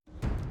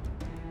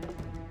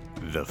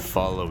The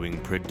following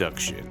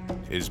production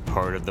is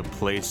part of the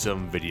Play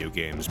Some Video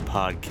Games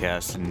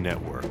podcast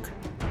network.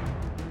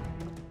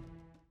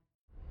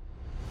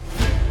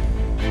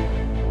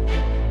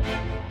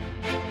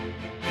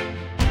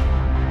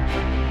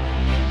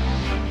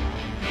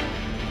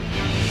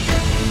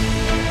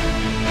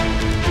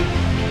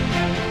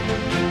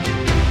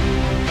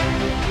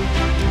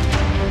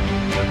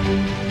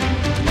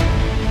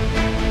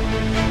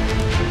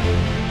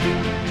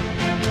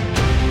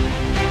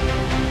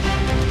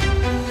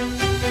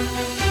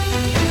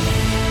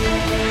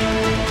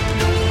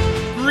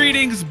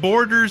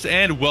 Boarders,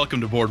 and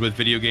welcome to Board with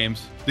Video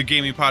Games, the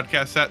gaming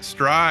podcast that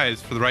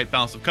strives for the right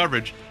balance of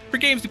coverage for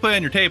games you play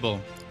on your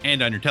table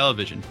and on your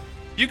television.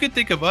 You can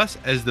think of us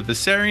as the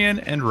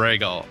Viserion and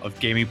Rhaegal of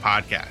gaming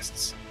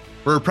podcasts.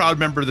 We're a proud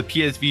member of the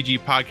PSVG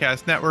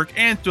podcast network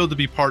and thrilled to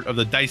be part of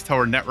the Dice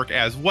Tower network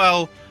as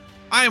well.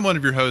 I am one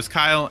of your hosts,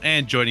 Kyle,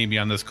 and joining me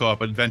on this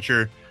co-op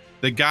adventure,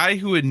 the guy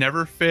who would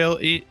never fail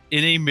in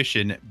a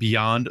mission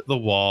beyond the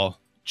wall.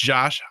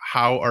 Josh,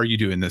 how are you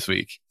doing this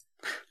week?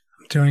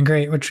 Doing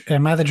great. Which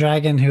am I the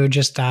dragon who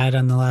just died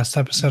on the last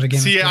episode again?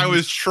 See, I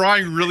was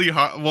trying really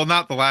hard. Well,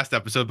 not the last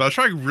episode, but I was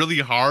trying really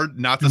hard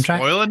not to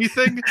spoil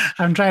anything.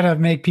 I'm trying to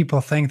make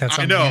people think that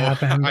something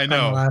happened on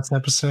the last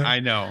episode. I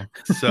know.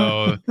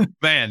 So,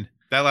 man,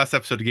 that last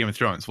episode of Game of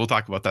Thrones. We'll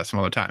talk about that some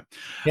other time.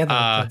 Yeah,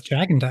 the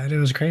dragon died. It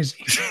was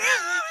crazy.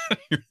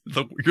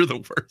 You're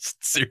the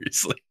worst.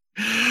 Seriously.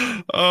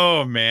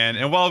 Oh, man.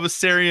 And while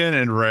Viserion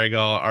and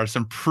Rhaegal are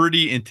some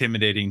pretty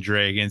intimidating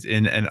dragons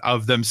in and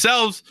of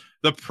themselves,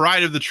 the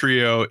pride of the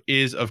trio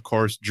is, of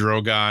course,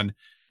 Drogon.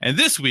 And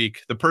this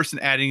week, the person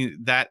adding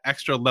that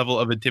extra level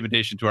of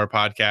intimidation to our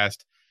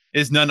podcast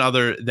is none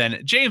other than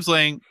James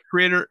Lang,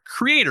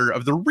 creator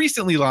of the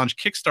recently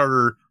launched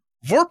Kickstarter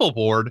Vorpal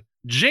Board.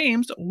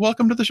 James,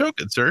 welcome to the show,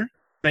 good sir.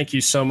 Thank you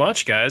so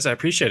much, guys. I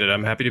appreciate it.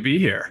 I'm happy to be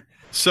here.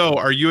 So,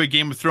 are you a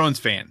Game of Thrones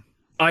fan?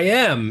 I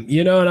am,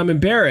 and I'm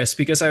embarrassed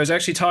because I was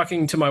actually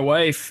talking to my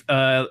wife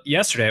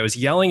yesterday. I was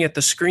yelling at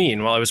the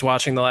screen while I was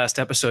watching the last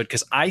episode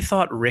because I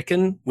thought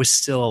Rickon was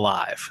still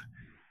alive.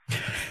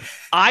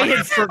 I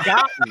had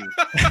forgotten.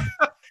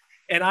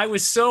 And I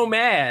was so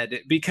mad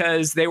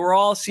because they were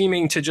all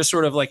seeming to just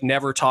sort of like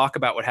never talk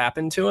about what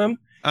happened to him.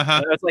 And I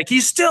was like,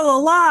 he's still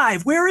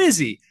alive. Where is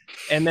he?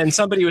 And then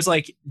somebody was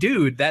like,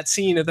 dude, that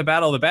scene at the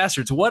Battle of the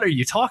Bastards, what are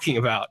you talking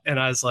about? And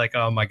I was like,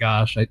 oh my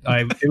gosh, it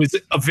was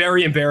a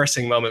very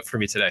embarrassing moment for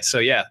me today. So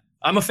yeah,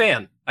 I'm a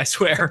fan, I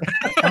swear.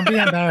 Don't be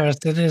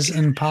embarrassed. It is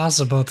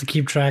impossible to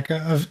keep track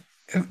of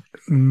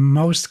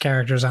most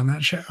characters on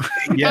that show.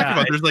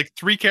 Yeah, there's like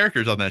 3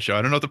 characters on that show.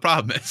 I don't know what the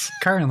problem is.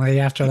 Currently,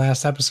 after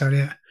last episode,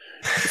 yeah.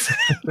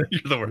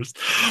 You're the worst.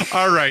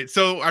 All right.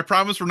 So I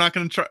promise we're not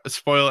going to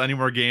spoil any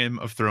more Game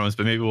of Thrones,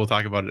 but maybe we'll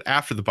talk about it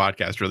after the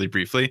podcast really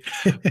briefly.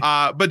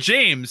 But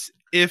James,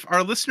 if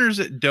our listeners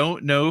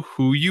don't know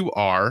who you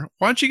are,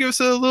 why don't you give us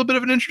a little bit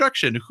of an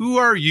introduction? Who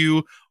are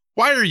you?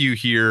 Why are you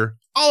here?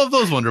 All of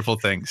those wonderful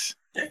things.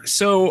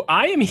 So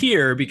I am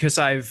here because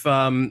I've,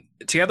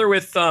 together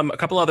with a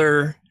couple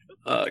other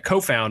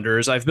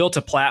co-founders, I've built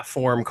a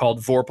platform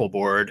called Vorpal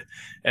Board.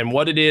 And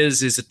what it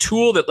is a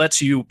tool that lets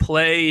you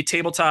play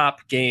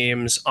tabletop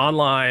games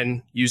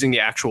online using the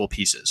actual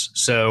pieces.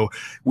 So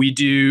we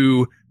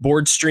do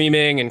board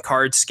streaming and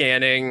card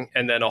scanning,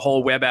 and then a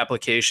whole web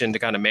application to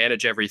kind of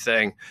manage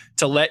everything,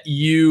 to let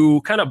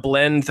you kind of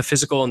blend the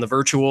physical and the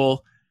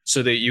virtual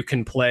so that you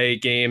can play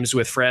games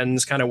with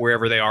friends kind of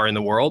wherever they are in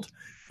the world.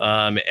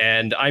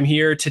 And I'm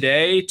here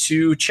today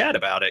to chat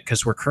about it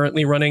because we're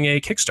currently running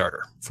a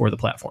Kickstarter for the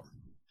platform.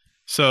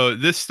 So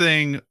this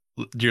thing,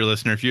 dear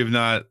listener, if you have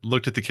not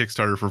looked at the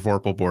Kickstarter for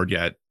Vorpal Board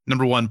yet,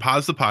 number one,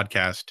 pause the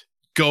podcast,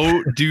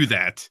 go do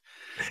that.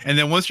 And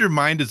then once your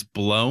mind is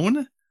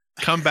blown,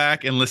 come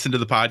back and listen to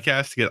the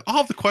podcast to get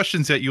all the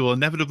questions that you will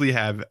inevitably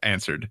have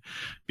answered.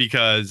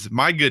 Because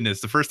my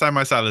goodness, the first time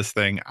I saw this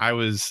thing, I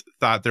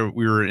thought that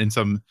we were in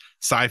some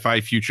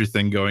sci-fi future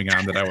thing going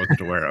on that I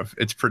wasn't aware of.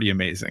 It's pretty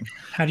amazing.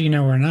 How do you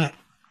know we're not?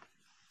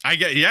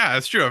 Yeah,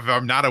 that's true. If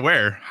I'm not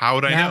aware, how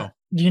would I know?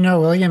 You know,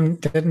 William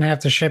didn't have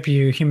to ship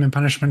you Human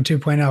Punishment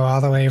 2.0 all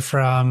the way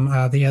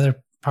from the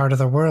other part of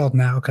the world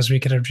now, because we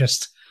could have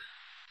just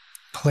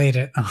played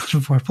it on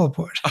Vorpal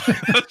Board.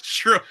 That's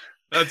true.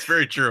 That's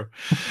very true.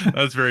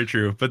 That's very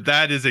true. But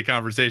that is a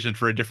conversation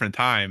for a different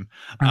time.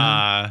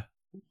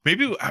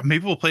 Maybe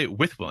we'll play it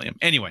with William.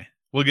 Anyway,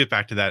 we'll get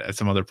back to that at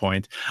some other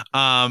point.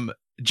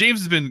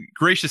 James has been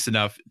gracious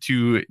enough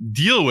to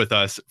deal with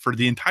us for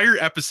the entire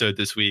episode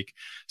this week.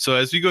 So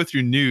as we go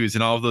through news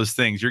and all of those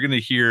things, you're going to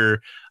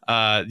hear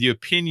the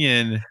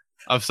opinion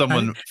of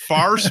someone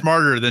far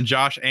smarter than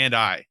Josh and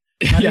I.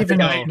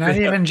 Not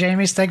even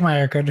Jamie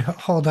Stegmaier could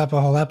hold up a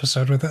whole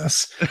episode with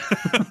us.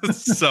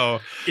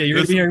 So yeah, you're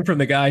going to be hearing from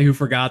the guy who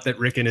forgot that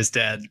Rickon is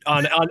dead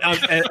on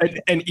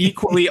and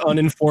equally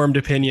uninformed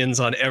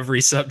opinions on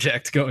every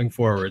subject going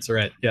forwards.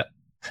 Right. Yeah.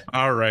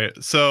 All right.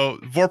 So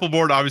Vorpal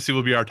board obviously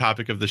will be our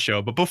topic of the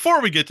show. But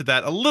before we get to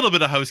that, a little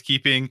bit of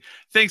housekeeping.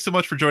 Thanks so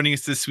much for joining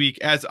us this week.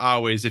 As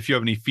always, if you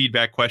have any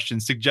feedback,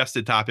 questions,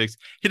 suggested topics,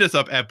 hit us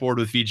up at Board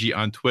with VG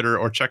on Twitter,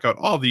 or check out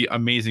all the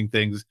amazing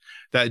things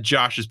that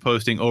Josh is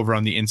posting over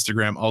on the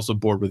Instagram, also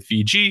Board with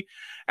VG.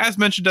 As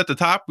mentioned at the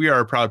top, we are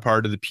a proud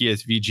part of the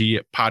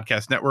PSVG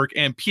podcast network,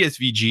 and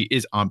PSVG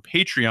is on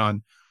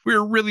Patreon.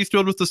 We're really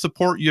thrilled with the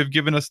support you have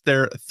given us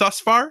there thus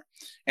far.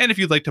 And if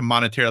you'd like to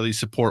monetarily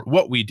support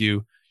what we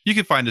do, you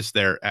can find us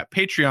there at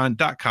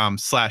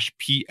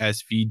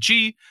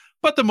patreon.com/PSVG.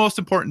 But the most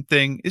important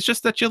thing is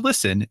just that you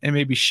listen and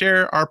maybe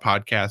share our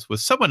podcast with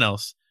someone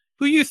else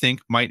who you think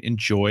might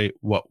enjoy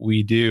what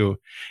we do.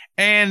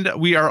 And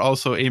we are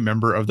also a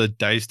member of the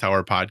Dice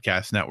Tower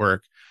Podcast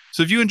Network.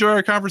 So if you enjoy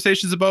our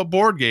conversations about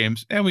board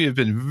games, and we have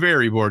been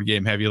very board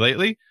game heavy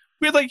lately,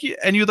 you'd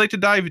like to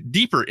dive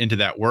deeper into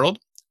that world,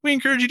 we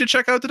encourage you to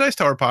check out the Dice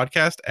Tower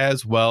Podcast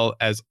as well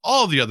as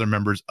all the other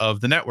members of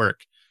the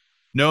network.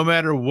 No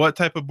matter what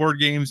type of board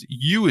games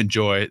you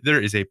enjoy, there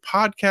is a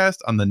podcast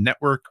on the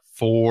network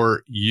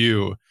for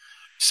you.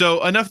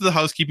 So enough of the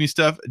housekeeping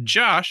stuff.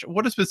 Josh,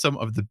 what has been some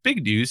of the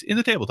big news in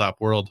the tabletop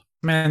world?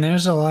 Man,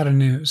 there's a lot of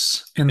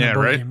news in the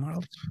board game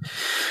world.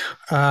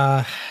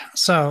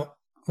 So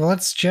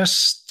let's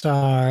just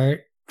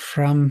start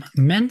from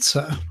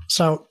Mensa.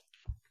 So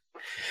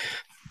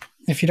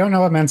if you don't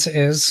know what Mensa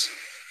is,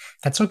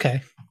 that's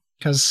okay,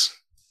 because,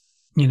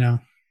 you know,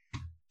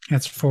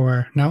 it's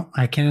for, no,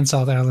 I can't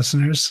insult our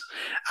listeners.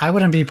 I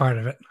wouldn't be part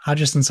of it. I'll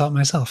just insult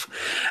myself.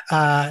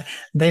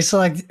 They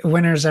select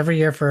winners every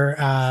year for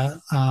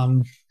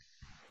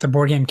the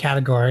board game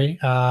category.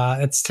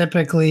 It's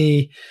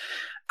typically,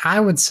 I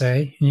would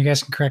say, and you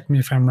guys can correct me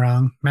if I'm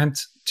wrong,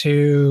 meant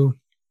to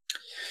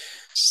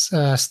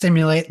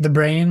stimulate the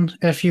brain,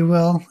 if you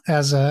will,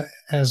 as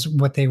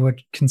what they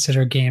would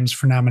consider games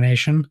for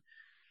nomination.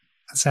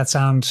 Does that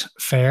sound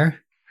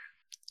fair?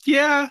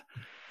 Yeah.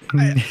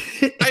 I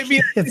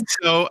mean,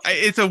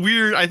 it's a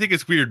weird, I think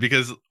it's weird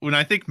because when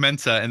I think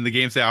Mensa and the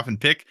games they often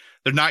pick,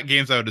 they're not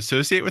games I would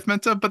associate with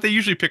Mensa, but they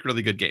usually pick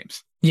really good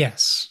games.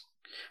 Yes.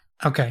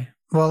 Okay.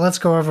 Well, let's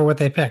go over what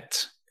they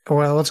picked.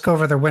 Well, let's go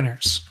over the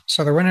winners.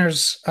 So the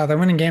winners, the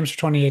winning games for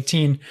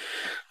 2018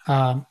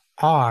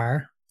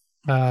 are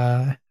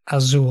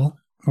Azul,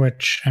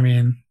 which, I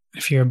mean,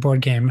 if you're a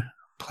board game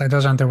play,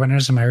 those aren't the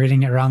winners. Am I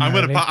reading it wrong? I'm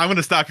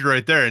gonna stop you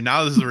right there. And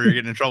now this is where you're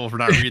getting in trouble for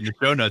not reading the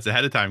show notes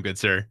ahead of time, good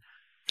sir.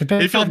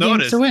 If you'll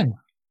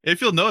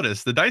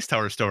notice, the Dice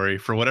Tower story,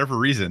 for whatever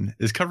reason,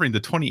 is covering the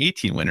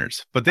 2018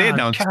 winners, but they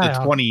announced the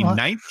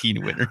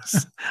 2019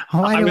 winners.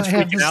 I was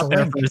freaking out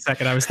there for a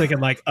second. I was thinking,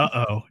 like,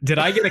 did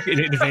I get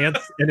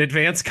an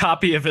advance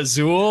copy of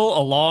Azul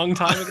a long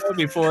time ago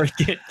before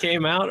it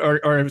came out,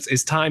 or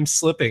is time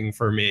slipping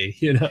for me?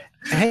 You know.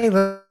 Hey,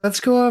 let's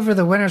go over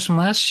the winners from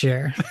last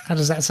year. How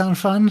does that sound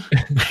fun?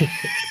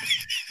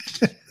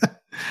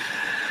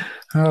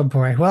 Oh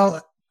boy.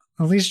 Well,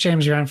 at least,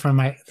 James, you're on for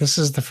this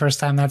is the first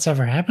time that's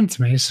ever happened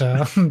to me,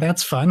 so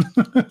that's fun.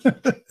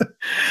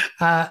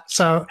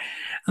 So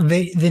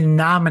the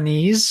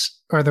nominees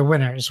or the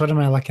winners, what am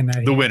I looking at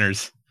here? The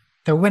winners.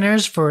 The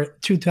winners for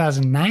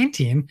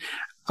 2019.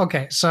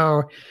 Okay,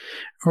 so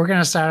we're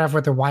going to start off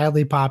with the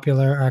wildly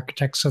popular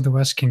Architects of the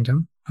West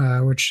Kingdom,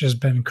 which has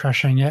been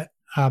crushing it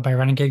by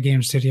Renegade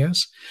Game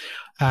Studios.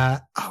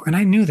 And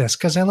I knew this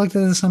because I looked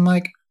at this, I'm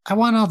like, I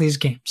want all these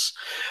games.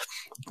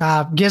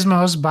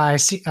 Gizmos by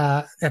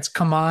it's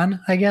Come On,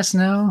 I guess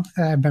now.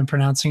 I've been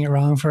pronouncing it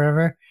wrong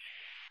forever.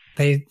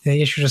 They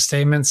issued a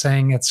statement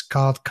saying it's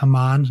called Come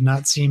On,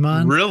 not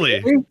Simon.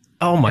 Really?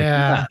 Oh my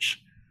gosh.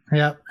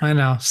 Yeah, I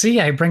know. See,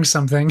 I bring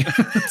something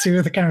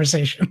to the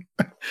conversation.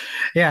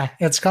 Yeah,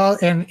 it's called,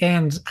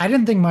 and I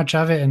didn't think much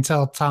of it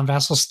until Tom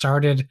Vassell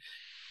started.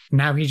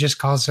 Now he just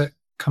calls it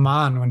Come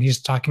On when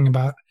he's talking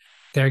about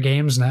their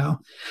games now.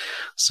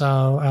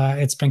 So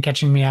it's been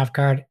catching me off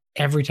guard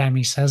every time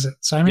he says it.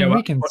 So I mean,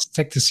 we can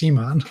stick to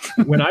Simon.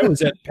 When I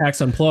was at PAX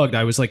Unplugged,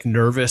 I was like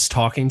nervous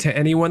talking to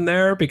anyone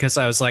there because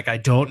I was like, I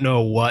don't know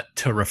what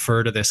to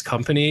refer to this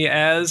company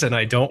as, and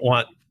I don't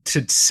want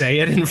to say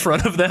it in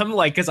front of them,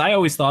 like, because I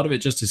always thought of it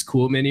just as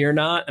Cool Mini or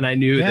Not, and I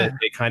knew that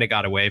they kind of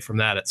got away from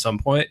that at some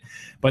point,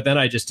 but then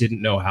I just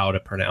didn't know how to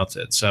pronounce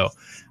it. So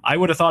I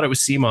would have thought it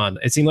was Simon.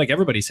 It seemed like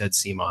everybody said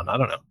Simon. I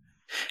don't know.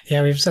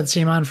 Yeah, we've said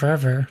Simon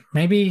forever.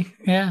 Maybe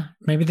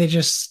they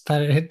just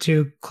thought it hit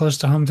too close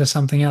to home to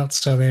something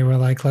else, so they were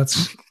like,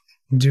 let's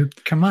do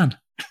Come On.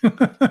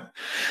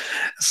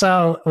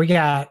 So we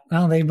got,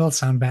 they both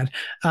sound bad.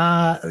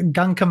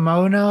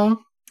 Gunkamono,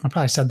 I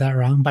probably said that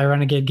wrong, by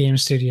Renegade Game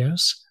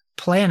Studios.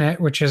 Planet,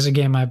 which is a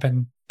game I've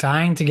been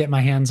dying to get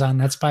my hands on.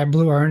 That's by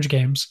Blue Orange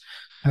Games.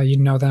 You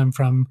know them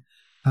from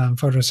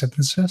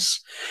Photosynthesis.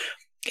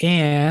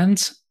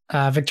 And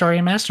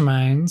Victorian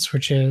Masterminds,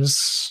 which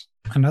is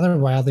another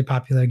wildly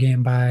popular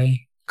game by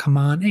Come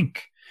On Inc.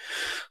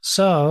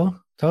 So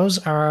those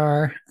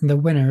are the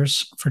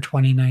winners for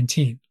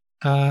 2019.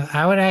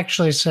 I would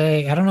actually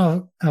say, I don't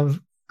know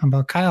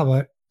about Kyle,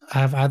 but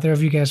have either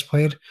of you guys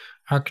played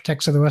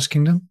Architects of the West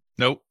Kingdom?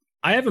 Nope.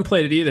 I haven't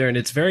played it either, and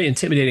it's very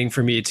intimidating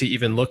for me to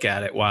even look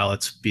at it while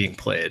it's being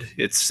played.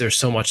 There's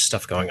so much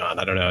stuff going on.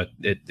 I don't know.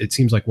 It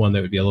seems like one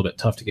that would be a little bit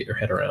tough to get your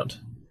head around.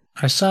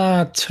 I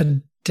saw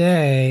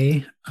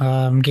today,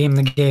 Game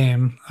the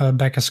Game,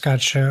 Becca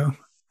Scott show,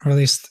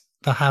 released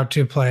the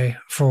how-to play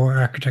for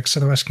Architects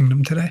of the West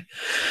Kingdom today.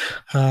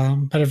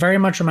 But it very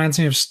much reminds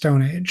me of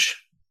Stone Age,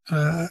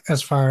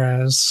 as far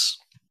as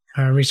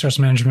resource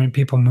management,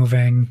 people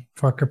moving,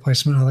 worker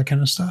placement, all that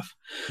kind of stuff.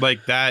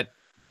 Like that,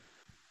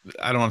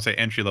 I don't want to say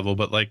entry level,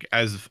 but like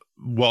as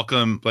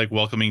welcoming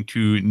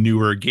to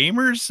newer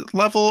gamers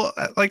level,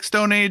 like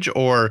Stone Age,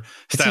 or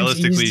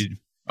stylistically.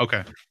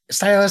 Okay.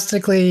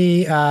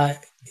 Stylistically,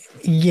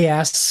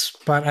 yes,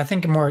 but I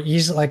think more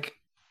easy, like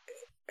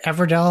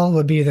Everdell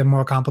would be the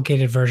more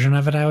complicated version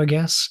of it, I would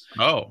guess.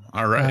 Oh,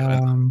 all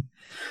right.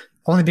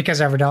 Only because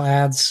Everdell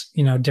adds,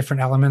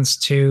 different elements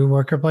to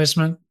worker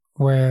placement,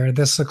 where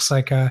this looks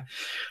like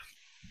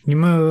you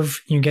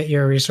move, you get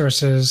your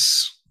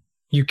resources,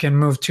 you can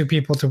move 2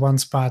 people to one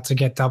spot to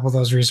get double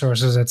those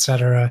resources,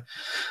 etc.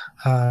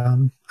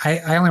 I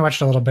only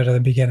watched a little bit of the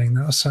beginning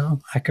though, so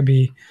I could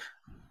be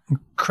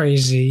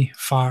crazy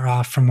far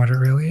off from what it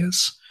really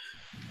is.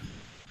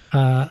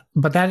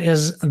 But that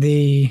is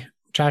the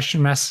Josh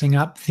messing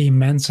up the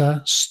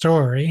Mensa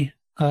story.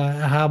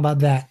 How about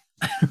that?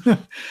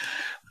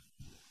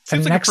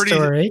 Seems like next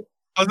story.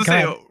 I was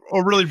going to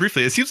say, really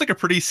briefly, it seems like a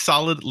pretty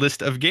solid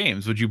list of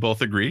games. Would you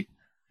both agree?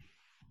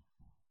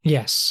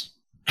 Yes.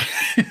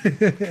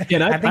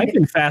 And I've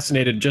been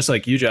fascinated, just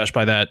like you, Josh,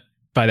 by that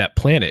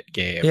Planet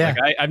game. Yeah.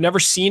 Like I've never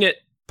seen it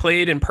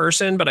played in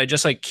person, but I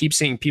just like keep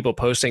seeing people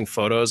posting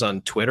photos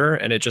on Twitter,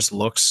 and it just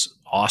looks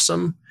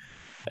awesome.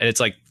 And it's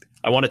like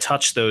I want to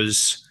touch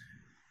those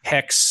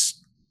hex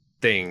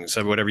things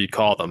or whatever you'd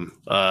call them.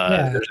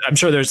 I'm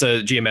sure there's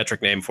a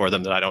geometric name for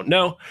them that I don't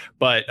know,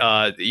 but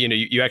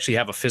you actually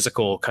have a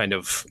physical kind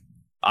of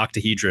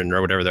octahedron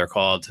or whatever they're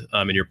called,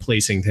 and you're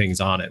placing things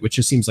on it, which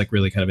just seems like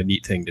really kind of a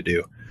neat thing to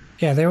do.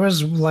 Yeah, there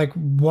was like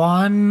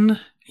one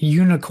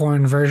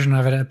unicorn version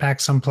of it at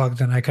PAX Unplugged,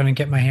 and I couldn't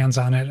get my hands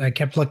on it. I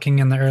kept looking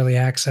in the early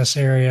access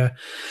area,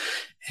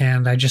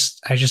 and I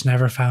just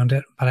never found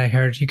it. But I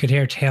heard you could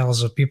hear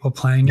tales of people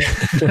playing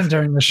it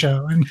during the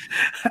show, and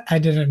I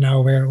didn't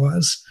know where it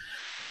was.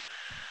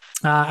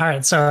 All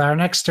right, so our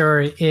next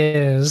story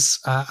is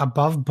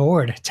Above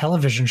Board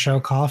television show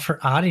call for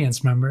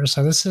audience members.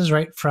 So this is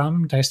right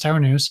from Dice Tower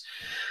News.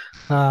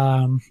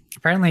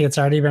 Apparently, it's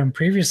already been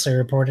previously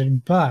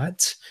reported,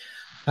 but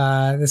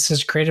this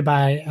is created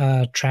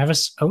by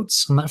Travis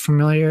Oates. I'm not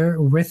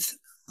familiar with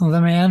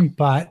the man,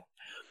 but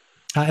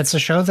it's a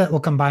show that will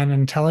combine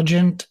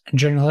intelligent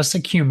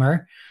journalistic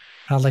humor,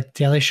 like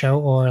Daily Show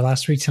or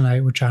Last Week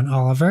Tonight with John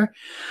Oliver,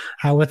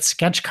 with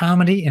sketch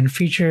comedy, and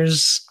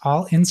features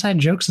all inside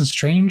jokes and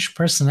strange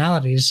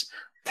personalities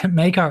that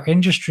make our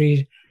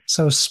industry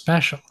so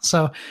special.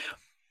 So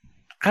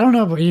I don't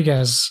know about you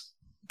guys.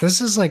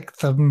 This is like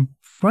one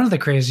of the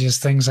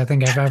craziest things I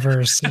think I've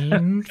ever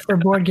seen for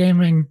board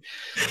gaming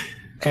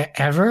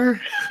ever.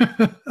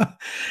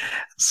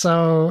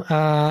 So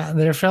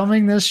they're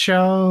filming this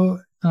show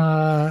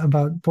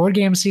about board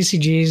game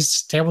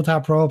CCGs,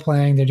 tabletop role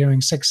playing. They're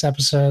doing 6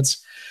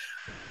 episodes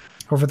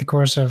over the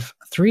course of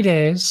 3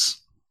 days.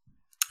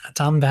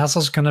 Tom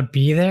Vasel's going to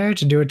be there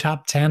to do a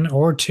top 10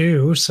 or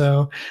 2.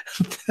 So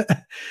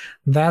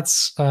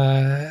that's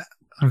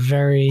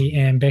very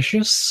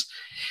ambitious.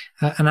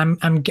 And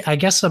I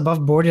guess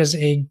Above Board is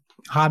a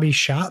hobby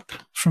shop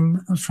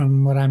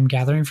from what I'm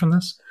gathering from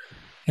this.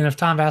 And if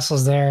Tom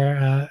Vasel's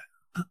there,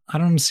 I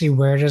don't see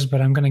where it is, but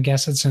I'm going to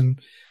guess it's in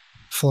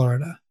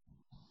Florida.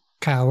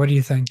 Kyle, what do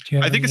you think? Do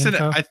you have I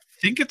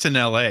think it's in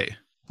LA.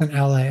 In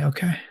LA,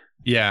 okay.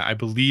 Yeah, I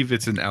believe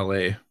it's in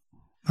LA.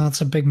 Well,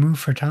 it's a big move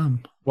for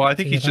Tom. Well, I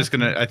think he's just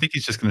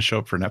gonna show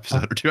up for an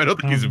episode or 2. I don't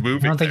think he's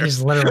moving. I don't think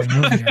he's literally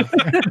moving out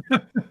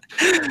there.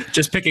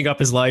 Just picking up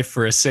his life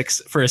for a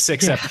 6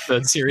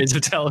 episode series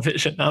of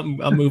television. I'm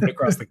moving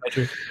across the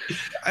country.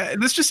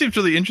 This just seems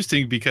really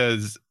interesting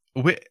because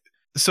what's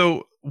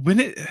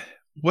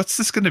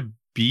this going to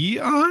be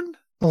on?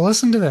 Well,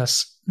 listen to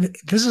this.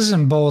 This is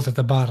in bold at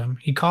the bottom.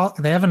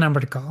 They have a number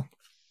to call.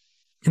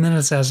 And then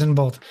it says in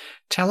bold,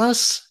 tell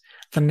us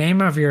the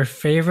name of your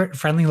favorite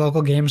friendly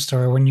local game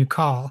store when you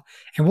call,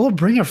 and we'll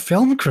bring a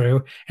film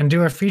crew and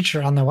do a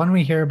feature on the one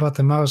we hear about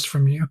the most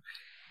from you.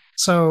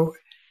 So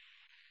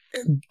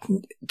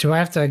do I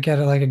have to get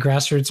like a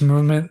grassroots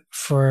movement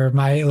for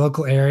my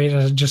local area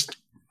to just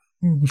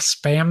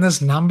spam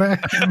this number?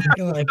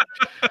 Like,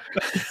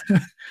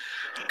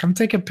 come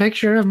take a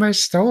picture of my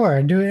store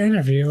and do an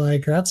interview.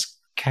 Like, that's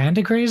kind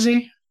of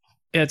crazy.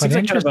 Yeah, it seems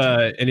like kind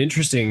of an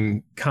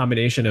interesting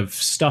combination of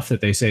stuff that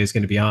they say is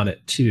going to be on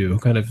it too.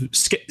 Kind of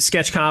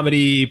sketch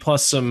comedy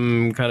plus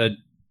some kind of,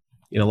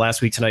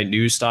 Last Week Tonight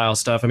news style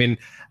stuff. I mean,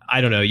 I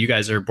don't know. You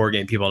guys are board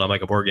game people, and I'm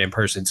like a board game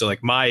person. So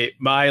like my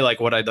like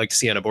what I'd like to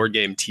see on a board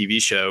game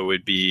TV show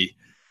would be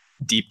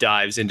deep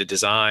dives into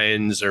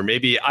designs, or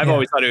maybe I've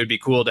always thought it would be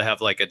cool to have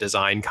like a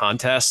design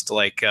contest,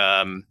 like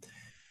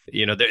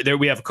There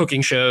we have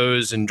cooking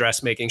shows and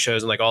dressmaking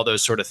shows and like all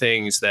those sort of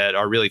things that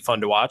are really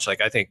fun to watch.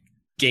 Like I think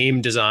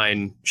game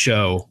design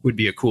show would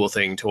be a cool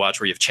thing to watch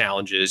where you have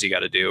challenges you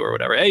got to do or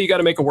whatever. Hey, you got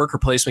to make a worker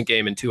placement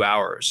game in 2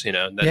 hours, and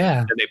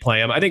then they play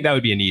them. I think that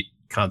would be a neat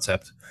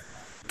concept.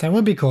 That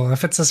would be cool.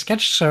 If it's a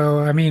sketch show,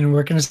 I mean,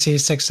 we're going to see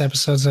 6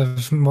 episodes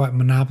of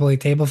Monopoly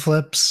table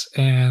flips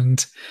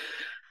and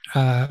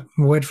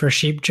wood for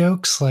sheep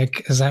jokes.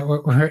 Like, is that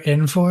what we're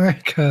in for?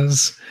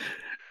 Because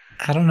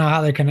I don't know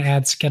how they're going to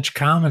add sketch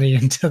comedy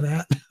into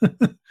that.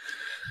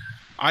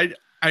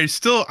 I'm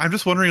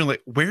just wondering,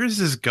 like, where is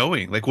this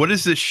going? Like, what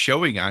is this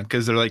showing on?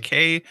 Because they're like,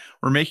 hey,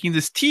 we're making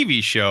this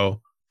TV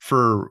show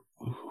for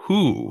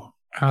who?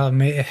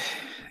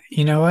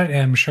 You know what?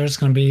 I'm sure it's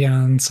going to be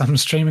on some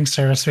streaming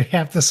service we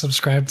have to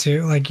subscribe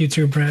to, like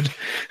YouTube Red.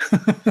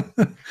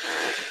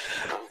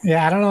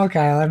 Yeah, I don't know,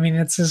 Kyle. I mean,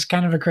 it's just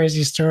kind of a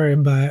crazy story,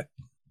 but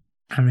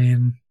I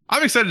mean,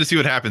 I'm excited to see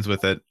what happens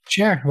with it.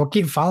 Sure, we'll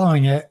keep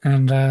following it,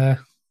 and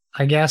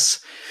I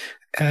guess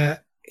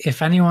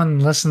if anyone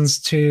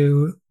listens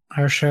to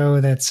our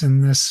show that's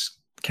in this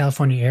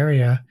California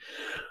area,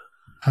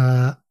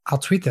 I'll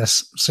tweet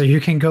this so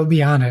you can go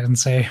be on it and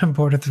say I'm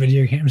bored with the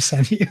video game.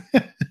 Send you,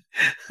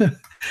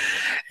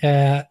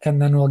 and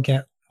then we'll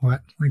get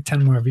like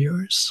 10 more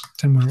viewers,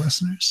 10 more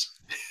listeners.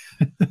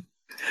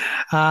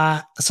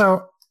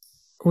 So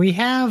we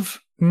have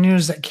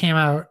news that came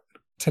out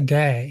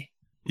today.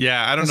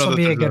 Yeah, I don't know. This will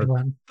be a good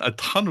one. A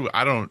ton.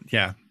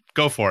 Yeah,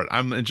 go for it.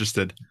 I'm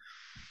interested.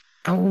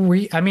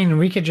 We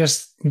could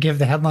just give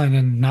the headline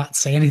and not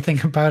say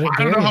anything about it.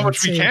 I don't know how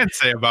much we can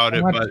say about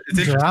it, but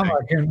it's drama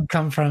can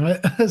come from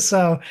it.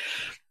 So,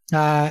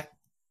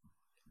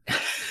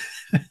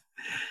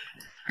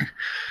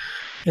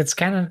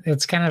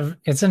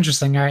 it's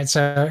interesting. All right.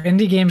 So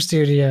Indie Game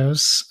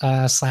Studios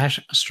 /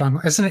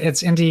 Stronghold, isn't it?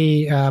 It's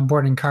Indie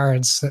Board and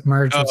Cards that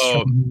merged with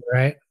Stronghold,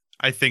 right?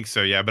 I think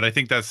so. Yeah, but I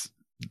think that's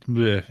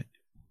that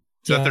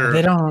their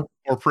they don't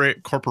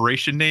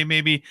corporation name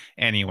maybe.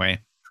 Anyway.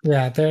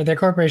 Yeah, their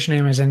corporation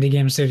name is Indie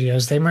Game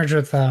Studios. They merged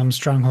with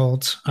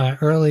Stronghold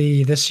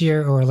early this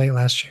year or late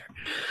last year.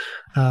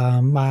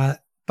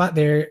 But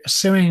they're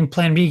suing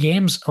Plan B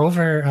Games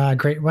over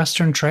Great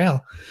Western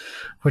Trail,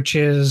 which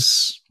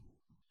is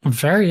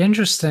very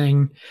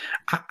interesting.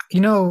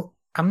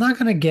 I'm not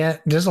going to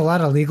there's a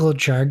lot of legal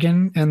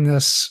jargon in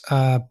this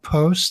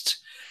post.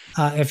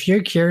 If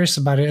you're curious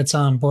about it, it's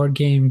on Board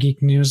Game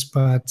Geek News.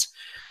 But,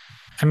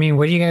 I mean,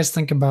 what do you guys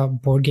think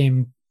about board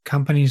game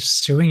companies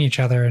suing each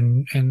other?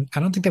 And I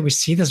don't think that we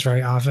see this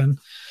very often.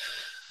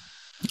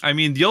 I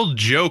mean, the old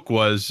joke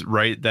was,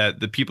 right, that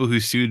the people who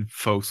sued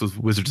folks was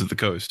Wizards of the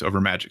Coast over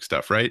Magic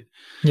stuff, right?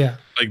 Yeah.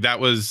 Like that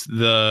was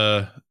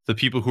the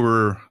people who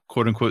were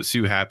quote unquote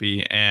sue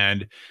happy,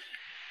 and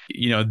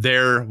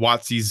their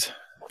WotC's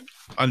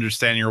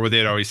understanding, or what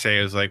they'd always say,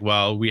 is like,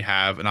 well, we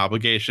have an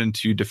obligation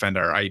to defend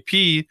our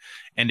IP,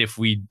 and if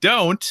we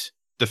don't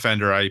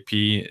defend our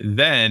IP,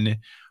 then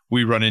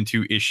we run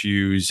into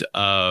issues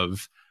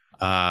of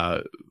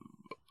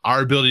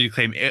our ability to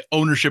claim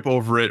ownership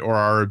over it or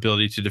our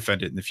ability to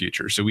defend it in the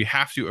future. So we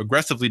have to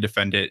aggressively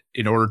defend it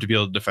in order to be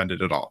able to defend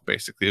it at all.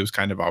 Basically, it was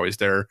kind of always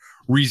their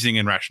reasoning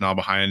and rationale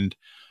behind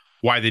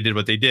why they did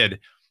what they did.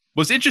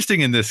 What's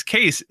interesting in this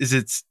case is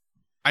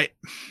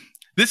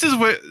this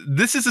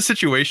is a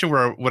situation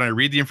where when I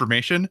read the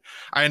information,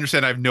 I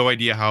understand I have no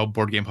idea how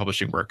board game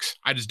publishing works.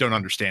 I just don't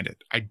understand it.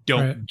 I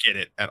don't get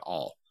it at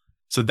all.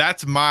 So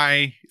that's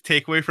my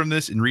takeaway from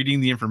this. In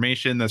reading the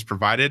information that's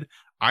provided,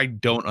 I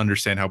don't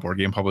understand how board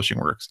game publishing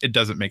works. It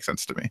doesn't make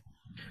sense to me.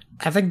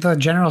 I think the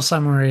general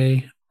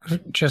summary,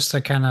 just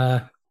to kind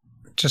of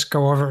just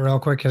go over it real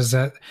quick, is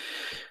that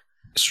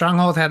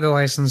Stronghold had the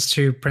license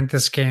to print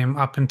this game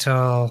up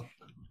until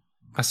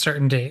a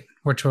certain date,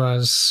 which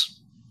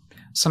was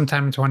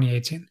sometime in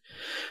 2018.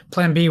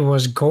 Plan B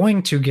was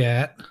going to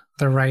get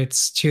the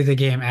rights to the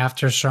game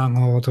after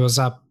Stronghold was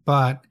up,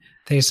 but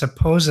they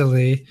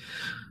supposedly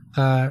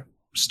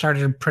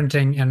started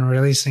printing and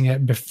releasing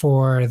it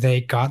before they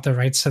got the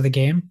rights to the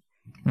game.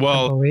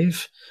 Well, I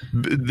believe.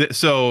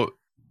 So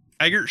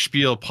Eggert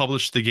Spiel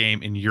published the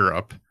game in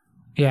Europe.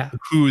 Yeah.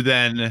 Who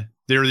then,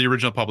 they were the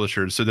original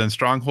publishers. So then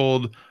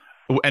Stronghold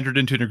entered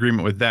into an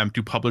agreement with them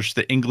to publish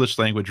the English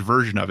language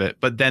version of it.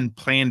 But then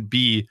Plan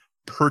B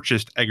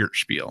purchased Eggert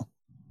Spiel.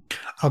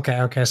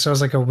 Okay. So it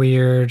was like a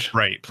weird.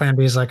 Right. Plan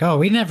B is like, oh,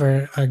 we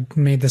never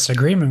made this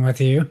agreement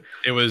with you.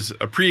 It was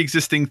a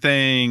pre-existing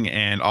thing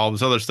and all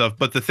this other stuff.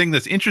 But the thing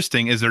that's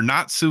interesting is they're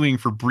not suing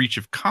for breach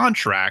of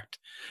contract.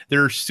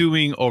 They're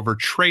suing over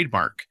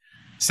trademark,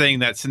 saying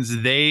that since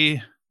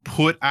they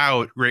put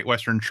out Great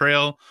Western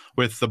Trail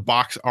with the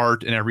box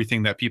art and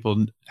everything that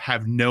people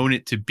have known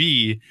it to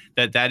be,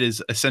 that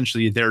is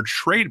essentially their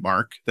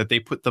trademark, that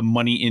they put the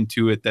money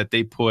into it, that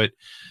they put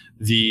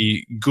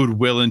the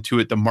goodwill into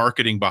it, the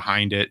marketing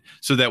behind it,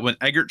 so that when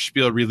Eggert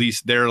Spiel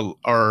released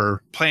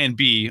or Plan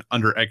B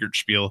under Eggert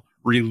Spiel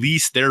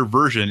released their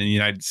version in the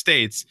United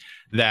States,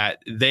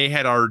 that they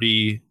had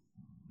already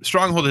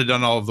Stronghold had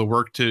done all of the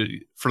work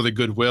for the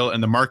goodwill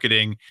and the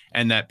marketing,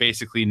 and that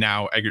basically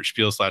now Eggert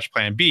Spiel /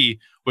 Plan B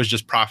was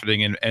just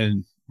profiting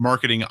and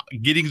marketing,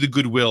 getting the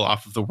goodwill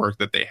off of the work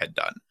that they had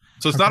done.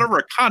 So it's not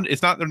over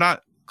they're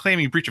not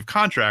claiming breach of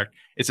contract.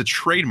 It's a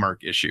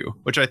trademark issue,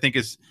 which I think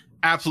is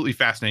absolutely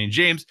fascinating.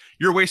 James,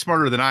 you're way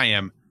smarter than I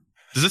am.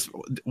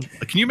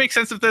 Can you make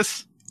sense of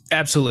this?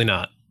 Absolutely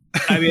not.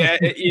 I mean,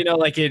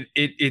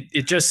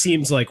 it just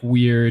seems like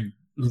weird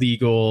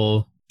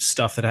legal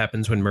stuff that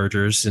happens when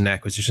mergers and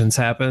acquisitions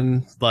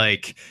happen.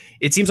 Like,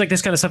 it seems like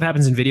this kind of stuff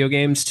happens in video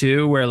games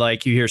too, where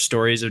like you hear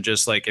stories of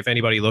just like, if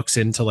anybody looks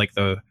into like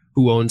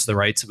who owns the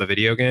rights of a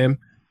video game,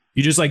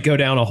 you just like go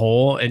down a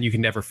hole and you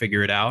can never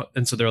figure it out.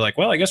 And so they're like,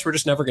 well, I guess we're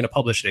just never going to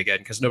publish it again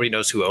because nobody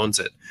knows who owns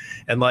it.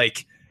 And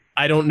like,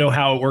 I don't know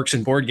how it works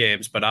in board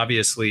games, but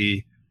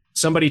obviously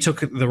somebody took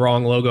the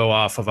wrong logo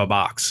off of a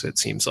box, it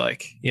seems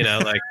like,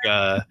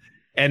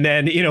 and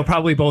then,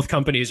 probably both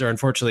companies are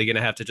unfortunately going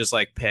to have to just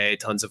like pay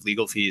tons of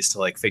legal fees to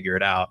like figure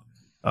it out,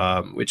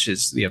 which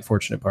is the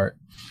unfortunate part.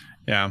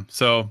 Yeah.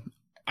 So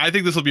I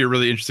think this will be a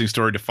really interesting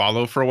story to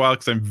follow for a while,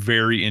 because I'm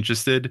very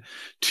interested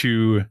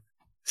to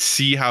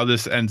see how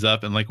this ends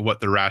up and like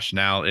what the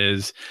rationale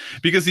is,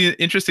 because the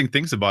interesting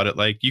things about it,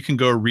 like you can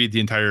go read the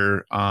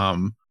entire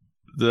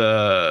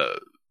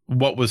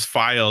what was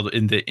filed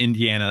in the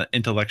Indiana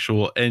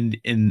intellectual and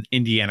in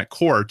Indiana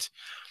court.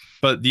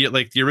 But the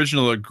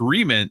original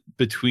agreement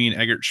between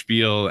Eggert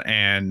Spiel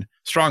and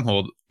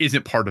Stronghold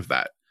isn't part of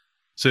that.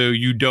 So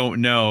you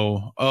don't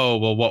know, oh,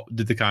 well, what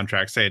did the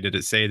contract say? Did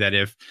it say that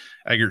if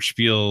Eggert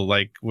Spiel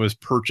like was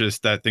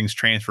purchased, that things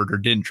transferred or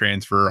didn't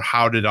transfer?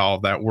 How did all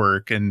of that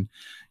work? And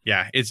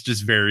yeah, it's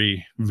just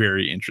very,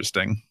 very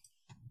interesting.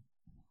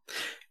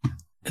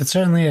 It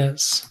certainly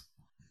is.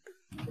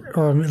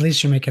 Or at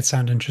least you make it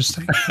sound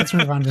interesting. Let's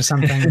move on to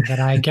something that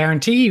I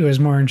guarantee you is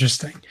more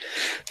interesting.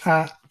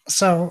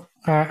 So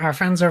our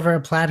friends over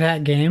at Plaid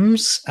Hat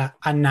Games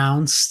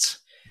announced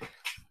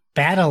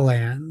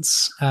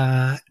Battlelands,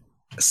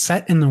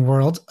 set in the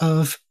world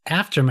of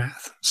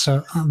Aftermath.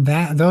 So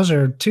those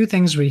are two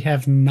things we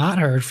have not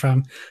heard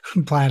from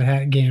Plaid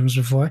Hat Games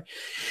before.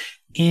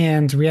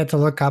 And we had to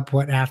look up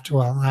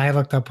I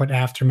looked up what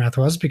Aftermath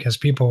was because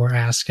people were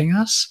asking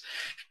us.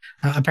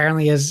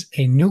 Apparently is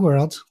a new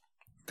world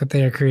that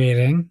they are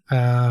creating,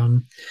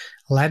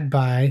 led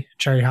by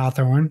Jerry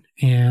Hawthorne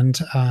and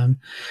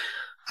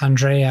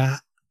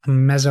Andrea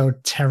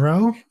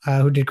Mezzotero,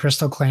 who did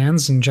Crystal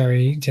Clans, and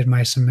Jerry did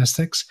Mice and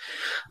Mystics.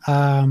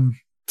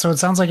 So it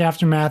sounds like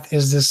Aftermath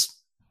is this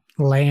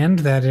land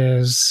that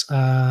is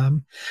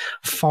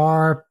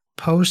far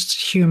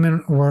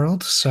post-human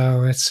world.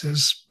 So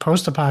it's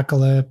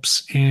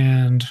post-apocalypse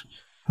and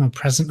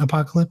present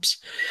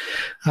apocalypse.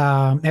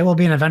 It will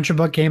be an adventure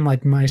book game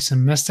like Mice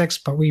and Mystics,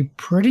 but we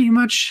pretty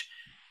much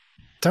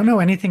don't know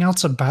anything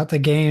else about the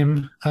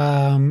game,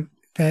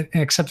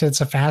 except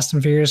it's a Fast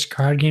and Furious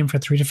card game for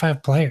 3 to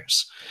 5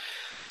 players.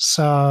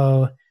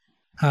 So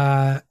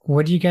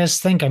what do you guys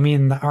think? I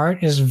mean, the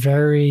art is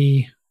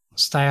very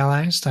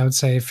stylized. I would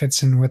say it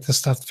fits in with the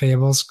Stuffed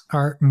Fables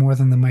art more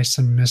than the Mice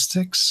and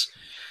Mystics.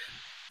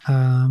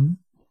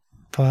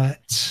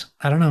 But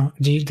I don't know.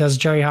 Does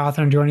Jerry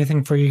Hawthorne do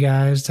anything for you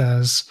guys?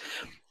 Does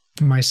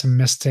Mice and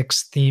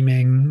Mystics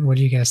theming? What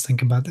do you guys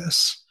think about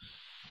this?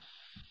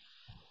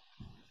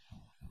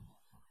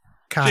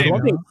 The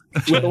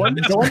one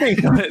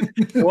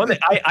thing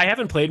I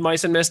haven't played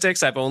Mice and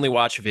Mystics. I've only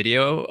watched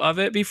video of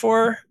it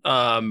before.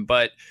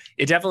 But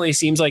it definitely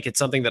seems like it's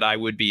something that I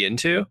would be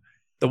into.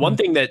 The one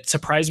thing that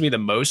surprised me the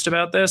most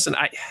about this, and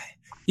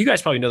you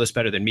guys probably know this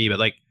better than me, but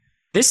like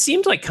this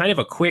seemed like kind of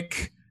a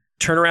quick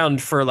turnaround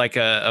for like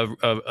a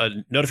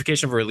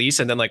notification of a release,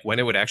 and then like when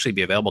it would actually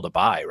be available to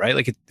buy, right?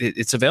 Like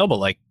it's available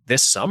like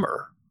this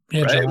summer,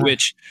 right?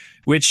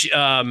 Which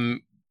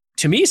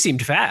to me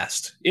seemed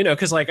fast,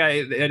 because like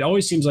it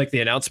always seems like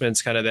the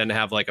announcements kind of then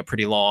have like a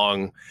pretty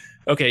long,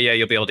 okay, yeah,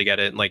 you'll be able to get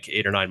it in like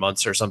 8 or 9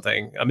 months or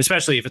something.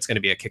 Especially if it's going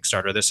to be a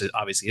Kickstarter. This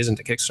obviously isn't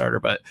a Kickstarter,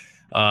 but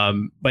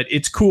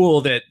it's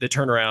cool that the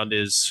turnaround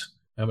is,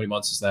 how many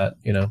months is that?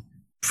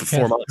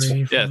 4 months.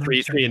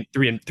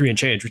 Three and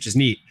change, which is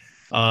neat.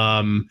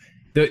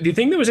 The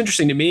thing that was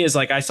interesting to me is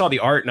like I saw the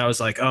art and I was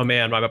like, oh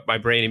man, my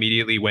brain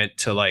immediately went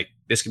to like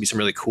this could be some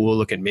really cool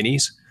looking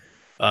minis.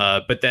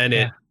 But then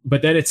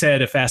it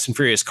said a Fast and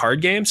Furious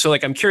card game. So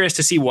like I'm curious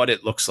to see what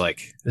it looks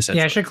like.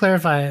 Yeah, I should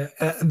clarify.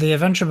 The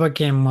adventure book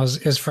game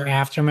is for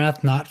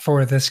Aftermath, not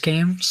for this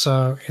game.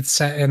 So it's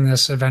set in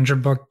this adventure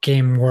book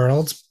game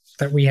world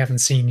that we haven't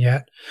seen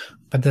yet.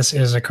 But this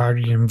is a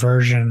card game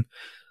version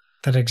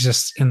that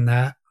exists in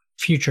that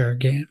future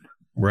game.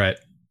 Right.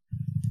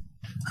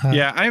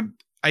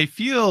 I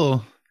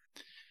feel,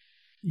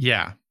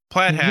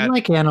 Plaid Hat. You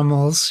like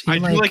animals. I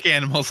do like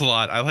animals a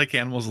lot. I like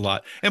animals a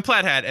lot. And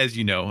Plaid Hat, as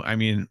you know, I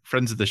mean,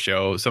 friends of the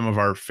show, some of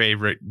our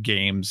favorite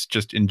games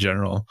just in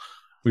general.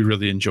 We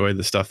really enjoy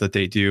the stuff that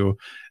they do.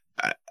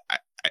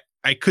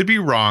 I could be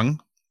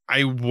wrong.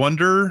 I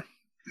wonder,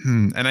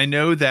 and I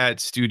know that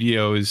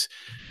studios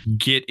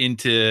get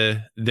into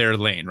their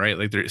lane, right?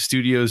 Like their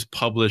studios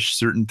publish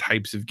certain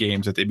types of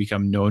games that they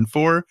become known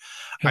for.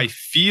 Yeah. I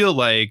feel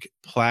like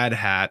Plaid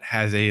Hat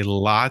has a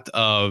lot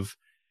of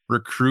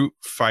recruit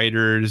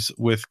fighters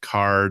with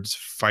cards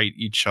fight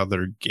each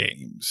other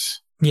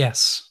games.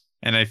 Yes.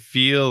 And I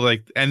feel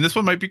like, and this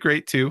one might be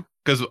great too,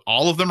 because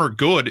all of them are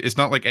good. It's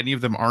not like any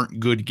of them aren't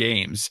good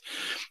games.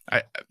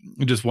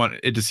 It just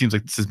seems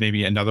like this is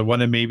maybe another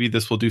one, and maybe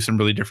this will do some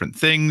really different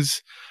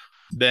things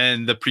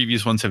than the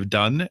previous ones have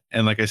done.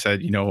 And like I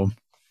said, no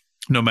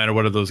matter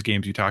what of those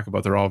games you talk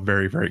about, they're all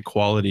very, very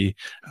quality.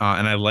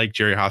 And I like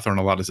Jerry Hawthorne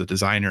a lot as a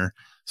designer.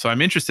 So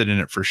I'm interested in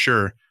it for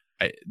sure.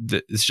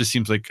 This just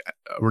seems like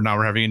we're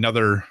having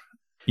another,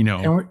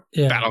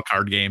 battle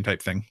card game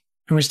type thing.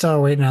 And we still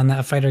are waiting on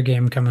that fighter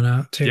game coming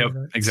out too. Yep,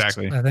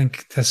 exactly. I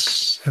think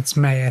it's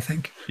May, I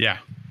think. Yeah.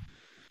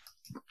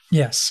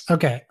 Yes.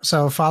 Okay.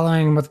 So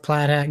following with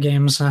Plaid Hat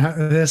Games,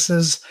 this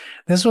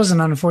was an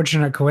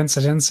unfortunate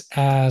coincidence,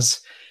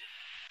 as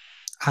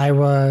I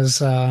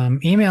was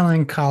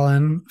emailing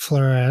Colin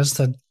Flores,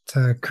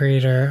 the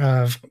creator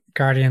of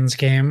Guardians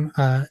game,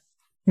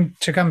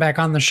 to come back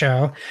on the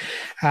show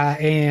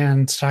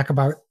and talk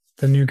about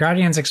the new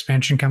Guardians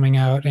expansion coming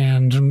out.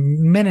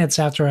 And minutes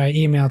after I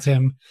emailed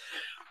him,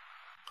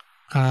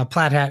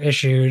 Plaid Hat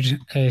issued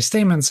a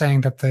statement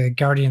saying that the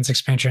Guardians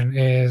expansion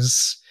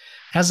is,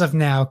 as of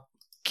now,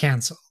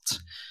 canceled,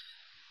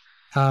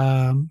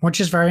 which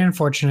is very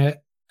unfortunate.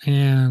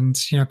 And,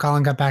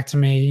 Colin got back to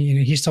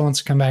me. He still wants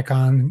to come back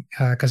on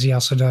because he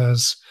also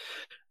does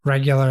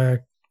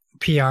regular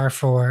PR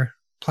for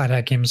Plaid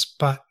Hat Games.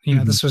 But,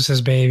 this was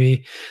his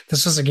baby.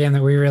 This was a game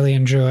that we really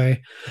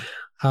enjoy.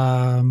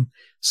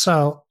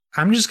 So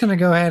I'm just going to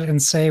go ahead and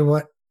say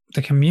what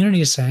the community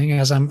is saying,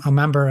 as I'm a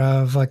member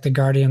of the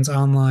Guardians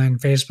Online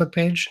Facebook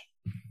page.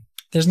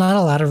 There's not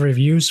a lot of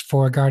reviews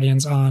for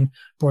Guardians on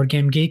Board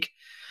Game Geek.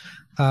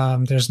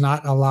 There's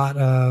not a lot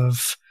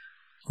of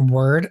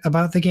word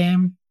about the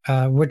game,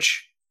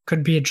 which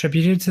could be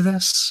attributed to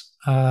this.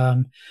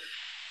 And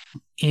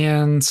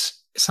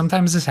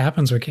sometimes this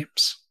happens with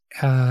games.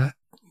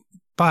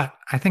 But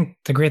I think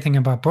the great thing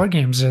about board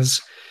games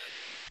is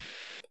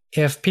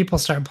if people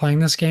start playing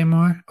this game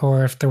more,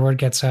 or if the word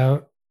gets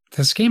out,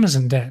 this game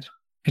isn't dead.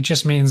 It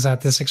just means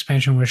that this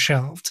expansion was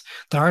shelved.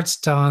 The art's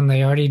done.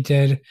 They already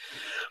did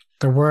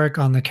the work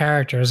on the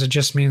characters. It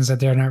just means that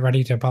they're not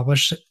ready to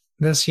publish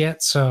this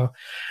yet. So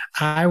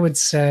I would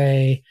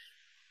say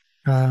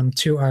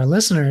to our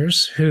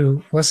listeners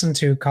who listen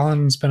to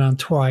Colin's been on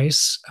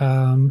twice,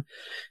 to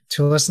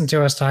listen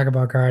to us talk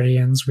about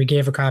Guardians, we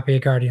gave a copy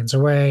of Guardians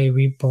away.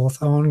 We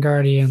both own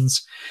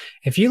Guardians.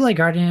 If you like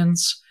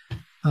Guardians,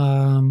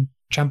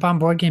 jump on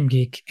Board Game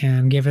Geek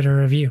and give it a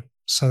review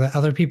so that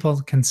other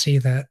people can see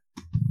that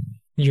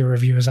your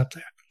review is up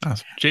there.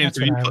 Awesome. James,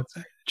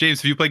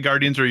 have you played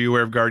Guardians, or are you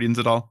aware of Guardians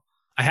at all?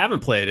 I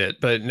haven't played it,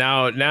 but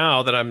now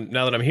that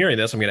I'm hearing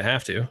this, I'm going to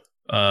have to.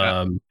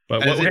 But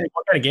what kind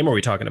of game are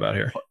we talking about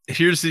here?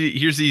 Here's the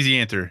easy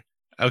answer.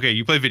 Okay,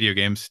 you play video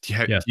games.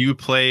 Do you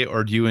play,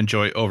 or do you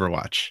enjoy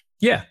Overwatch?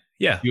 Yeah.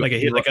 Like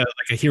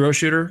a hero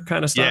shooter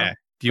kind of style. Yeah.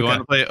 Do you want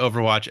to play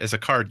Overwatch as a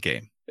card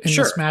game? In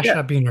the Smash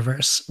Up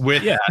universe.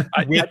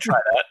 I'd try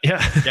that.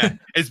 Yeah.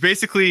 It's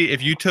basically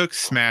if you took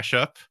Smash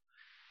Up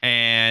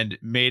and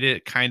made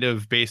it kind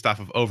of based off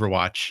of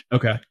Overwatch.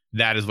 Okay.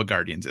 That is what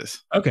Guardians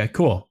is. Okay,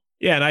 cool.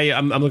 Yeah,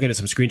 and I'm looking at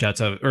some photos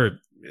of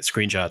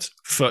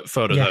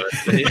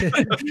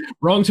it.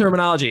 Wrong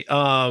terminology.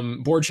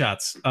 Board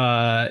shots.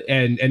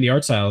 And the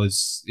art style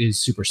is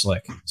super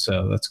slick.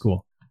 So that's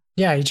cool.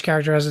 Yeah, each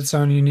character has its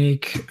own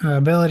unique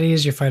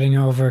abilities. You're fighting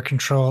over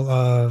control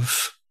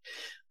of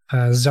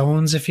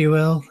zones, if you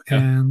will. Yeah.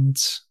 And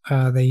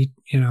they,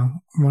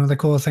 one of the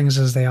cool things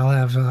is they all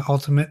have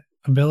ultimate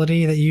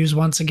ability that you use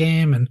once a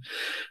game, and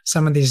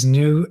some of these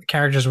new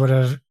characters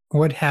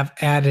would have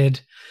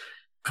added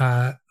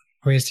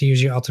ways to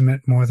use your ultimate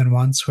more than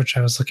once, which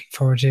I was looking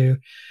forward to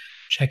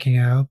checking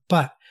out.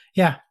 But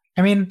yeah,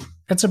 I mean,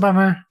 it's a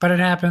bummer, but it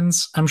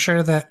happens. I'm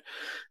sure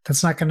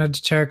that's not going to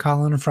deter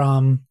Colin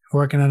from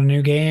working on a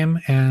new game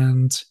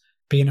and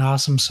being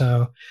awesome.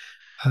 So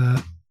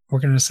we're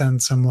going to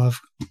send some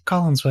love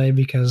Colin's way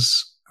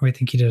because we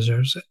think he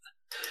deserves it.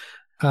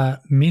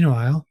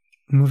 Meanwhile,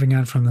 moving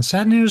on from the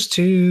sad news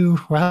to,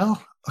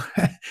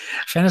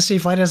 Fantasy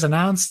Flight has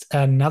announced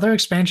another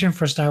expansion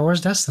for Star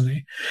Wars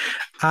Destiny.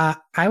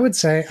 I would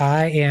say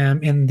I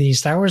am in the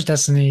Star Wars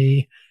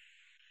Destiny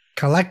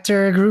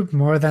collector group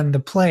more than the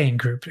playing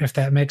group, if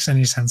that makes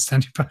any sense to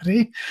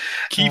anybody.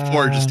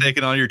 Keyforge is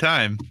taking all your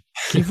time.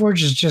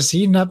 Keyforge is just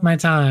eating up my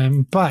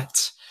time,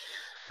 but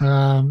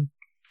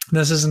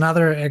this is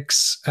another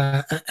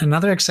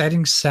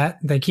exciting set.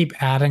 They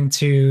keep adding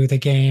to the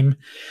game.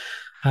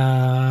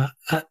 I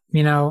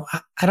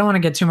don't want to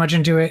get too much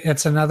into it.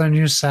 It's another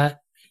new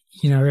set.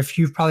 If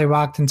you've probably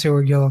walked into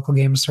your local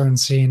game store and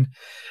seen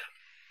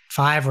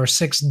 5 or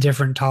 6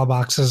 different tall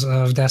boxes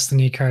of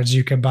Destiny cards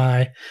you could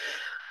buy,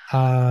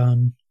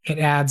 it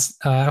adds,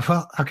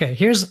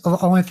 here's the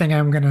only thing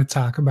I'm going to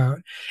talk about.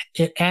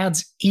 It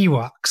adds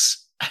Ewoks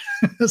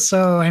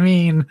So, I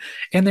mean,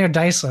 and they're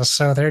diceless,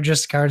 so they're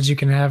just cards you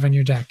can have in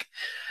your deck.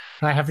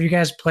 Have you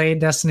guys played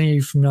Destiny? Are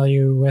you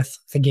familiar with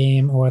the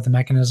game or the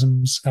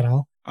mechanisms at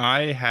all?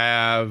 I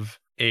have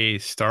a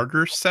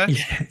starter set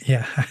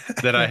Yeah.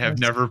 that I have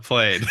never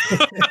played.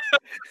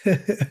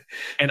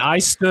 And I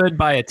stood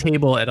by a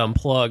table at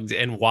Unplugged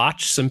and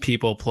watched some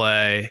people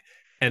play,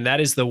 and that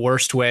is the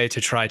worst way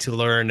to try to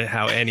learn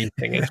how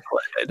anything is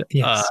played.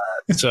 Yes.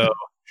 So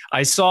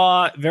I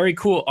saw very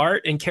cool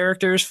art and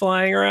characters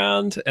flying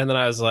around, and then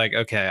I was like,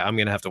 okay, I'm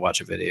going to have to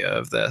watch a video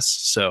of this.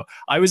 So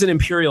I was an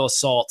Imperial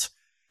Assault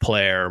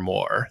player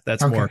more.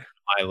 That's Okay. more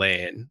my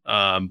lane.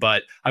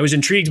 But I was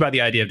intrigued by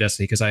the idea of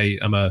Destiny because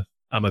I'm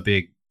a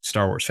big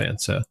Star Wars fan.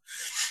 So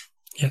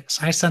Yes,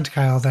 I sent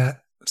Kyle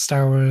that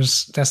Star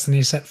Wars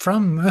Destiny set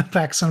from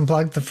PAX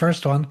Unplugged, the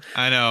first one,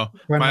 I know.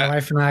 when my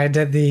wife and I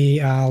did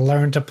the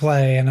learn to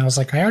play, and I was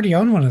like, I already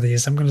own one of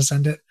these. I'm going to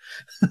send it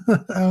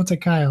out to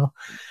Kyle.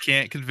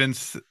 Can't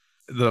convince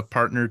the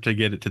partner to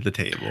get it to the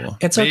table.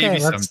 It's okay.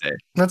 Maybe Let's- someday.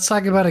 Let's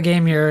talk about a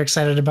game you're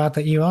excited about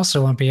that you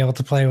also won't be able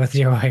to play with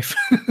your wife.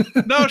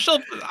 No,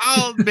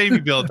 I'll maybe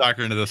be able to talk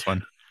her into this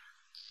one.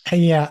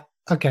 Yeah.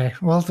 Okay.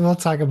 We'll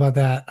talk about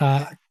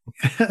that.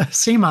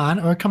 Simon,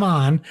 or Come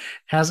On,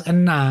 has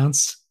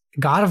announced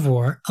God of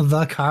War,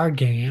 the card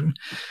game,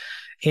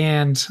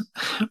 and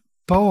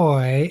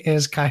boy,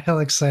 is Kyle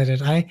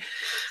excited. I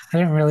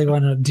didn't really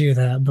want to do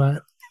that,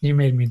 but you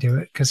made me do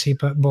it because he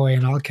put "boy"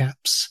 in all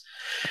caps.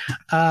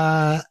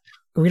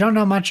 We don't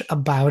know much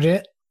about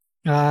it.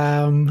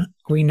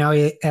 We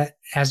know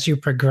as you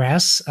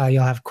progress,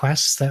 you'll have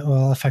quests that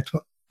will affect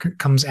what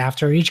comes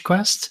after each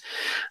quest.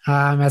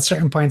 At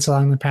certain points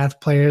along the path,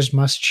 players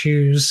must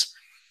choose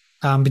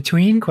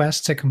between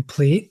quests to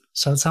complete.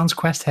 So it sounds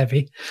quest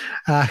heavy.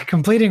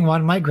 Completing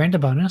one might grant a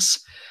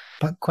bonus,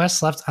 but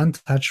quests left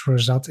untouched will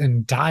result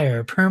in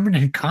dire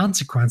permanent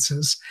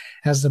consequences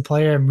as the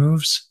player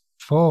moves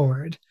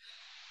forward.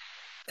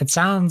 It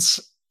sounds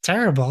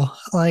terrible,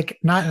 like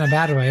not in a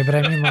bad way, but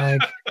I mean,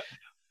 like,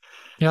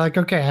 you're like,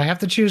 okay, I have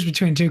to choose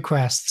between two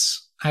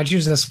quests. I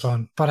choose this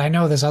one, but I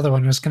know this other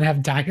one was going to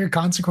have dire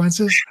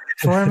consequences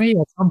for me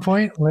at some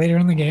point later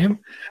in the game.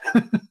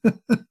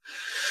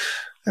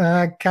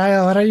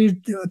 Kyle, why don't you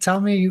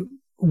tell me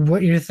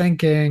what you're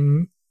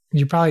thinking?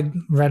 You probably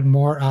read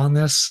more on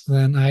this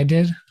than I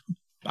did.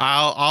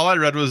 All I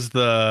read was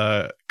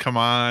the Come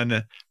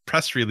On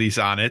press release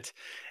on it,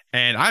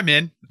 and I'm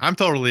in. I'm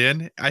totally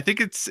in. I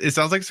think it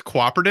sounds like it's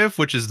cooperative,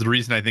 which is the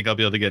reason I think I'll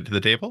be able to get to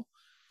the table.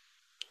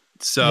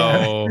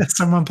 So Yeah,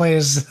 someone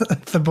plays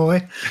the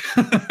boy.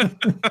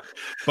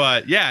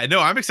 But yeah, no,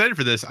 I'm excited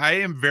for this. I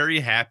am very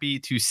happy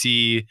to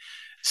see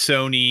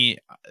Sony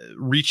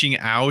reaching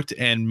out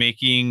and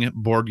making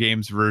board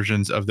games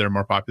versions of their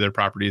more popular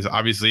properties.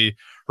 Obviously,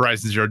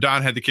 Horizon Zero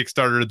Dawn had the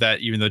Kickstarter that,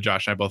 even though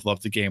Josh and I both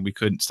loved the game, we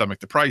couldn't stomach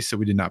the price, so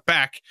we did not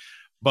back.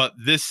 But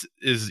this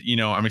is,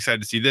 I'm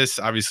excited to see this.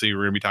 Obviously,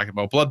 we're going to be talking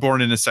about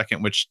Bloodborne in a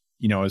second, which,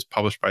 is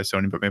published by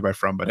Sony, but made by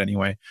From. But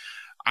anyway,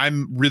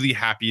 I'm really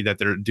happy that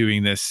they're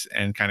doing this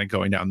and kind of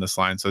going down this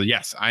line. So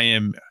yes, I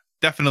am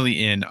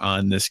definitely in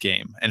on this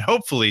game, and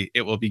hopefully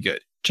it will be good.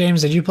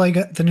 James, did you play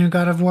the new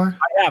God of War?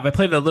 I have. I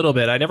played it a little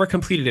bit. I never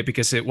completed it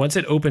because once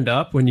it opened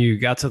up when you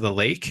got to the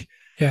lake,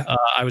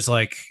 I was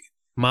like,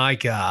 my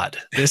God,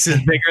 this is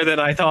bigger than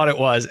I thought it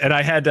was. And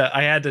I had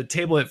to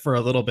table it for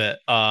a little bit.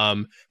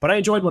 But I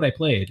enjoyed what I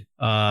played.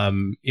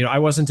 I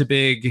wasn't a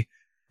big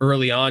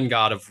early on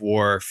God of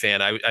War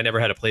fan. I never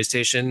had a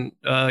PlayStation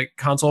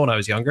console when I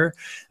was younger.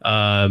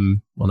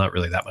 Well, not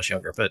really that much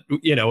younger, but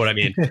you know what I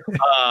mean.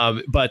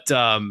 But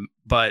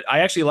I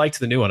actually liked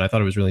the new one. I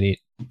thought it was really neat.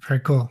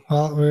 Very cool.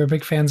 Well, we're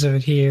big fans of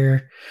it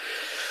here.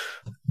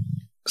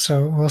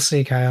 So we'll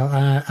see, Kyle.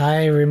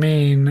 I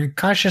remain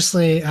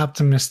cautiously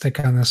optimistic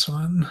on this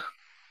one.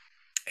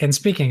 And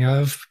speaking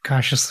of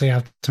cautiously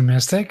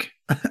optimistic,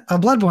 a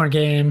Bloodborne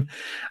game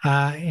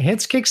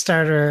hits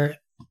Kickstarter,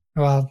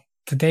 well,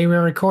 the day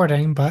we're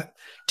recording, but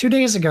 2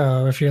 days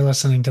ago, if you're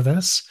listening to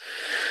this.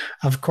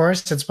 Of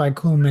course, it's by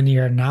Cool Mini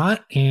or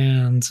Not,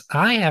 and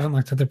I haven't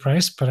looked at the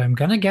price, but I'm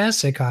going to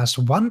guess it cost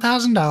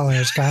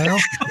 $1,000, Kyle.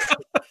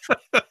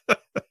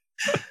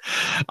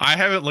 I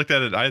haven't looked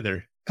at it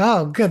either.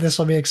 Oh, good. This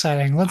will be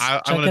exciting. Let's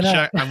check it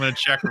out. I'm going to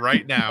check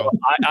right now.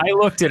 I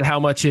looked at how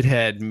much it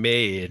had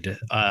made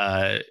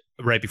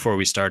right before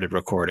we started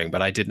recording,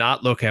 but I did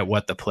not look at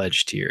what the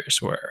pledge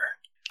tiers were.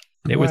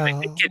 It was, I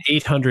think,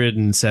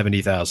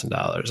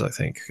 $870,000, I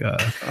think.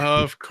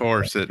 Of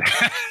course it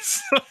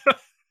has.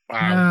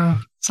 Wow. No,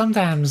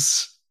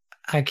 sometimes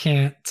I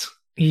can't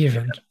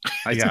even.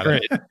 I got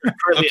it.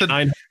 Currently at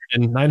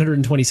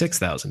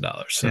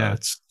 $926,000. So Yeah.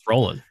 it's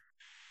rolling.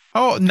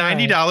 Oh,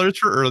 $90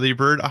 for early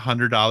bird,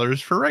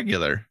 $100 for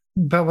regular.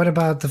 But what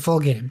about the full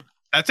game?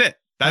 That's it.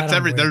 That's I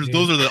don't every. believe you.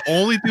 Those are the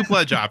only two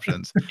pledge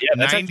options. Yeah,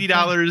 that's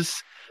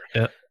 $90.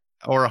 Yeah.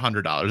 or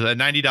 $100.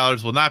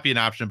 $90 will not be an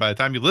option by the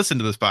time you listen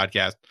to this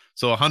podcast.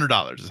 So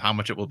 $100 is how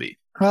much it will be.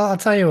 Well, I'll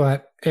tell you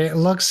what. It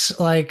looks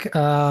like,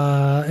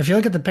 if you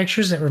look at the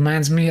pictures, it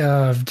reminds me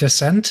of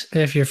Descent,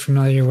 if you're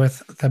familiar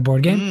with the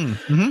board game.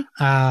 Mm-hmm.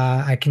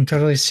 I can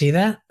totally see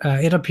that.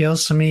 It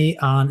appeals to me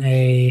on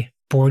a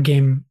board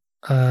game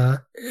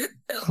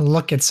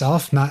look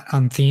itself, not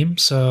on theme.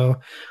 So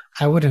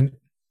I wouldn't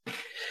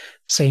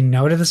say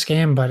no to this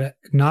game, but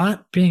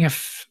not being a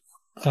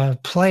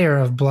player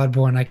of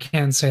Bloodborne, I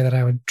can't say that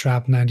I would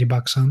drop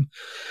 $90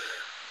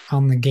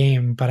 on the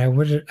game, but I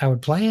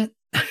would play it.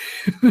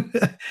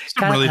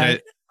 Really nice.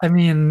 I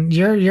mean,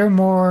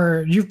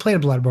 you've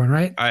played Bloodborne,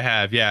 right? I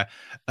have, yeah.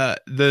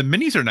 The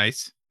minis are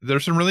nice.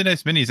 There's some really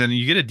nice minis, and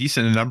you get a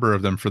decent number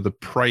of them for the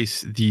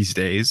price these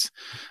days.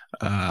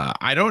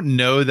 I don't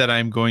know that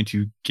I'm going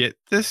to get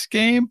this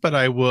game, but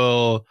I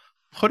will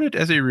put it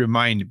as a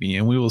remind me,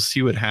 and we will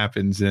see what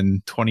happens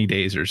in 20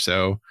 days or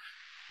so.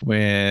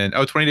 20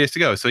 days to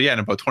go. So yeah, in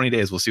about 20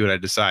 days, we'll see what I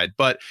decide.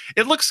 But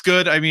it looks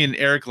good. I mean,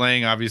 Eric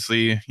Lang,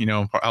 obviously,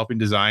 helping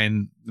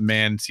design. The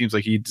man seems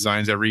like he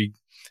designs every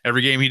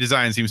game he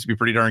designs seems to be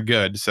pretty darn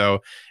good. So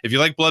if you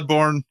like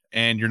Bloodborne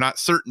and you're not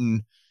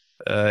certain,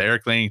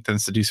 Eric Lang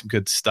tends to do some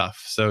good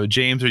stuff. So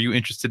James, are you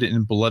interested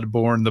in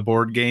Bloodborne, the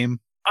board game?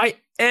 I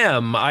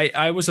am.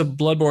 I was a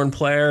Bloodborne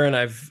player, and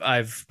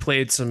I've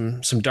played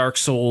some Dark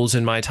Souls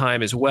in my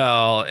time as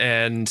well.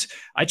 And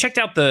I checked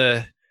out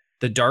the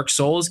Dark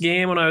Souls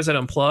game when I was at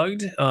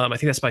Unplugged. I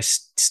think that's by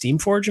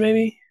Steamforge,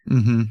 maybe.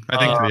 Mm-hmm. I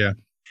think so, yeah.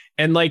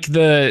 And like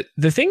the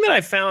thing that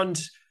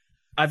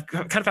I've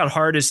kind of found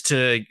hard is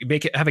to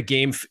have a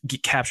game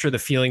capture the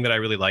feeling that I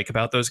really like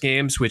about those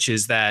games, which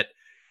is that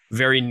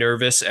very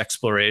nervous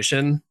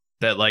exploration.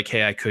 That like,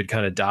 hey, I could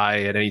kind of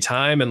die at any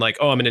time, and like,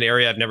 oh, I'm in an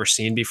area I've never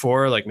seen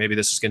before. Like maybe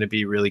this is going to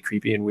be really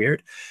creepy and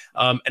weird.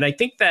 And I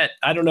think that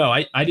I don't know.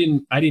 I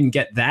didn't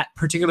get that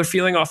particular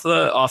feeling off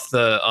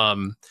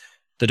the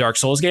Dark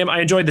Souls game. I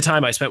enjoyed the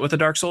time I spent with the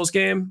Dark Souls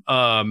game,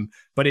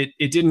 but it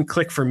didn't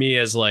click for me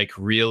as like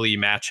really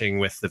matching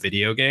with the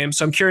video game.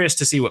 So I'm curious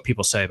to see what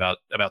people say about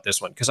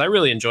this one, because I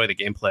really enjoy the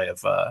gameplay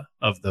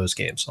of those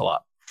games a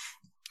lot.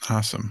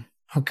 Awesome.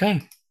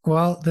 Okay.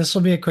 Well, this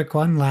will be a quick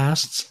one,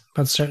 last,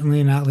 but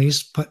certainly not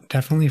least, but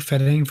definitely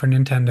fitting for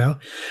Nintendo.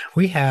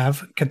 We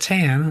have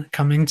Catan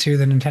coming to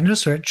the Nintendo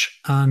Switch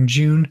on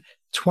June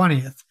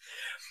 20th.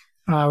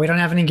 We don't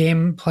have any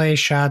gameplay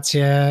shots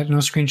yet, no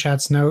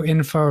screenshots, no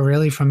info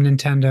really from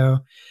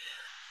Nintendo.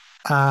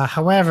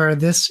 However,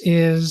 this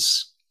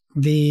is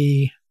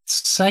the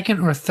second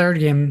or third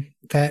game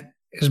that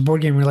is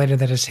board game related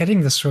that is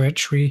hitting the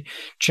Switch. We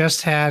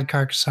just had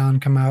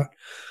Carcassonne come out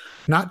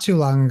not too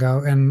long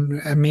ago,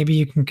 and maybe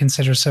you can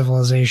consider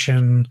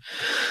Civilization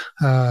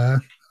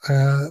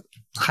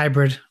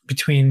hybrid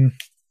between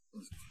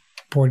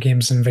board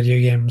games and video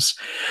games.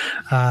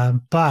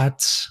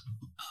 But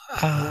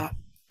I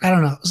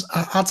don't know.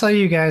 I'll tell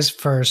you guys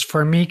first.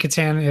 For me,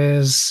 Catan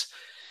is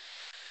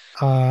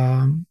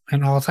an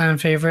all-time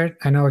favorite.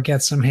 I know it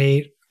gets some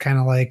hate, kind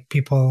of like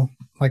people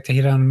like to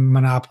hate on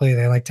Monopoly.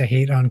 They like to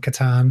hate on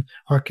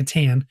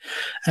Catan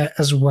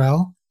as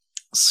well.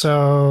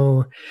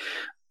 So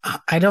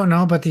I don't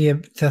know, but the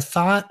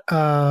thought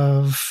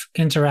of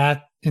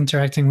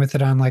interacting with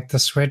it on like the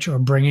Switch or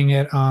bringing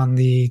it on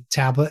the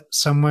tablet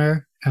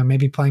somewhere,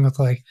 maybe playing with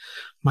like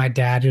my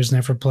dad who's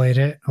never played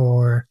it,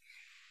 or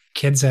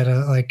kids at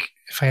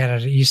if I had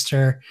it at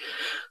Easter,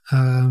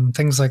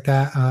 things like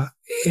that.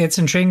 It's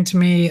intriguing to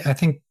me. I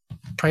think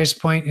price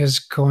point is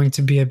going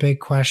to be a big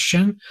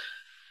question.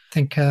 I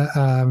think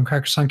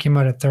Carcassonne came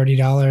out at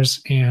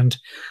 $30, and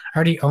I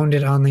already owned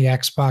it on the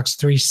Xbox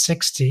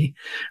 360,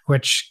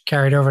 which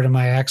carried over to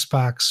my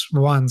Xbox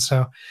One.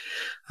 So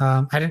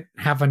I didn't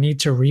have a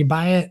need to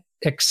rebuy it,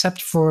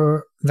 except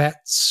for that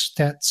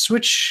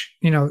Switch.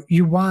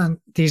 You want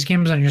these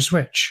games on your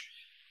Switch.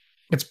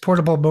 It's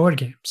portable board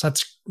games.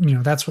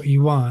 That's what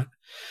you want.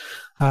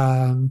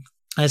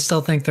 I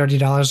still think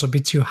 $30 would be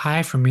too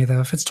high for me,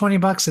 though. If it's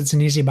 $20, it's an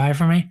easy buy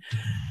for me.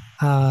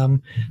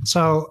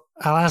 So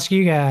I'll ask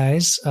you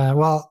guys.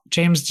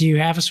 James, do you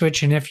have a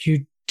Switch? And if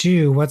you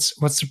do, what's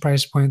the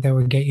price point that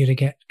would get you to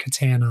get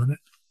Catan on it?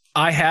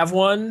 I have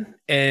one,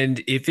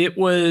 and if it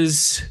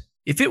was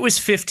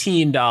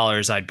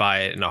 $15, I'd buy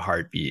it in a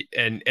heartbeat.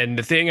 And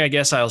the thing I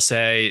guess I'll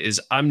say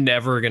is I'm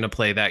never going to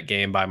play that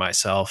game by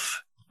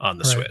myself on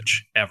the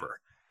Switch ever.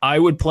 I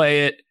would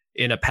play it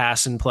in a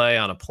pass and play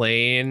on a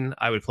plane.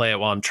 I would play it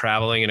while I'm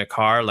traveling in a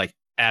car. Like,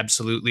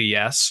 absolutely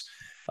yes.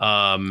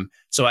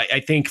 So I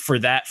think for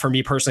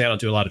me personally, I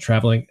don't do a lot of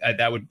traveling.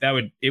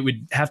 It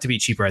would have to be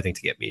cheaper, I think,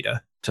 to get me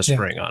to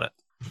spring on it.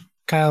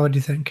 Kyle, what do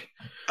you think?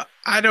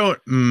 I don't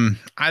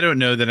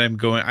know that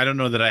I don't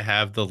know that I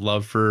have the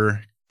love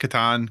for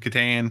Catan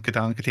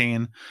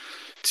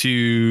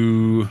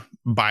to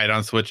buy it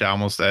on Switch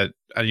almost at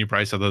any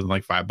price other than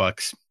like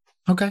 $5.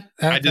 Okay.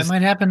 That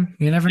might happen.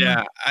 You never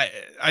know. Yeah.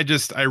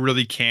 I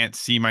really can't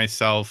see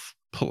myself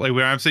play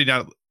where I'm sitting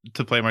down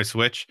to play my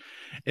Switch.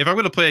 If I'm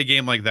going to play a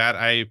game like that,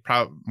 I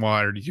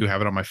already do have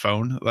it on my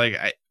phone. Like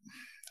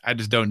I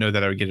just don't know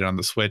that I would get it on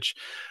the Switch.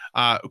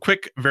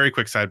 Very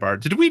quick sidebar.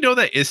 Did we know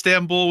that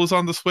Istanbul was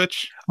on the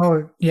Switch?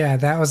 Oh, yeah,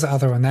 that was the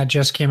other one. That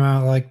just came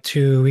out like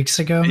 2 weeks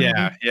ago. Maybe?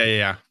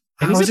 Yeah.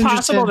 And I is was it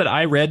possible interested- that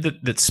I read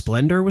that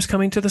Splendor was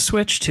coming to the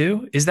Switch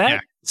too? Is that Yeah.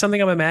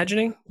 something I'm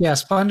imagining? Yeah,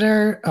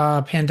 Splendor,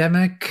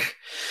 Pandemic.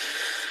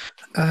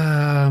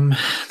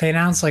 They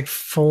announced like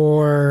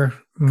 4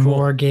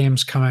 more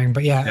games coming,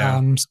 but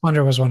yeah.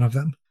 Splendor was one of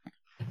them.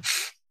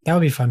 That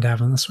would be fun to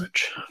have on the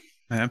Switch.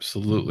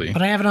 Absolutely.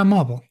 But I have it on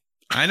mobile.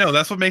 I know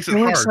that's what makes it It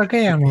works hard.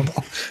 okay on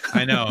mobile.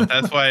 I know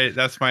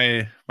that's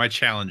my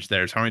challenge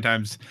there. So how many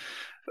times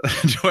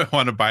do I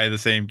want to buy the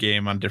same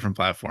game on different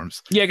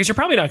platforms? Yeah, because you're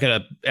probably not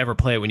going to ever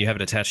play it when you have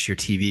it attached to your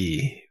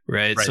TV,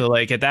 right? Right. So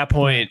like at that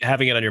point,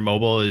 having it on your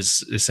mobile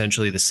is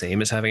essentially the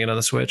same as having it on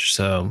the Switch.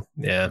 So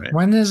yeah. Right.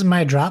 When is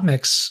my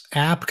DropMix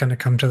app going to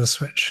come to the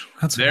Switch?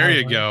 That's what There I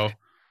you want. go.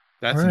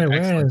 That's Where an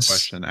excellent is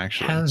question,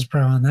 actually.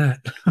 Hasbro on that.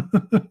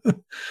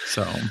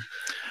 So,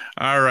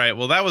 all right.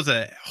 Well, that was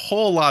a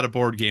whole lot of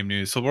board game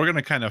news. So we're going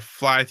to kind of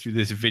fly through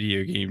this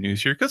video game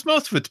news here because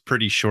most of it's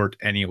pretty short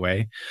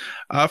anyway.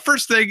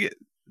 First thing,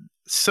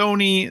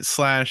 Sony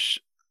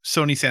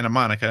Santa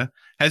Monica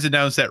has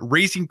announced that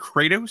Raising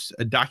Kratos,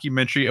 a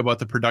documentary about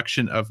the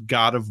production of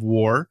God of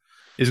War,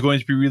 is going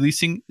to be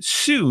releasing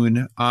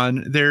soon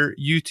on their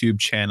YouTube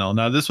channel.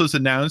 Now, this was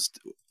announced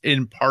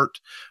in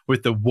part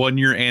with the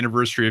 1-year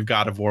anniversary of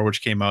God of War,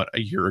 which came out a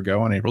year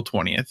ago on April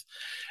 20th.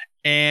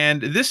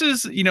 And this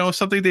is,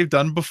 something they've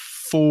done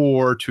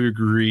before to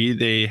agree.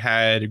 They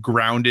had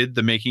Grounded,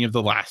 the making of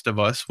The Last of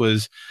Us,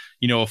 was,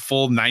 a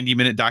full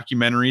 90-minute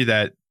documentary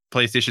that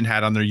PlayStation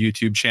had on their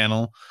YouTube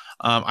channel.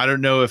 I don't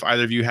know if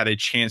either of you had a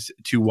chance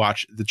to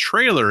watch the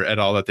trailer at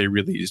all that they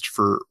released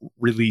for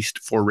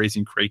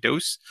Raising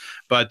Kratos,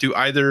 but do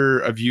either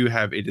of you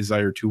have a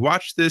desire to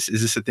watch this?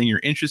 Is this a thing you're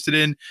interested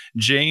in?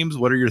 James,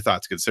 what are your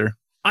thoughts, good sir?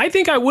 I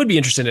think I would be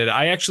interested in it.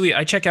 I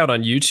check out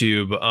on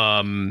YouTube.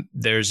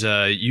 There's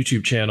a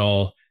YouTube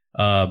channel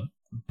by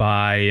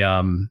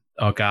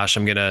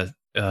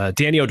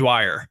Danny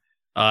O'Dwyer.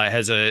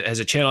 Has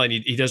a channel, and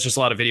he does just a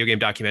lot of video game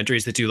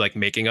documentaries that do like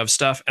making of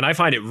stuff. And I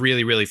find it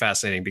really, really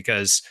fascinating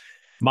because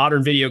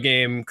modern video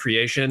game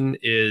creation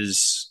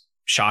is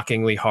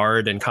shockingly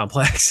hard and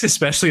complex,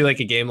 especially like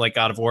a game like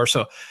God of War.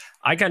 So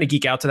I kind of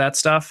geek out to that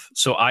stuff.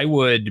 So I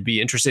would be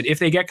interested if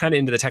they get kind of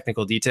into the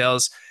technical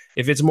details.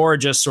 If it's more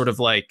just sort of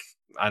like,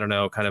 I don't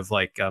know, kind of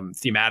like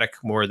thematic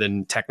more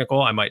than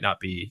technical, I might not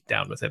be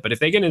down with it. But if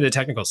they get into the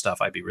technical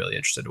stuff, I'd be really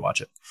interested to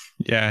watch it.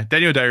 Yeah,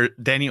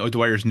 Danny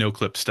O'Dwyer's no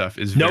clip stuff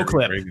is no very,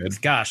 clip. very good.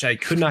 Gosh, I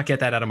could not get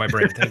that out of my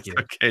brain. Thank you.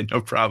 Okay,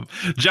 no problem.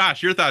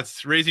 Josh, your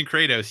thoughts? Raising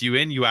Kratos, you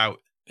in, you out?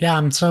 Yeah,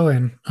 I'm so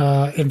in.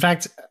 In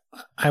fact,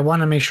 I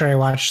want to make sure I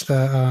watch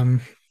the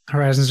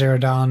Horizon Zero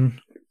Dawn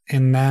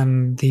and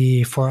then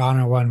the For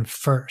Honor one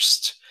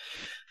first,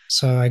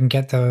 so I can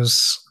get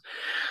those.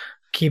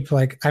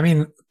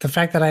 The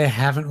fact that I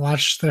haven't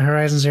watched the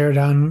Horizon Zero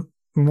Dawn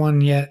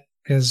one yet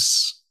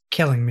is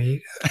killing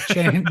me.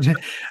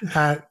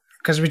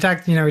 Because we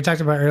talked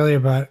about earlier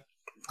about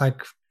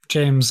like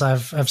James,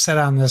 I've said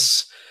on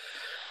this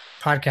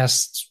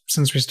podcast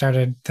since we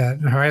started that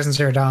Horizon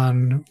Zero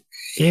Dawn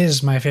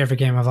is my favorite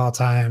game of all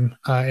time.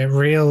 It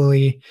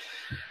really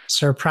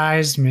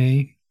surprised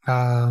me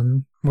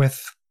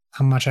with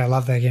how much I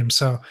love that game.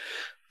 So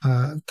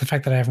the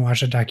fact that I haven't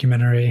watched a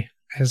documentary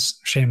is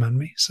shame on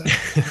me. So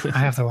I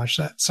have to watch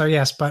that. So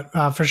yes, but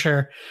for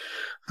sure.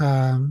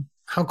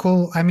 How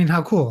cool,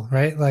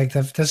 right? Like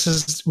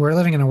we're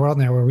living in a world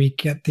now where we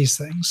get these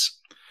things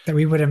that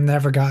we would have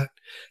never got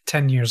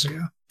 10 years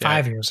ago,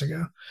 5 years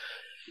ago.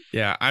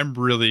 Yeah, I'm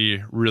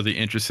really, really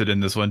interested in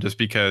this one just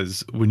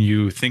because when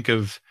you think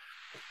of,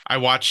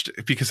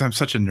 because I'm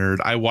such a nerd,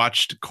 I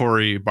watched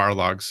Cory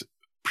Barlog's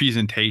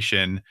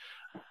presentation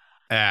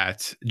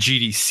at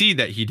GDC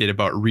that he did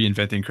about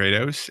reinventing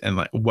Kratos and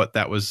like what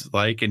that was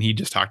like. And he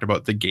just talked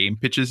about the game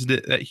pitches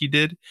that he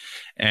did.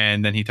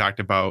 And then he talked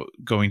about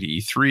going to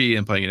E3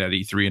 and playing it at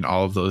E3 and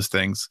all of those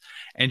things.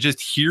 And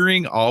just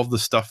hearing all of the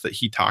stuff that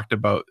he talked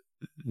about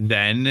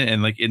then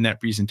and like in that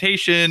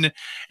presentation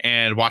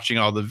and watching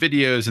all the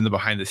videos and the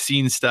behind the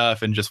scenes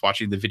stuff and just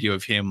watching the video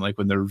of him like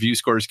when the review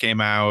scores came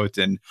out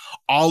and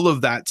all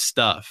of that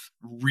stuff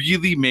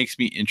really makes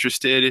me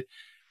interested.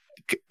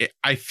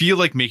 I feel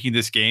like making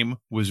this game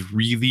was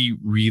really,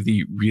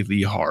 really,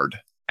 really hard.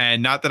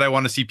 And not that I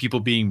want to see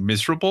people being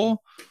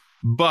miserable,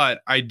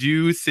 but I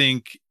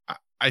think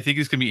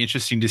it's going to be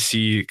interesting to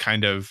see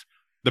kind of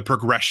the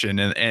progression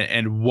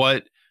and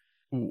what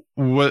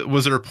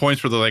was there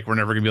points where they're like, we're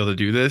never gonna be able to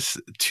do this,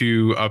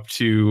 to up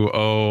to,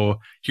 oh,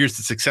 here's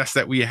the success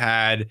that we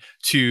had,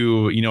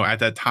 to, at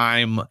that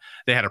time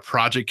they had a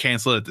project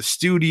canceled at the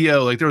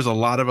studio. Like there was a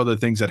lot of other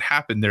things that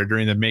happened there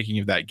during the making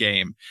of that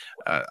game.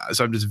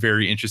 So I'm just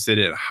very interested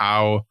in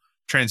how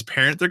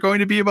transparent they're going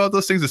to be about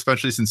those things,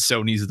 especially since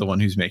Sony's the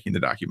one who's making the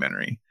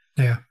documentary.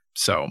 Yeah.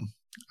 So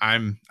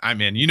I'm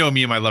in. You know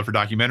me and my love for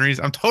documentaries.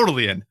 I'm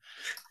totally in.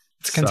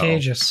 It's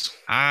contagious. So,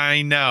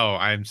 I know.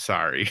 I'm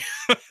sorry.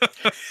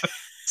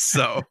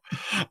 So,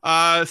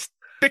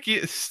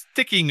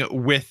 sticking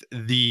with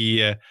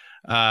the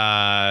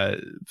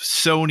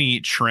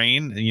Sony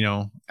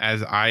train,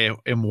 as I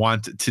am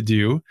wont to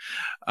do.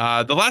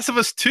 The Last of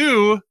Us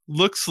 2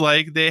 looks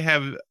like they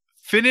have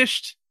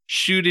finished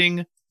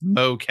shooting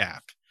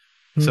mocap.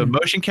 So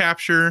motion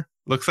capture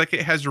looks like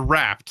it has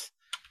wrapped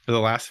for The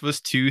Last of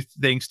Us 2,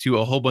 thanks to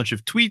a whole bunch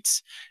of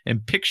tweets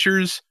and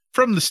pictures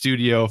from the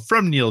studio,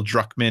 from Neil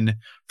Druckmann,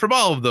 from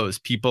all of those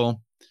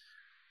people.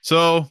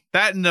 So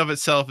that in and of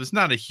itself is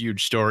not a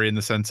huge story in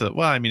the sense that,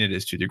 well, I mean, it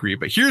is to a degree,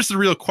 but here's the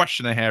real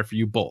question I have for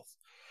you both.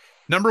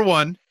 Number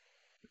one,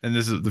 and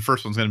this is the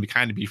first one's going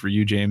to be for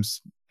you,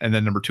 James, and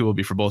then number two will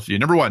be for both of you.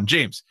 Number one,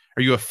 James,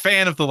 are you a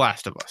fan of The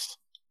Last of Us?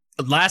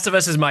 Last of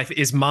Us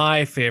is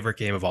my favorite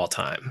game of all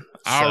time.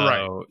 All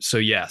right. So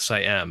yes, I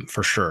am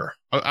for sure.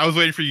 I was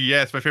waiting for you.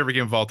 Yeah, it's my favorite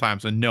game of all time.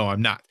 So no,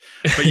 I'm not.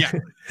 But yeah.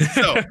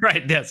 So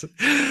right. Yes.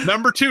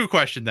 Number two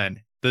question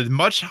then. The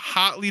much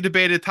hotly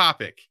debated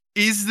topic.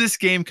 Is this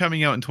game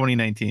coming out in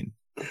 2019?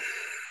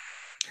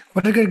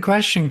 What a good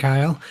question,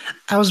 Kyle.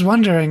 I was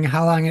wondering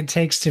how long it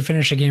takes to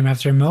finish a game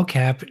after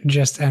mocap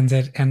just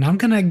ended, and I'm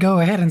going to go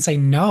ahead and say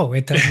no,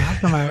 it does not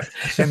come out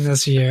in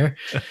this year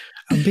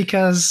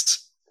because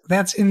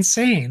that's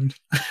insane.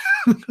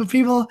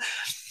 People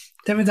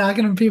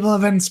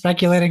have been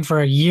speculating for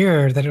a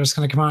year that it was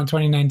going to come out in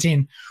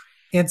 2019.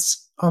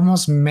 It's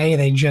almost May.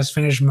 They just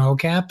finished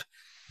mocap.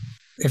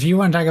 If you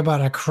want to talk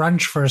about a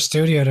crunch for a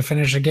studio to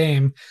finish a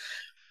game,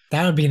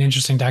 that would be an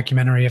interesting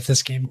documentary if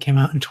this game came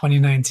out in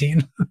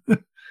 2019.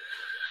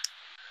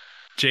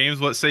 James,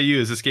 what say you?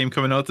 Is this game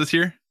coming out this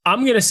year?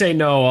 I'm going to say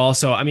no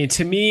also. I mean,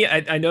 to me,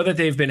 I know that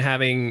they've been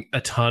having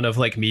a ton of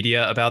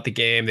media about the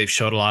game. They've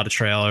showed a lot of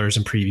trailers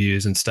and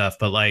previews and stuff,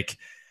 but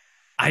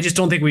I just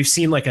don't think we've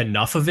seen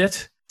enough of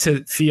it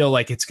to feel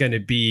like it's going to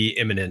be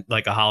imminent,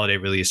 like a holiday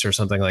release or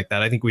something like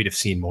that. I think we'd have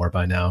seen more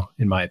by now,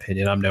 in my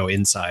opinion. I'm no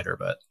insider,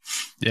 but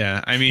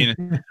yeah, I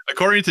mean,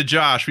 according to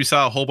Josh, we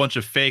saw a whole bunch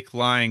of fake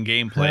lying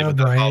gameplay. Oh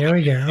boy, here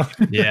we go.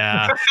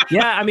 Yeah.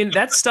 I mean,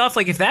 that stuff,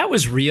 if that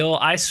was real,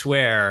 I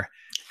swear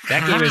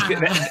that game is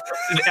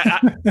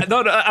good.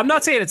 No, I'm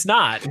not saying it's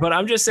not, but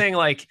I'm just saying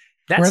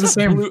that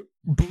stuff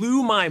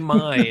blew my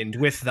mind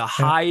with the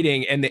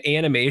hiding and the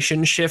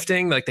animation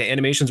shifting. The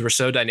animations were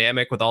so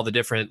dynamic with all the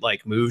different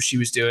moves she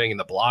was doing and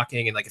the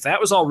blocking. And if that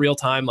was all real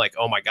time,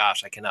 oh my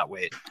gosh, I cannot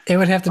wait. It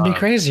would have to be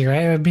crazy,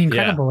 right? It would be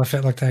incredible if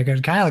it looked that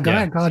good. Kyle, go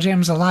ahead, call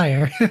James a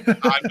liar.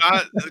 I'm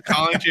not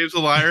calling James a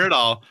liar at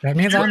all. That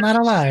means I'm not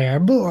a liar.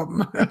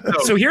 Boom.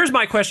 So here's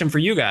my question for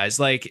you guys.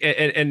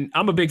 And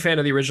I'm a big fan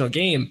of the original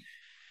game.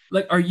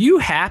 Are you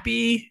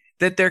happy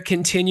that they're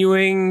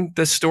continuing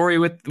the story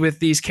with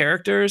these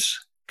characters?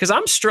 Because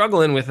I'm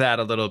struggling with that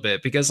a little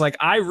bit because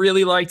I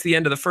really liked the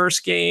end of the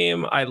first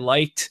game. I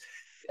liked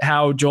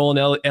how Joel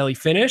and Ellie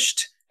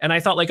finished. And I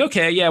thought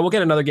okay, yeah, we'll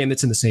get another game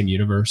that's in the same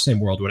universe, same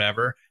world,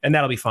 whatever. And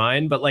that'll be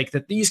fine. But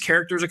that these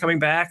characters are coming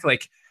back,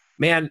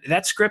 man,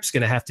 that script's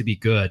going to have to be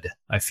good.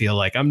 I feel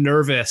I'm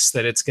nervous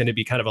that it's going to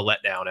be kind of a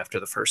letdown after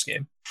the first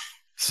game.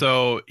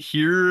 So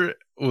here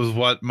was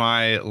what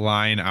my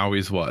line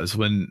always was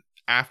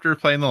after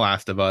playing The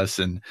Last of Us,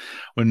 and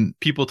when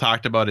people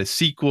talked about a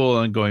sequel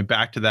and going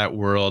back to that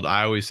world,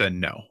 I always said,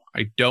 no,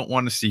 I don't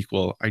want a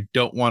sequel. I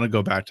don't want to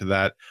go back to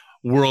that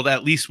world,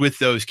 at least with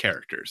those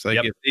characters.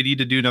 If they need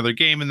to do another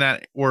game in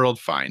that world,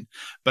 fine.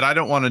 But I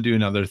don't want to do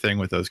another thing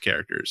with those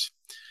characters.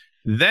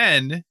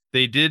 Then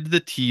they did the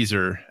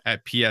teaser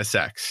at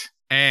PSX.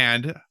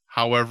 And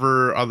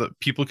however, other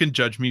people can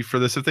judge me for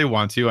this if they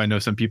want to. I know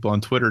some people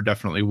on Twitter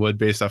definitely would,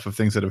 based off of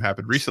things that have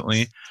happened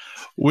recently.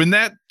 When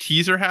that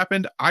teaser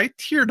happened, I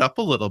teared up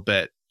a little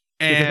bit.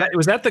 And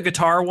was that the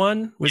guitar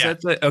one?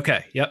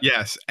 Okay. Yep.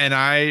 Yes. And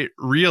I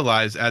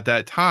realized at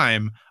that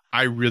time,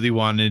 I really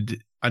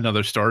wanted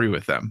another story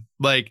with them.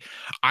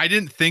 I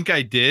didn't think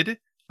I did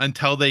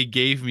until they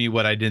gave me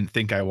what I didn't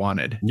think I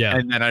wanted. Yeah.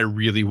 And then I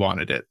really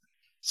wanted it.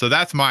 So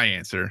that's my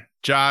answer.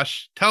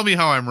 Josh, tell me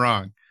how I'm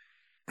wrong.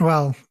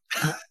 Well,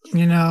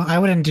 I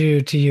wouldn't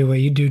do to you what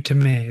you do to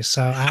me.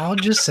 So I'll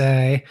just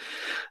say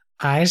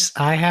I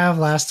have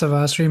Last of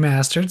Us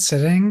Remastered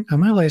sitting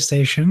on my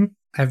PlayStation.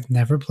 I've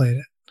never played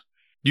it.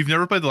 You've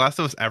never played The Last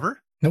of Us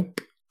ever?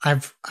 Nope.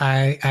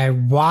 I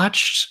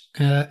watched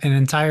an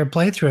entire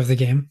playthrough of the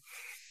game,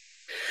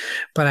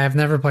 but I've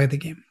never played the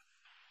game.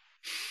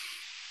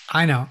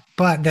 I know,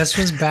 but this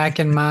was back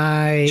in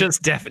my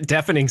just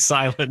deafening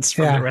silence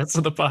from the rest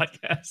of the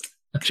podcast.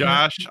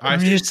 Josh, I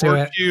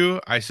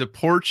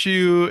support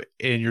you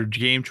in your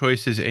game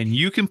choices, and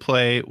you can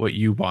play what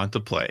you want to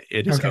play.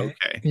 It is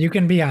okay. You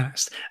can be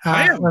honest.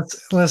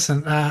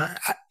 Listen.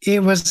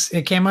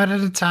 It came out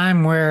at a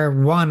time where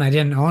I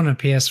didn't own a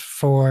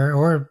PS4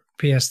 or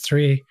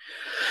PS3.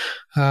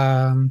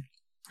 I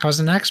was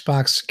an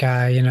Xbox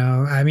guy.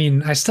 I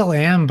mean, I still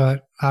am,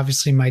 but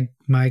obviously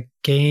my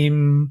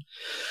game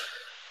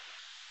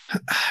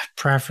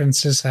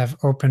preferences have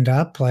opened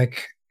up.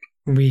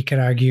 We could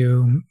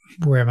argue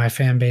where my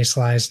fan base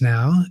lies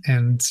now,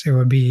 and it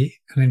would be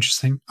an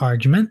interesting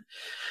argument.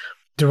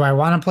 Do I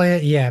want to play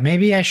it? Yeah,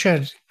 maybe I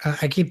should.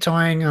 I keep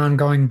toying on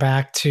going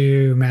back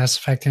to Mass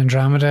Effect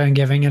Andromeda and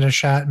giving it a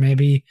shot.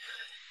 Maybe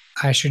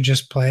I should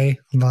just play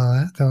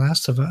The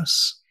Last of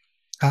Us.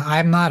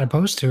 I'm not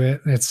opposed to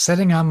it. It's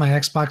sitting on my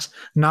Xbox,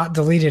 not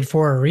deleted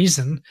for a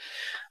reason.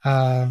 You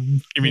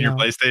mean your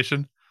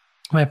PlayStation?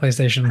 My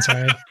PlayStation,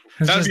 sorry.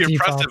 That'd be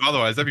default. impressive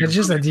otherwise. That'd be it's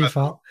just a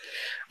default.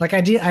 Like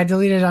I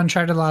deleted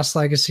Uncharted Lost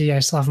Legacy. I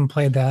still haven't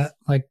played that.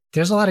 Like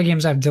there's a lot of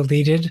games I've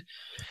deleted.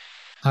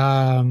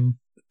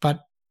 But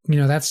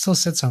that still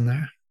sits on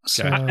there.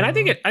 So, and I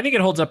think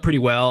it holds up pretty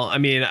well. I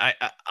mean,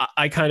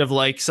 I kind of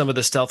like some of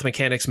the stealth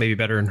mechanics maybe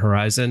better in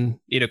Horizon,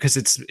 because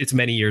it's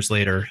many years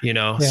later,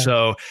 Yeah.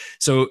 So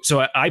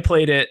I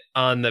played it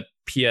on the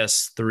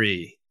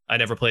PS3. I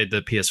never played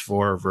the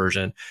PS4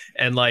 version,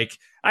 and like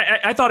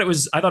I thought it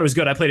was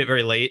good. I played it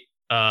very late,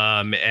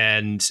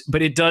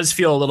 but it does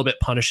feel a little bit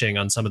punishing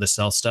on some of the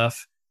stealth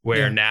stuff.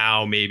 Where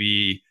now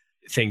maybe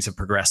things have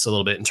progressed a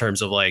little bit in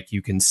terms of like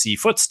you can see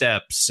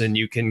footsteps and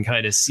you can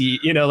kind of see,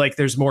 like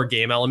there's more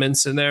game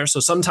elements in there. So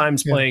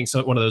sometimes playing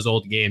one of those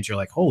old games, you're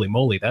like, holy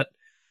moly, that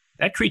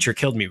creature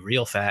killed me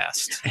real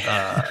fast.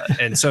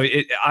 And so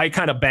I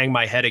kind of banged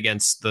my head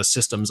against the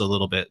systems a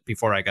little bit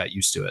before I got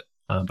used to it.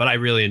 But I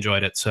really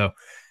enjoyed it. So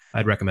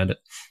I'd recommend it.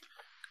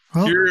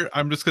 Well,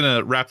 I'm just going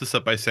to wrap this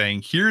up by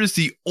saying, here is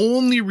the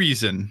only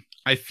reason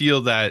I feel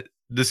that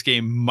this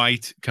game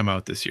might come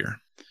out this year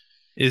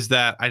is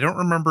that I don't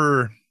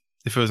remember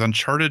if it was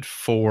Uncharted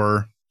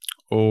 4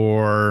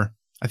 or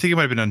I think it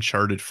might have been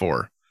Uncharted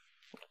 4.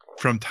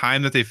 From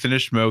time that they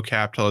finished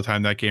mocap till the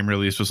time that game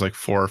released was like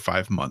 4 or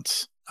 5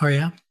 months. Oh,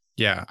 yeah?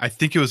 Yeah, I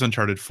think it was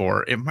Uncharted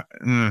 4.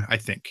 I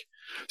think.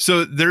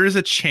 So there is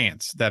a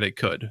chance that it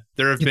could.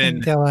 There have been...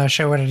 think they'll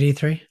show it at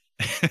E3?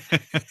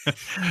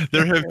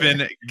 There have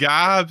been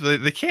gobs.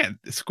 They can't.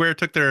 Square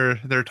took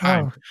their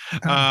time.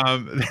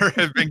 There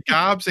have been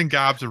gobs and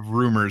gobs of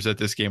rumors that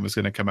this game was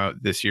going to come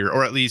out this year,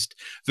 or at least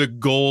the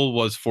goal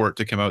was for it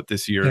to come out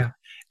this year. Yeah.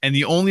 And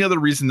the only other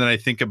reason that I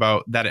think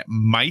about that it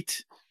might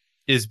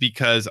is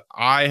because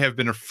I have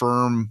been a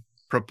firm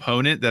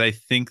proponent that I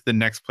think the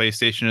next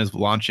PlayStation is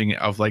launching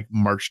of like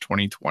March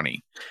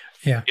 2020.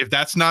 Yeah. If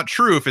that's not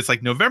true, if it's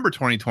like November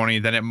 2020,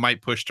 then it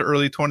might push to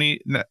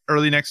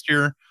early next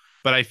year.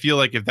 But I feel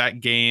like if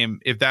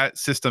that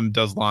system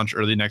does launch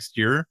early next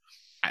year,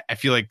 I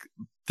feel like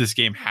this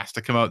game has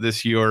to come out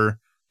this year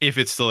if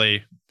it's still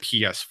a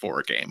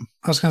PS4 game.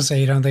 I was going to say,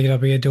 you don't think it'll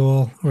be a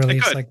dual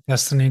release like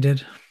Destiny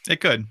did? It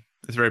could.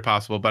 It's very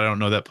possible, but I don't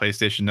know that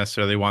PlayStation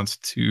necessarily wants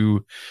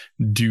to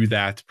do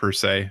that per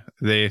se.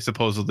 They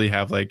supposedly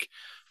have like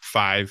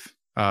 5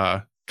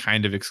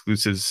 kind of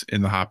exclusives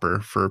in the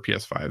hopper for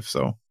PS5,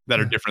 so that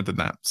are different than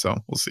that. So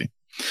we'll see.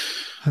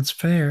 That's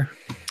fair.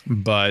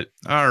 But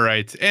all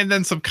right. And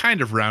then some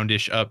kind of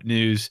roundish up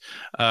news,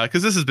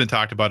 because this has been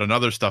talked about on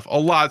other stuff a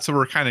lot. So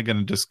we're kind of going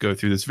to just go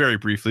through this very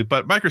briefly.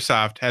 But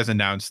Microsoft has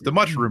announced the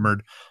much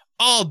rumored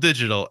all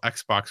digital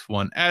Xbox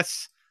One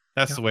S.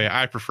 That's the way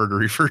I prefer to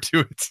refer to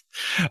it.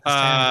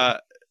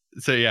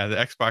 So yeah, the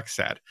Xbox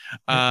sad.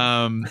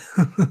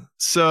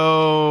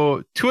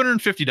 So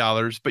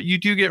 $250, but you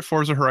do get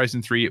Forza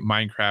Horizon 3,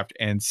 Minecraft,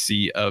 and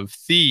Sea of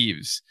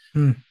Thieves.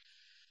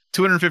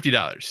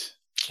 $250.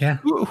 Yeah.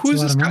 Who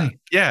is this money?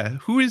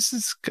 Who is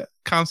this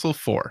console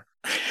for?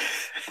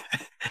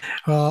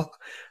 Well,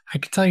 I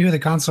can tell you who the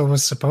console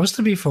was supposed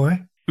to be for.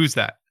 Who's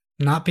that?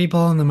 Not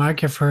people in the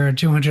market for a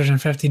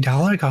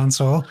 $250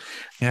 console.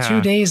 Yeah.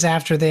 2 days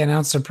after they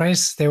announced the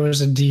price, there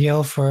was a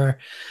deal for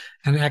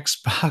an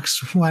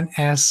Xbox One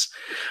S,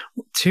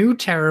 2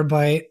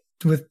 terabyte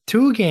with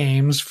 2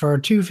 games for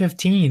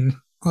 $215.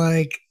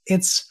 Like,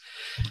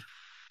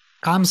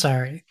 I'm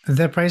sorry.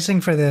 The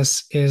pricing for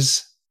this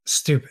is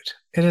stupid.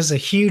 It is a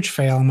huge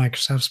fail on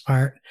Microsoft's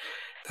part.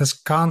 This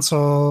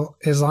console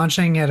is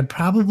launching at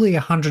probably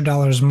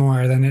 $100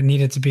 more than it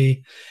needed to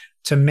be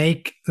to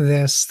make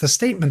this the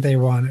statement they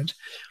wanted.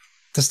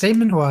 The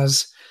statement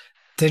was,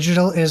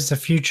 digital is the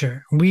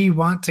future. We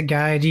want to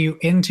guide you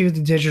into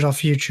the digital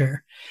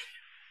future.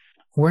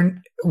 We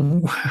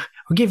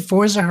give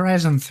Forza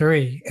Horizon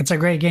 3. It's a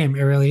great game.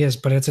 It really is,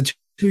 but it's a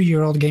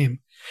 2-year-old game.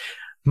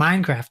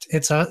 Minecraft,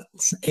 it's a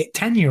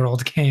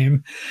 10-year-old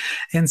game.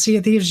 And Sea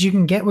of Thieves, you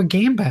can get with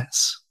Game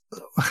Pass.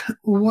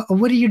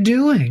 What are you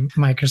doing,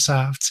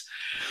 Microsoft?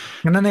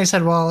 And then they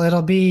said, well,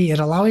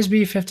 it'll always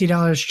be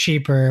 $50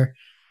 cheaper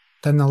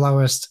than the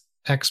lowest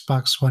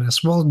Xbox One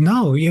S. Well,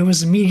 no, it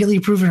was immediately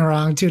proven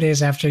wrong 2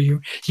 days after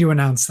you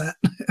announced that.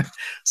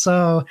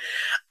 So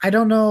I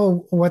don't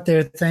know what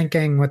they're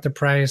thinking with the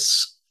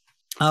price.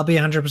 I'll be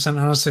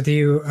 100% honest with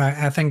you.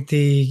 I think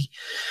the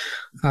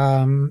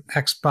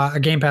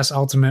Xbox Game Pass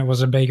Ultimate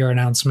was a bigger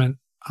announcement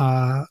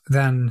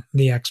than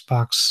the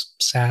Xbox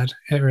sad.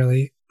 It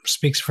really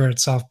speaks for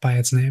itself by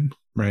its name.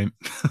 Right.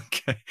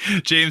 Okay.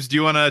 James, do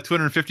you want a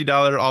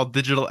 $250 all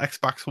digital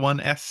Xbox One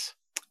S?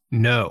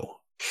 No.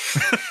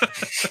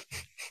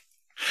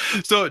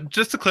 So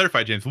just to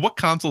clarify, James, what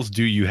consoles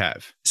do you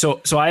have?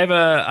 So I have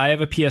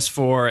a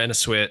PS4 and a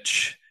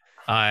Switch.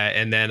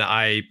 And then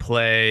I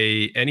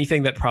play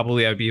anything that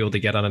probably I'd be able to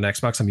get on an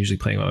Xbox. I'm usually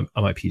playing on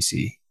my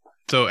PC.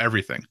 So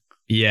everything.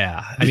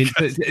 Yeah. I mean,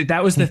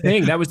 that was the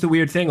thing. That was the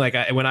weird thing. Like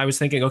when I was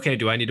thinking, okay,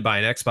 do I need to buy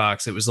an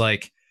Xbox? It was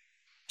like,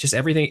 just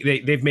everything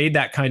they've made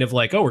that kind of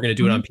like, oh, we're going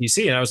to do it on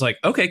PC. And I was like,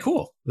 okay,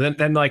 cool.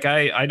 Then like,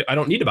 I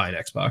don't need to buy an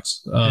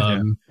Xbox.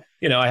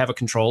 You know, I have a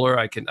controller.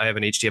 I have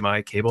an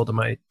HDMI cable to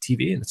my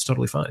TV and it's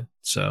totally fine.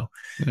 So,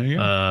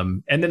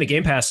 and then the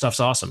Game Pass stuff's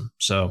awesome.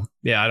 So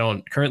yeah, I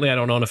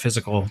don't own a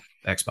physical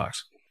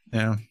Xbox.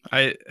 Yeah.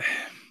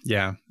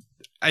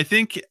 I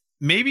think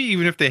maybe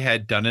even if they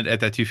had done it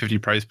at that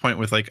 $250 price point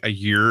with like a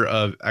year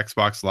of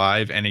Xbox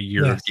Live and a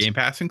year of Game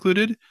Pass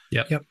included,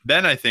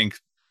 then I think,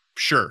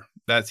 sure,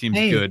 that seems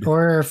good.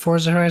 Or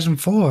Forza Horizon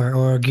 4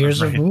 or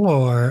Gears of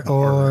War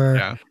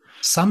or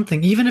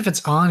something. Even if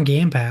it's on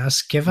Game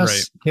Pass, give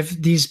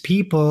these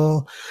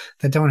people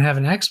that don't have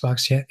an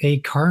Xbox yet a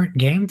current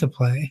game to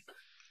play.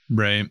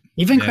 Right.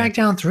 Even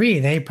Crackdown 3,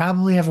 they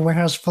probably have a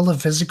warehouse full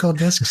of physical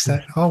discs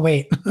that, oh,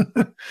 wait.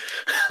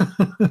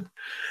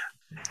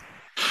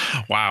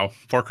 Wow.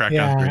 Poor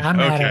Crackdown 3.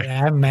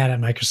 I'm mad at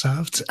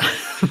Microsoft.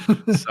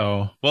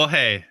 So, well,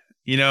 hey,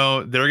 you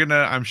know, they're going to,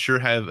 I'm sure,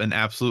 have an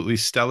absolutely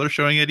stellar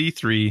showing at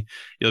E3.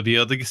 You'll be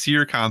able to see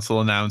your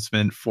console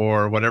announcement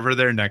for whatever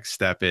their next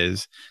step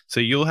is. So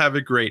you'll have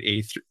a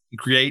great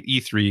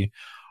E3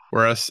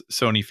 where us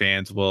Sony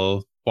fans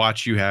will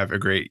watch you have a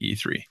great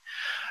E3.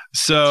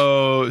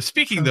 So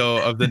speaking,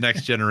 though, of the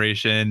next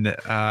generation,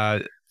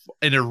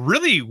 in a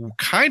really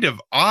kind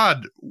of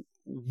odd,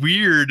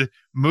 weird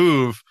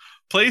move,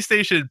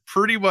 PlayStation not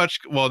pretty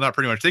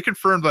much, they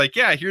confirmed like,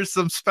 yeah, here's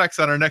some specs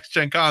on our next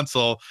gen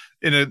console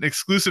in an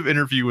exclusive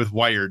interview with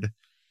Wired,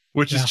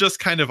 which is just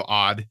kind of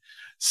odd.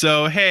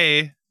 So,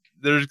 hey,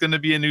 there's going to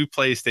be a new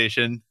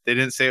PlayStation. They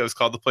didn't say it was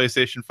called the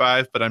PlayStation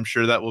 5, but I'm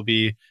sure that will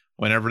be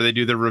whenever they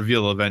do the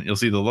reveal event, you'll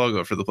see the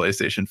logo for the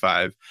PlayStation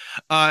 5.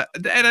 And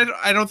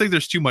I don't think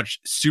there's too much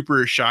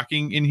super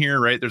shocking in here,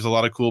 right? There's a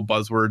lot of cool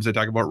buzzwords. They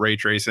talk about ray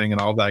tracing and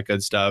all that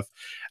good stuff.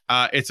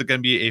 It's going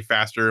to be a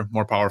faster,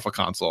 more powerful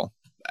console.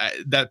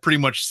 That pretty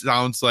much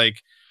sounds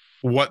like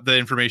what the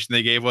information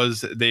they gave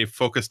was. They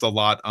focused a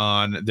lot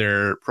on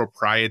their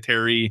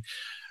proprietary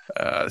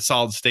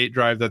solid state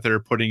drive that they're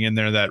putting in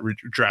there that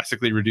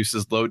drastically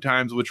reduces load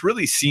times, which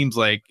really seems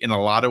like in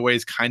a lot of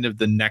ways kind of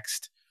the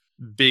next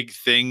big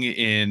thing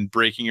in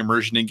breaking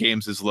immersion in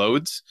games is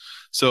loads.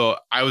 So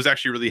I was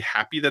actually really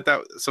happy that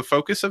that's a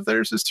focus of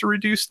theirs, is to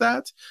reduce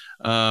that.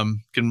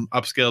 Can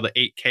upscale to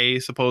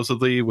 8K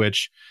supposedly,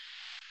 which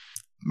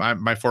my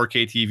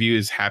 4K TV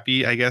is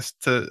happy, I guess.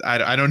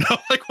 I don't know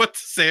like what to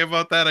say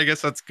about that. I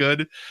guess that's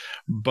good.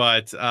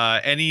 But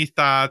any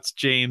thoughts,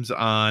 James,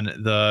 on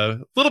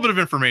the little bit of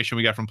information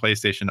we got from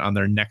PlayStation on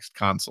their next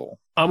console?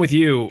 I'm with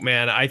you,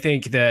 man. I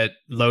think that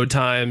load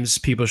times,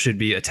 people should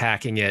be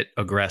attacking it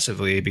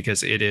aggressively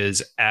because it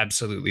is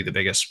absolutely the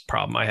biggest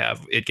problem I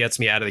have. It gets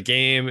me out of the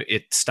game.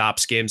 It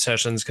stops game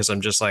sessions because I'm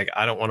just like,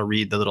 I don't want to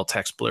read the little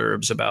text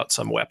blurbs about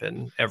some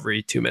weapon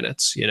every 2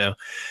 minutes, you know?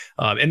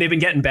 And they've been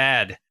getting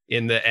bad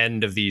in the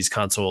end of these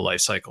console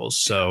life cycles.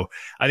 So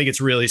I think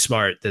it's really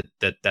smart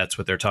that's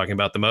what they're talking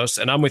about the most.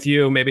 And I'm with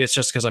you. Maybe it's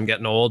just because I'm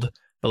getting old,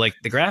 but like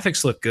the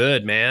graphics look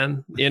good,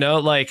 man. You know,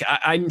 like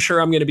I'm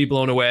sure I'm going to be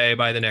blown away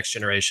by the next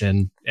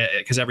generation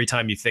because every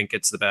time you think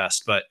it's the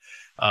best, but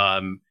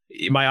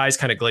my eyes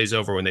kind of glaze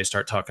over when they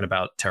start talking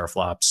about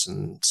teraflops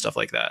and stuff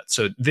like that.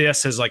 So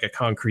this is like a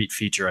concrete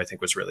feature I think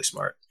was really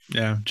smart.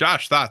 Yeah.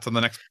 Josh, thoughts on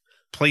the next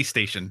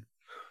PlayStation?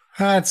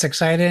 It's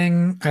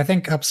exciting. I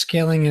think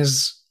upscaling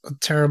is a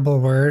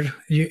terrible word.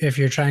 If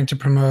you're trying to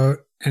promote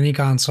any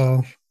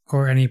console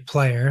or any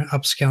player,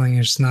 upscaling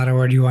is not a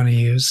word you want to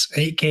use.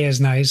 8K is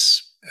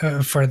nice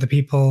for the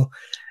people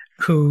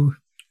who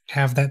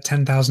have that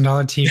 $10,000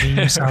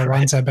 TV you saw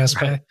once at Best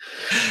Buy.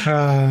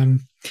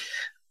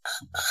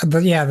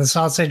 But yeah, the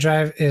solid state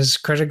drive is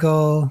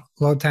critical.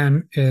 Load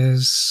time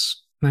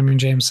is, I mean,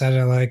 James said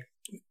it, like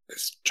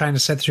trying to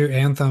sit through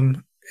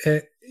Anthem,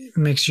 it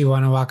makes you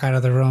want to walk out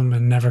of the room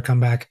and never come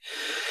back.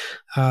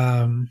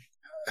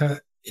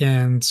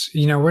 And,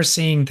 you know, we're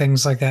seeing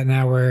things like that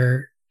now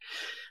where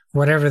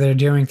whatever they're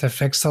doing to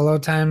fix the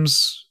load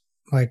times,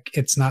 like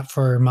it's not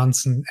for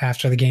months and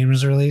after the game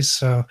is released.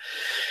 So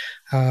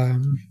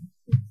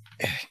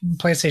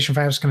PlayStation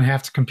 5 is going to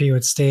have to compete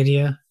with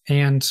Stadia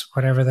and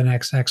whatever the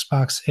next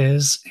Xbox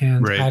is.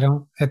 And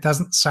it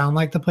doesn't sound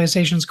like the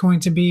PlayStation is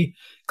going to be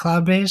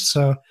cloud-based.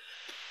 So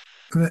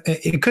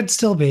it could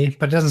still be,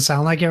 but it doesn't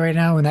sound like it right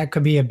now. And that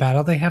could be a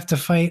battle they have to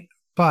fight.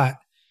 But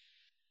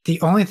the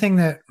only thing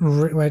that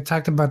I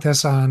talked about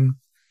this on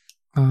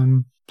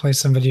Play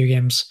Some Video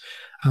Games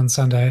on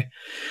Sunday.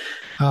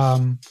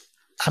 I'm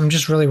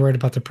just really worried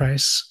about the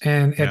price,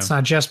 and it's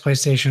not just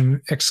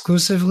PlayStation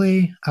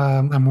exclusively.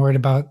 I'm worried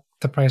about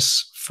the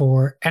price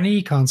for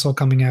any console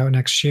coming out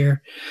next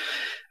year.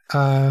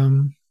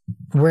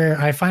 Where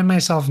I find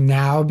myself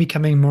now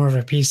becoming more of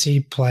a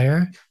PC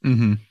player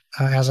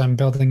as I'm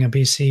building a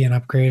PC and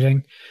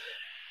upgrading.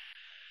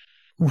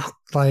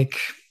 Like,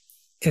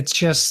 it's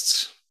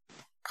just,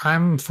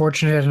 I'm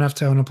fortunate enough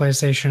to own a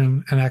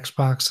PlayStation, an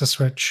Xbox, a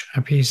Switch,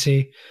 a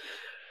PC.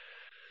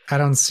 I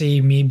don't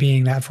see me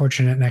being that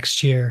fortunate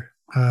next year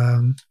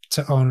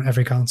to own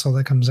every console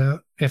that comes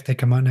out if they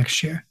come out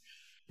next year.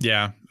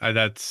 Yeah,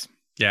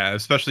 Yeah,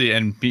 especially,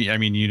 and I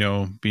mean,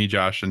 me,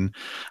 Josh, and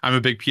I'm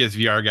a big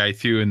PSVR guy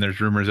too. And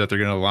there's rumors that they're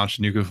going to launch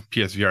a new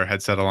PSVR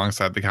headset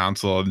alongside the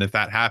console. And if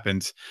that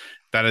happens,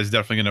 that is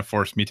definitely going to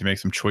force me to make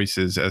some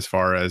choices as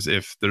far as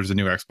if there's a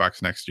new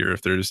Xbox next year,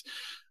 if there's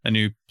a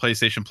new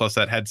PlayStation Plus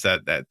that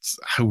headset. I'm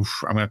going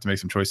to have to make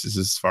some choices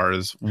as far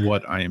as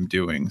what I am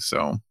doing.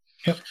 So,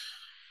 Yep.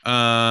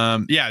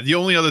 The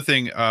only other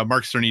thing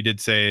Mark Cerny did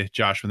say,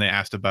 Josh, when they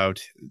asked about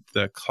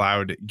the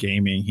cloud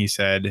gaming, he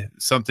said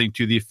something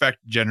to the effect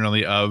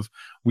generally of,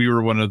 we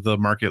were one of the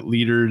market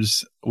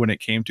leaders when it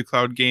came to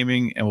cloud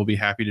gaming, and we'll be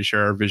happy to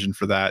share our vision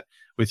for that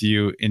with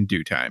you in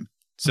due time.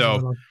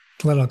 So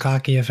a little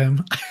cocky of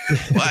him.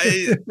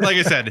 like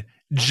I said,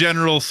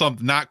 general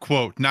something, not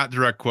quote, not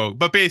direct quote,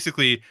 but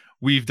basically,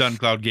 we've done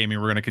cloud gaming.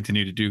 We're going to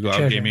continue to do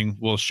cloud gaming.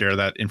 We'll share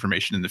that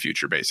information in the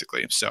future,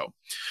 basically. So,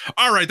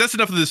 all right, that's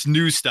enough of this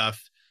news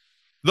stuff.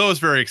 Though it's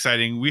very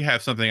exciting. We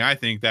have something I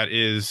think that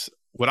is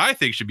what I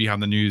think should be on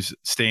the news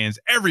stands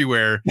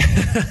everywhere.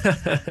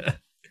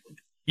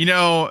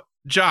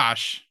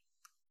 Josh,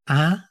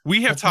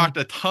 we have talked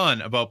a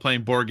ton about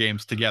playing board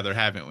games together,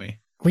 haven't we?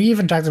 We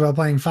even talked about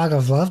playing Fog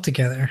of Love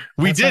together.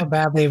 That's how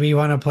badly we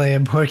want to play a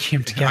board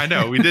game together. I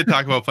know. We did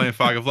talk about playing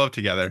Fog of Love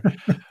together.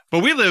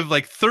 But we live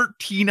like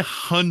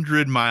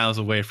 1,300 miles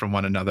away from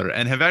one another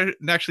and have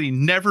actually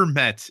never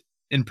met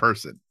in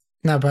person.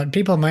 No, but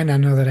people might not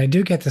know that I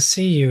do get to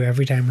see you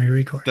every time we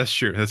record. That's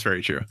true. That's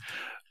very true.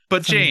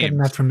 But James. Good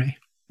enough for me.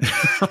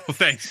 Well,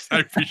 thanks. I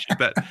appreciate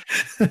that.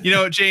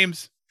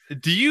 James,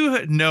 do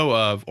you know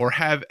of or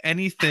have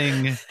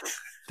anything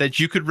that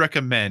you could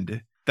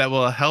recommend that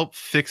will help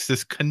fix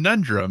this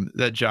conundrum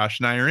that Josh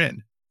and I are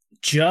in?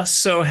 Just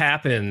so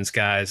happens,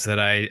 guys, that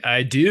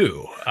I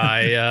do.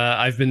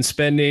 I've been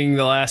spending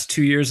the last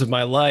 2 years of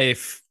my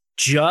life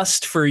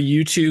just for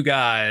you two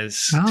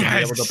guys to be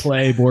able to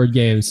play board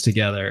games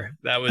together.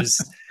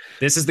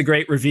 This is the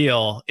great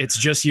reveal. It's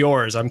just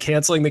yours. I'm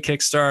canceling the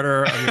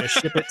Kickstarter. I'm going to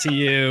ship it to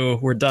you.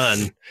 We're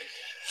done.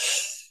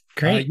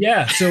 Great.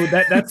 So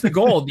that's the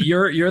goal.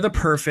 You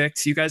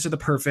guys are the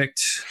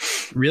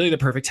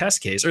perfect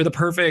test case, or the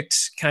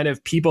perfect kind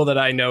of people that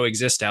I know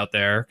exist out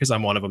there, because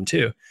I'm one of them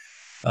too,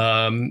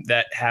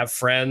 that have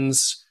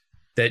friends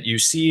that you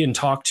see and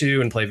talk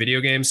to and play video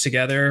games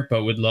together,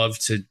 but would love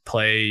to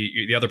play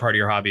the other part of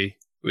your hobby,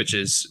 which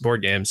is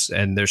board games.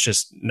 And there's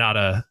just not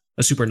a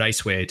super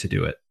nice way to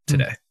do it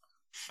today.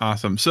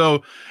 Awesome.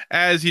 So,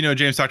 as you know,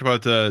 James talked about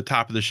at the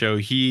top of the show,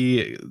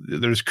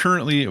 there's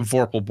currently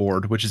Vorpal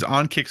Board, which is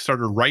on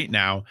Kickstarter right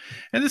now.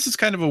 And this is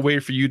kind of a way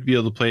for you to be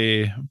able to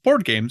play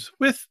board games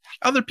with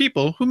other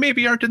people who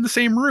maybe aren't in the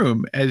same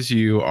room as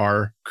you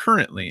are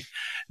currently.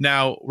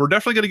 Now, we're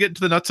definitely going to get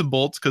into the nuts and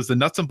bolts, because the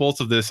nuts and bolts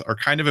of this are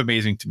kind of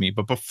amazing to me.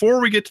 But before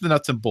we get to the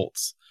nuts and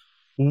bolts,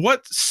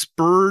 what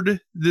spurred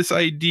this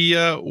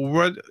idea?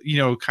 What,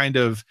 kind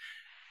of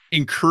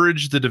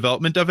encourage the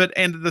development of it?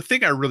 And the thing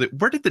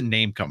where did the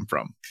name come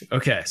from?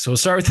 Okay, so we'll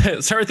start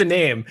with the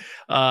name.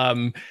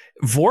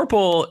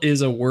 Vorpal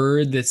is a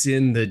word that's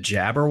in the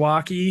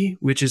Jabberwocky,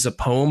 which is a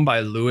poem by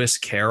Lewis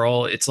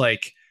Carroll. It's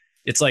like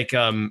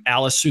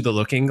Alice Through the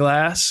Looking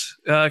Glass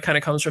kind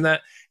of comes from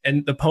that.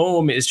 And the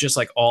poem is just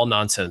like all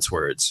nonsense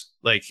words.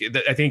 Like,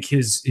 I think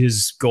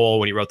his goal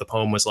when he wrote the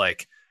poem was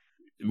like,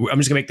 I'm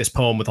just gonna make this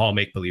poem with all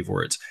make-believe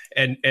words.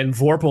 And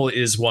Vorpal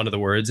is one of the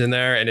words in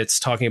there, and it's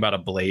talking about a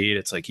blade.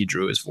 It's like he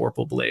drew his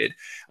Vorpal blade.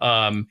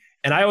 And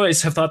I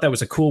always have thought that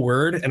was a cool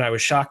word, and I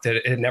was shocked that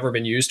it had never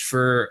been used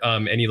for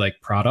any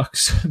like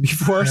products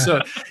before.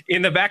 So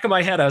in the back of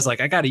my head, I was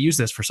like, I got to use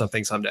this for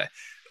something someday.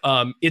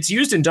 It's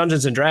used in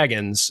Dungeons and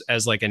Dragons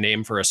as like a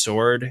name for a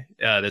sword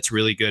that's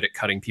really good at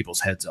cutting people's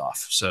heads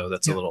off. So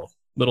that's a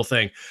little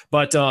thing.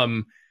 But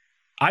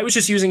I was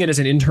just using it as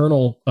an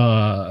internal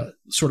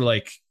sort of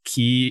like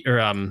key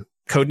or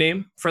code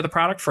name for the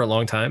product for a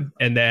long time.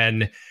 And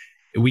then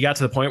we got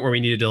to the point where we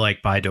needed to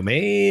like buy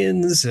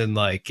domains and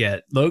like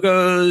get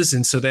logos.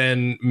 And so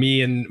then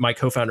me and my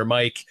co-founder,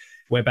 Mike,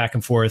 went back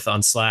and forth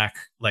on Slack,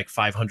 like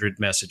 500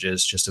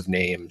 messages just of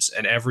names.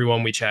 And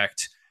everyone we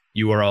checked,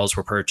 URLs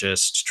were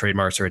purchased,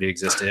 trademarks already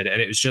existed.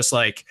 And it was just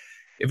like,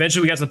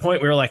 eventually we got to the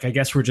point where we were like, I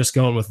guess we're just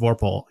going with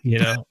Vorpal,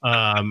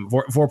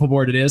 Vorpal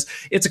Board it is.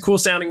 It's a cool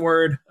sounding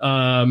word.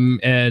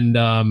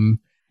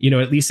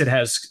 At least it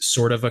has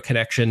sort of a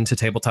connection to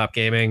tabletop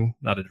gaming,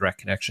 not a direct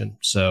connection.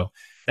 So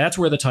that's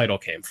where the title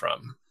came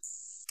from.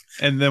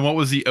 And then what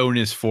was the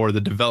onus for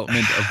the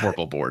development of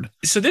Vorpal Board?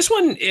 So this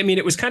one,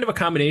 it was kind of a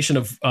combination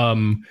of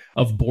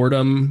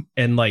boredom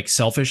and like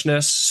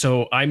selfishness.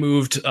 So I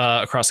moved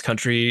across the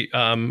country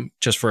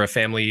just for a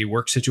family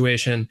work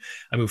situation.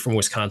 I moved from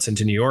Wisconsin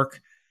to New York,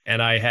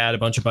 and I had a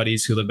bunch of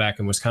buddies who lived back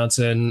in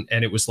Wisconsin.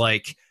 And it was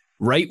like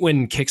right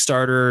when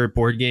Kickstarter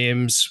board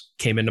games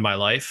came into my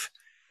life.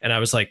 And I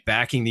was like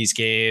backing these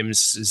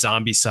games,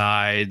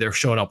 Zombicide, they're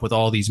showing up with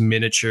all these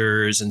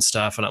miniatures and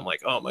stuff. And I'm like,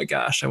 oh my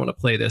gosh, I want to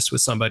play this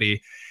with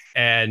somebody.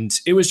 And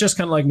it was just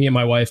kind of like me and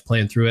my wife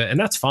playing through it. And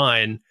that's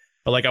fine.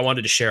 But like, I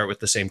wanted to share it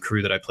with the same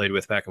crew that I played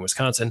with back in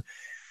Wisconsin.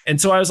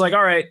 And so I was like,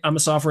 all right, I'm a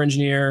software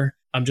engineer.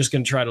 I'm just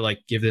going to try to like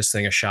give this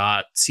thing a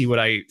shot, see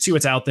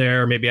what's out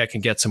there. Maybe I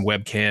can get some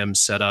webcams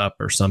set up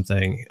or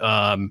something.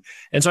 And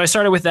so I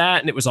started with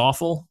that, and it was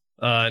awful.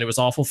 And it was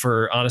awful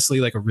for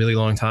honestly like a really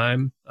long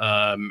time.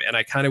 And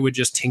I kind of would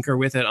just tinker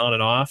with it on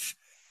and off.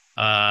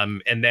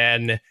 And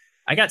then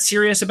I got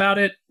serious about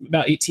it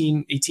about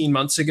 18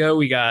 months ago.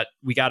 We got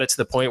it to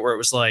the point where it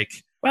was like,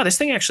 wow, this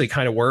thing actually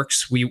kind of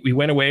works. We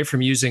went away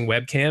from using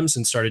webcams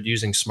and started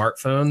using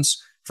smartphones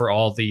for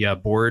all the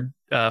board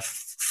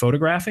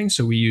photographing.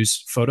 So we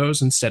used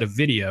photos instead of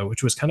video,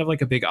 which was kind of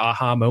like a big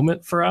aha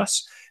moment for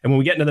us. And when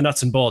we get into the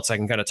nuts and bolts, I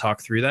can kind of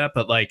talk through that.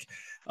 But like,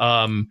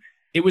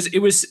 it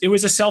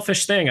was a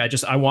selfish thing.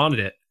 I wanted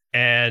it.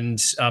 And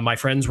my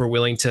friends were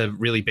willing to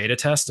really beta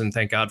test, and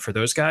thank God for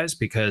those guys,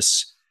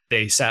 because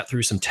they sat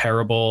through some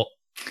terrible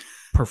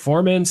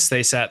performance.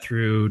 They sat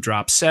through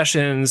drop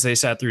sessions. They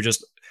sat through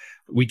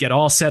we'd get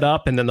all set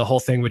up and then the whole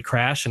thing would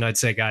crash. And I'd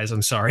say, guys,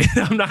 I'm sorry,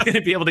 I'm not going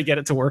to be able to get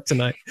it to work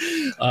tonight.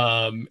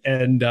 But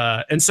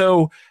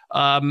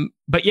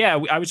yeah,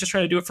 I was just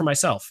trying to do it for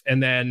myself.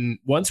 And then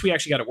once we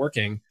actually got it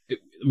working,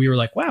 we were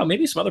like, wow,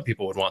 maybe some other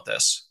people would want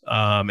this.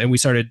 And we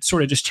started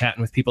sort of just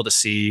chatting with people to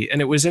see,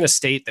 and it was in a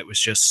state that was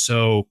just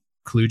so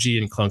kludgy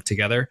and clunked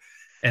together.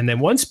 And then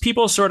once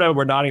people sort of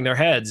were nodding their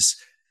heads,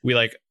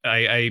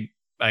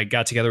 I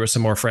got together with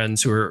some more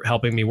friends who were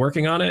helping me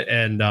working on it,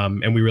 and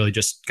we really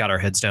just got our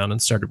heads down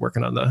and started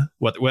working on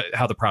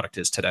how the product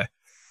is today.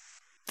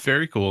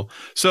 Very cool.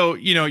 So,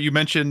 you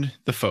mentioned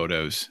the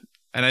photos,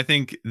 and I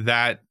think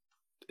that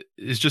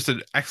is just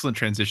an excellent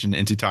transition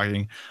into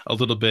talking a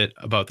little bit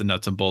about the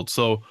nuts and bolts.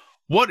 So,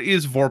 what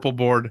is Vorpal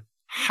Board?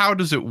 How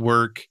does it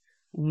work?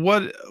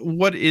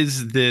 What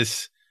is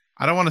this?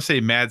 I don't want to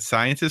say mad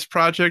scientist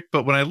project,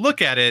 but when I look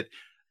at it,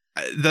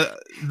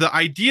 the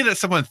idea that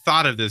someone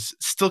thought of this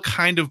still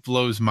kind of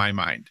blows my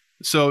mind.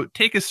 So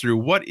take us through,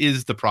 what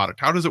is the product?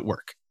 How does it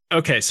work?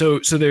 Okay, so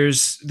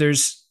there's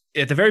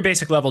at the very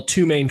basic level,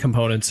 two main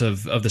components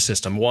of the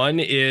system. One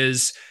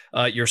is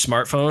your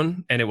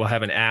smartphone, and it will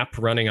have an app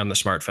running on the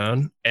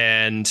smartphone.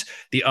 And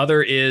the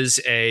other is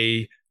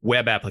a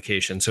web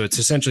application. So it's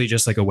essentially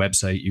just like a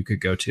website you could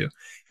go to.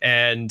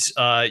 And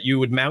you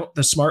would mount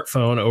the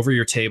smartphone over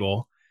your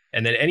table,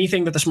 and then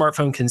anything that the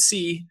smartphone can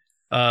see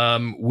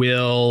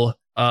will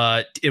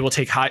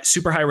take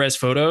super high res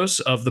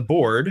photos of the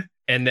board,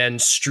 and then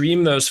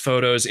stream those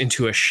photos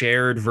into a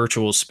shared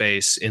virtual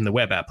space in the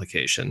web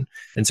application.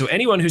 And so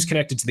anyone who's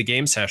connected to the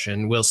game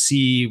session will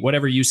see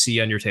whatever you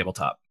see on your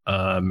tabletop.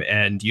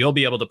 And you'll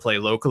be able to play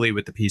locally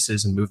with the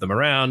pieces and move them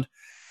around.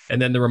 And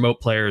then the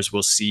remote players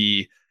will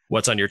see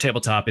what's on your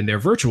tabletop in their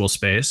virtual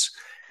space,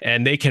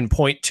 and they can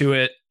point to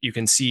it. You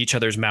can see each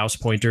other's mouse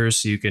pointers,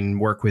 so you can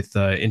work with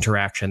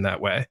interaction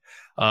that way.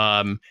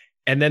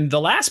 And then the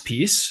last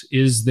piece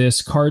is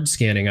this card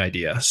scanning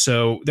idea.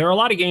 So there are a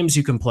lot of games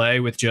you can play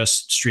with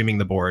just streaming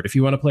the board. If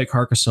you want to play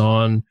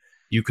Carcassonne,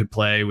 you could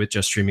play with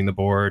just streaming the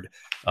board,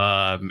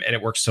 and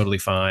it works totally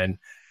fine.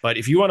 But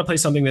if you want to play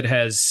something that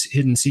has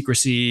hidden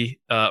secrecy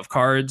of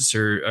cards,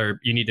 or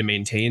you need to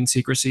maintain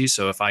secrecy,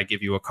 so if I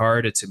give you a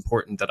card, it's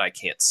important that I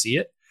can't see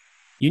it.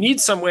 You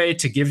need some way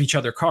to give each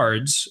other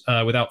cards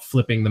without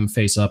flipping them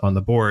face up on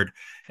the board.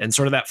 And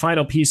sort of that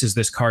final piece is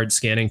this card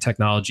scanning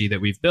technology that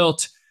we've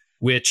built,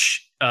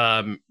 which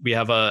we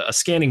have a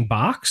scanning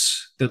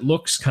box that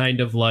looks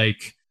kind of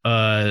like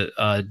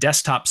a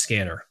desktop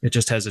scanner. It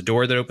just has a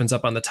door that opens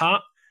up on the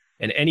top,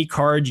 and any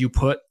card you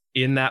put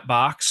in that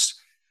box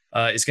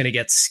is going to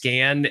get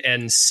scanned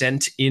and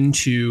sent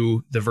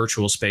into the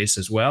virtual space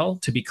as well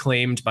to be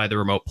claimed by the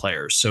remote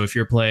players. So if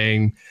you're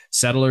playing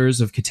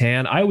Settlers of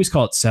Catan, I always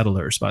call it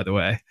Settlers, by the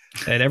way.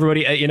 And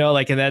everybody,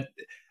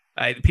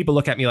 people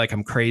look at me like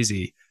I'm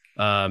crazy.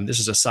 This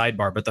is a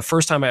sidebar, but the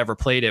first time I ever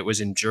played it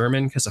was in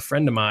German, because a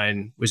friend of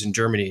mine was in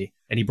Germany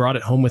and he brought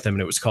it home with him,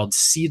 and it was called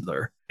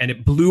Siedler, and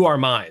it blew our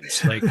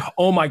minds. Like,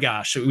 oh my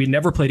gosh, we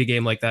never played a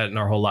game like that in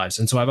our whole lives.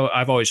 And so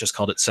I've always just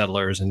called it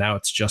Settlers, and now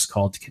it's just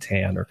called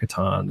Catan or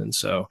Catan. And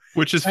so,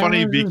 which is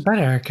funny,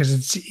 better because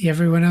it's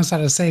everyone knows how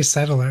to say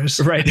Settlers,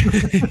 right?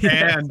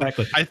 And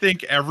exactly. I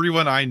think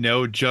everyone I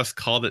know just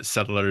called it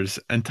Settlers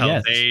until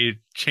they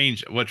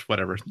changed it.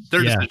 Whatever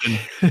their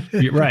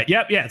decision. Right?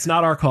 Yep. Yeah. It's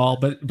not our call,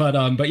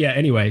 but yeah.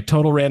 Anyway,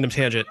 total random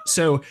tangent.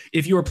 So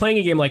if you were playing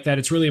a game like that,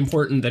 it's really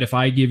important that if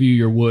I give you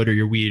your wood or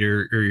your wheat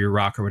or your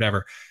rock or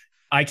whatever,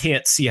 I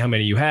can't see how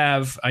many you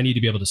have. I need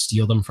to be able to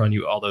steal them from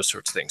you, all those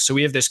sorts of things. So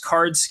we have this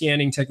card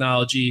scanning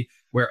technology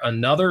where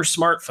another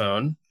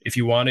smartphone, if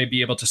you want to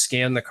be able to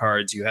scan the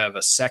cards, you have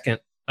a second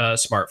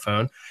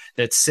smartphone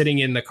that's sitting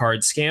in the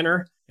card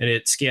scanner, and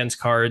it scans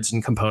cards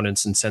and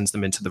components and sends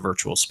them into the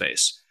virtual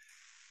space.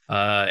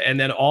 And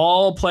then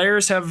all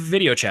players have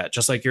video chat,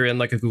 just like you're in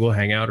like a Google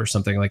Hangout or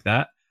something like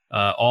that,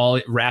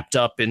 all wrapped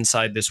up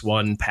inside this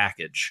one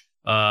package.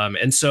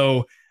 And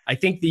so I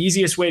think the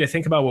easiest way to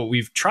think about what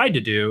we've tried to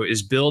do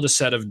is build a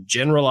set of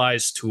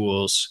generalized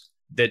tools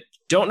that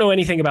don't know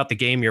anything about the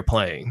game you're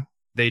playing.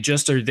 They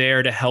just are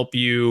there to help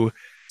you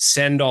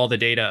send all the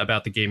data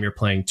about the game you're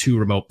playing to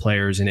remote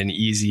players in an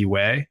easy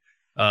way,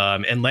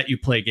 and let you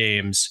play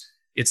games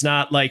It's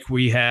not like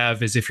we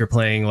have as if you're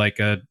playing like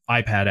a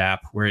iPad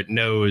app where it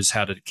knows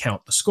how to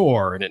count the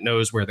score and it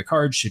knows where the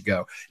cards should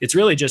go. It's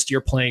really just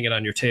you're playing it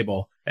on your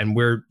table, and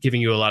we're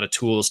giving you a lot of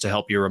tools to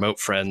help your remote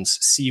friends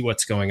see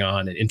what's going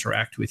on and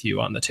interact with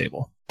you on the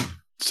table.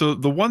 So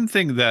the one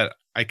thing that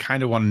I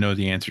kind of want to know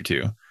the answer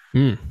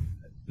to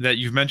that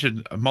you've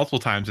mentioned multiple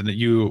times, and that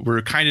you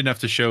were kind enough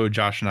to show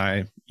Josh and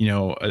I,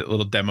 a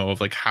little demo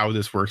of like how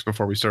this works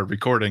before we started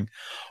recording.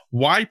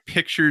 Why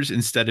pictures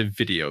instead of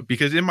video?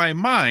 Because in my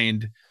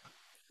mind,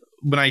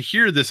 when I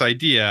hear this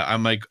idea,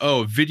 I'm like,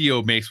 oh,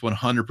 video makes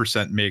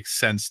 100% makes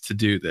sense to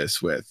do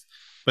this with.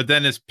 But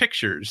then it's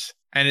pictures.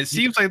 And it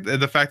seems like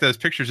the fact that it's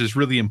pictures is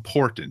really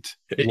important.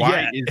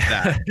 Why is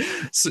that?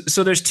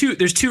 So there's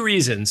two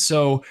reasons.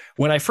 So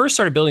when I first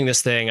started building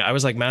this thing, I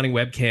was like mounting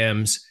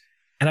webcams,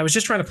 and I was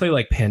just trying to play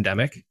like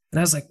Pandemic. And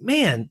I was like,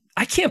 man,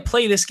 I can't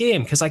play this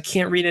game because I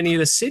can't read any of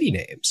the city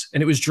names.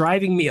 And it was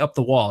driving me up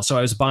the wall. So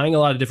I was buying a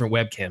lot of different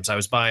webcams. I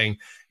was buying,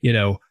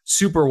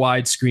 super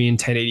widescreen,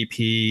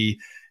 1080p,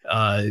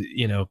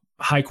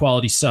 high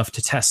quality stuff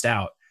to test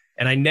out.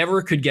 And I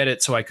never could get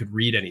it so I could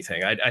read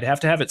anything. I'd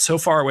have to have it so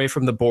far away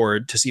from the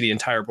board to see the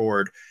entire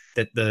board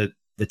that the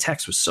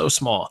text was so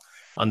small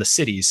on the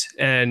cities.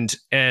 And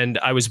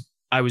I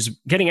was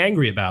getting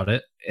angry about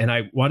it. And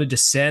I wanted to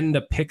send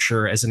a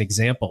picture as an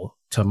example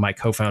to my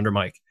co-founder,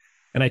 Mike.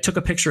 And I took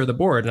a picture of the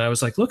board and I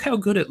was like, look how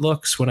good it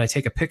looks when I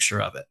take a picture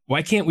of it.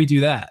 Why can't we do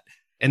that?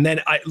 And then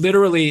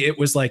it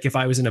was like, if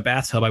I was in a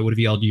bathtub, I would have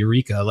yelled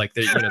Eureka, like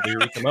the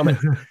Eureka moment.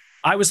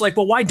 I was like,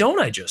 well, why don't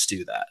I just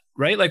do that?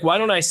 Right? Like, why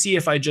don't I see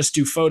if I just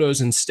do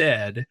photos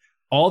instead?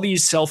 All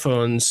these cell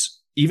phones,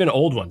 even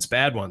old ones,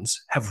 bad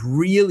ones, have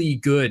really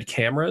good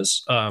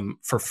cameras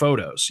for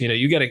photos.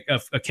 You get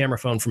a camera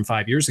phone from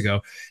 5 years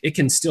ago, it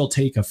can still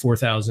take a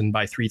 4,000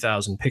 by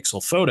 3,000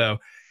 pixel photo.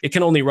 It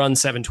can only run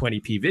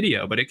 720p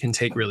video, but it can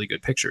take really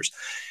good pictures.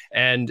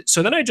 And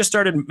so then I just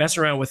started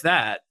messing around with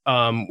that,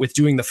 with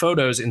doing the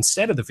photos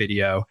instead of the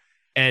video.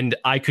 And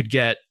I could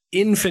get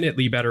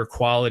infinitely better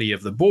quality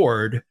of the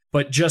board,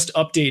 but just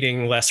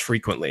updating less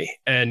frequently.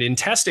 And in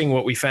testing,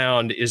 what we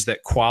found is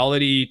that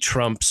quality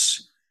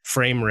trumps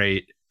frame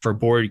rate for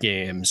board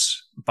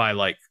games by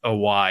like a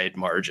wide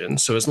margin.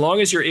 So as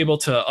long as you're able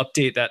to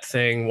update that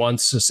thing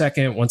once a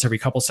second, once every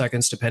couple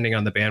seconds, depending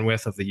on the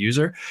bandwidth of the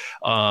user,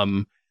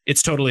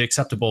 it's totally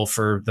acceptable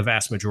for the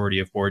vast majority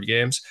of board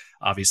games.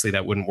 Obviously,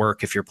 that wouldn't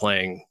work if you're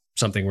playing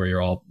something where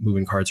you're all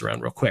moving cards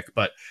around real quick.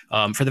 But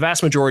for the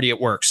vast majority,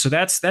 it works. So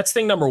that's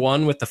thing number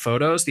one with the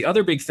photos. The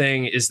other big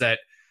thing is that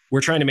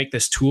we're trying to make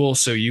this tool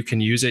so you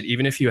can use it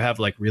even if you have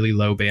like really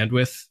low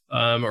bandwidth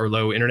or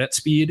low internet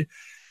speed.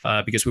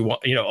 Because we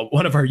want,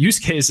 one of our use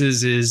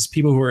cases is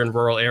people who are in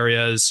rural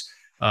areas,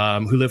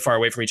 who live far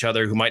away from each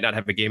other, who might not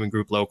have a gaming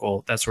group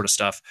local, that sort of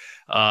stuff.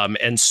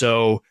 And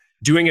so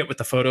doing it with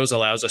the photos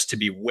allows us to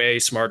be way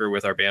smarter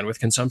with our bandwidth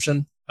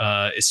consumption,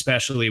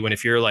 especially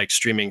if you're like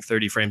streaming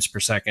 30 frames per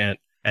second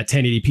at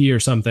 1080p or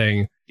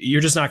something,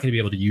 you're just not going to be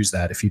able to use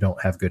that if you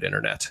don't have good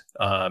internet.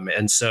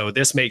 And so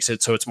this makes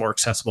it so it's more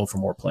accessible for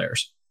more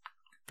players.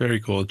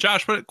 Very cool.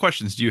 Josh, what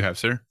questions do you have,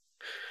 sir?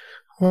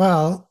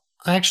 Well,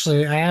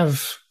 actually, I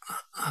have,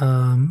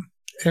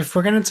 if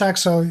we're going to talk,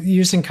 so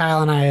using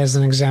Kyle and I as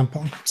an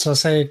example. So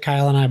say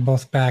Kyle and I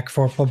both back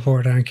Vorpal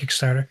Board on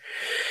Kickstarter.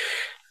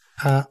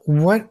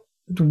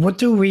 What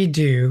do we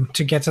do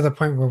to get to the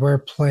point where we're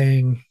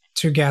playing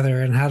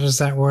together, and how does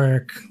that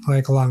work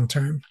like long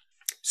term?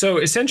 So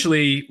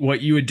essentially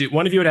what you would do,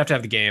 one of you would have to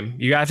have the game.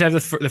 You have to have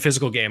the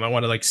physical game. I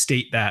want to like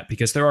state that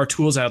because there are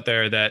tools out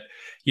there that,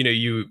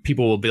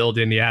 people will build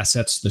in the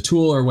assets, the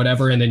tool or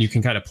whatever, and then you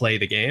can kind of play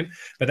the game.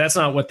 But that's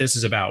not what this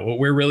is about. What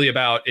we're really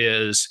about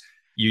is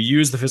you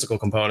use the physical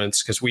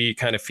components because we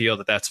kind of feel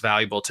that that's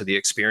valuable to the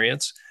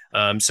experience.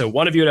 So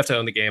one of you would have to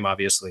own the game,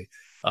 obviously.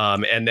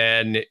 And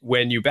then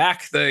when you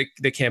back the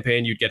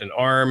campaign, you'd get an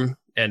arm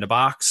and a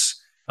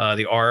box.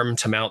 The arm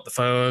to mount the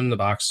phone, the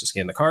box to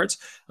scan the cards.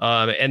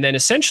 And then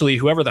essentially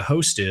whoever the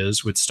host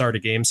is would start a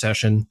game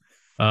session.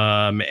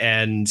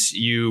 And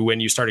when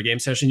you start a game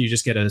session, you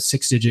just get a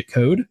 6-digit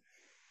code.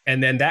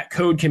 And then that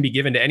code can be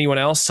given to anyone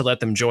else to let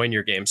them join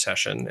your game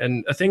session.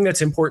 And a thing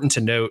that's important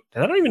to note,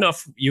 and I don't even know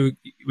if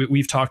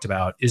we've talked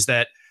about, is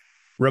that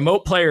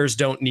remote players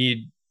don't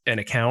need an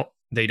account.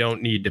 They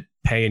don't need to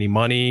pay any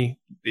money.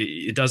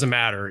 It doesn't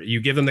matter.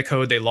 You give them the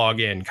code, they log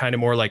in, kind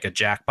of more like a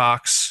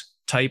Jackbox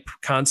type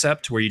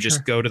concept where you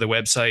just go to the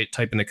website,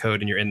 type in the code,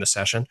 and you're in the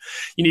session.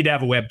 You need to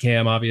have a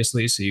webcam,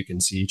 obviously, so you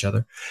can see each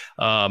other.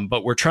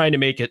 But we're trying to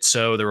make it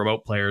so the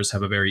remote players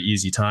have a very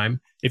easy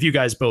time. If you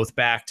guys both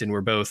backed and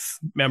were both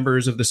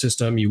members of the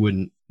system,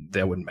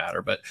 that wouldn't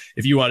matter. But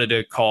if you wanted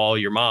to call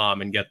your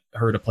mom and get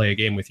her to play a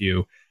game with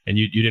you, and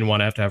you didn't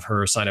want to have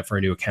her sign up for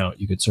a new account,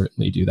 you could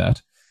certainly do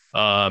that.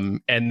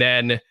 And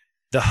then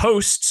the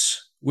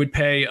hosts would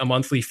pay a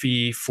monthly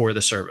fee for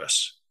the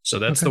service. So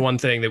that's the one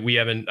thing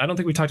that I don't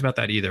think we talked about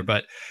that either,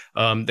 but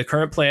the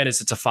current plan is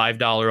it's a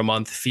 $5 a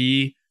month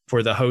fee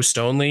for the host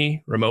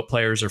only. Remote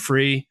players are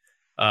free.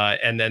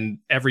 And then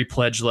every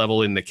pledge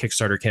level in the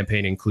Kickstarter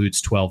campaign includes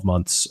 12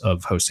 months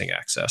of hosting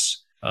access.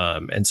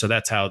 And so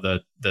that's how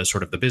the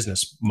sort of the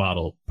business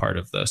model part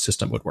of the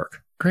system would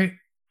work. Great.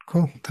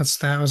 Cool.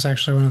 That was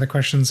actually one of the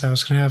questions I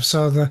was going to have.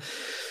 So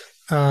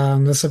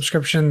the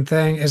subscription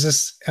thing, is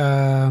this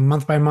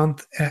month by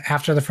month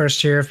after the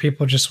first year if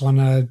people just want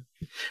to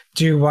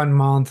do 1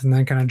 month and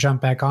then kind of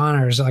jump back on,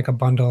 or is it like a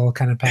bundle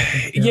kind of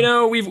package?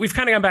 We've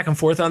kind of gone back and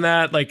forth on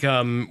that. Like,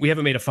 we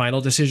haven't made a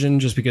final decision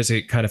just because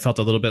it kind of felt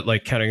a little bit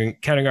like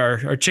counting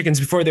our chickens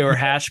before they were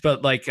hatched.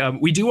 But like,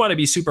 we do want to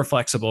be super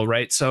flexible,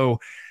 right? So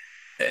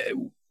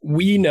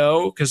we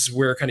know, because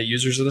we're kind of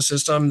users of the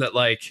system, that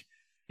like,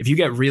 if you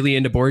get really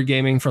into board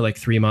gaming for like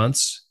 3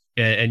 months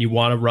and you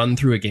want to run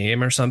through a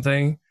game or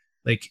something,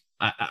 like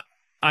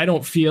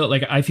I feel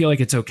like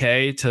it's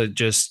okay to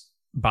just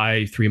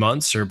buy 3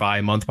 months or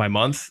buy month by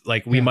month.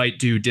 Like we might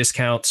do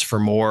discounts for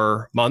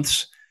more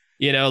months,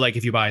 like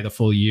if you buy the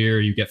full year,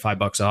 you get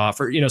 $5 off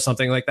or,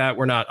 something like that.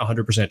 We're not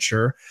 100%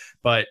 sure,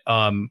 but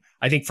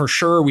I think for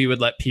sure we would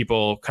let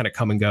people kind of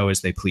come and go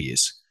as they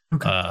please.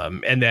 Okay.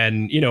 And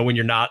then, when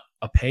you're not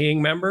a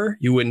paying member,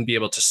 you wouldn't be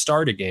able to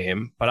start a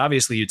game, but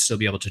obviously you'd still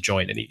be able to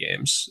join any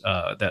games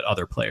that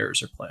other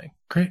players are playing.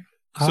 Great.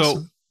 Awesome.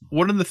 So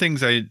one of the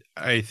things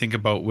I think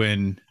about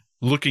when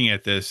looking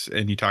at this,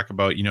 and you talk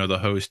about, the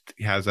host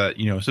has a,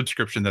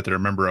 subscription that they're a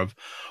member of,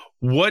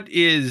 what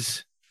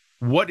is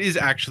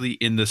actually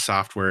in the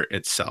software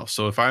itself?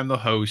 So if I'm the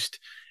host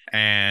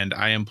and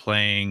I am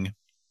playing,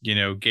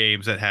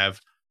 games that have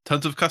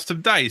tons of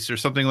custom dice or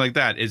something like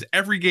that, is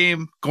every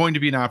game going to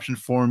be an option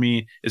for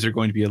me? Is there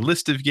going to be a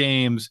list of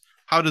games?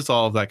 How does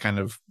all of that kind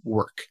of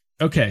work?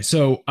 Okay,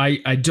 so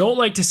I don't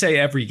like to say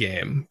every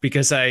game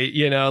because I'm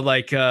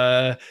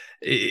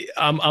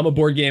a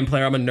board game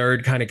player. I'm a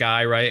nerd kind of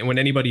guy, right? And when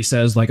anybody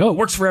says like, oh, it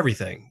works for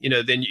everything,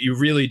 then you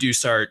really do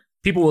start,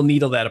 people will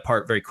needle that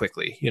apart very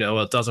quickly.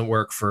 It doesn't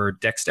work for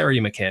dexterity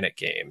mechanic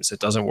games. It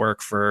doesn't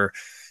work for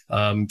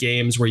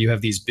games where you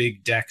have these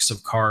big decks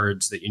of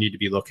cards that you need to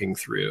be looking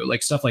through,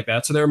 like stuff like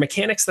that. So there are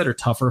mechanics that are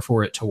tougher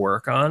for it to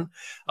work on.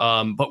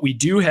 But we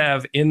do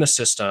have in the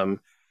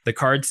system the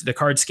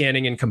card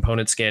scanning and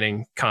component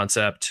scanning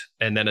concept,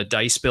 and then a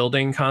dice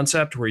building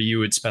concept where you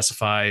would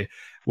specify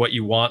what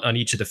you want on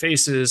each of the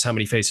faces, how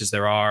many faces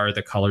there are,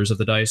 the colors of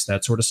the dice,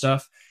 that sort of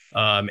stuff.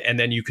 And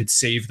then you could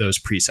save those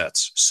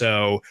presets.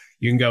 So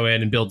you can go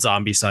in and build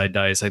Zombicide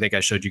dice. I think I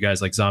showed you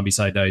guys like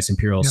Zombicide dice,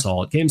 Imperial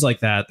Assault, games like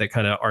that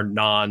kind of are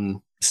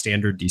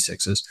non-standard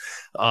D6s.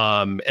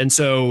 And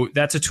so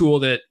that's a tool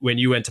that when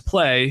you went to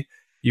play,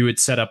 you would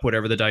set up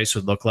whatever the dice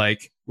would look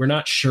like. We're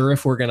not sure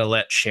if we're going to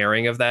let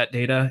sharing of that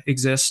data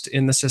exist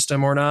in the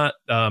system or not.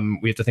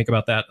 We have to think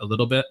about that a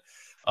little bit.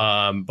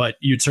 But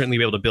you'd certainly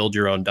be able to build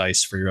your own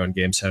dice for your own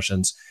game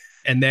sessions.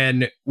 And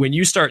then when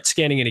you start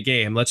scanning in a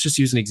game, let's just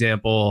use an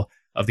example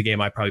of the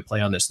game I probably play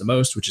on this the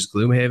most, which is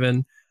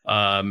Gloomhaven.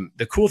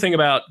 The cool thing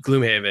about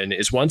Gloomhaven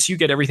is once you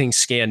get everything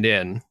scanned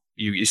in,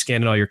 you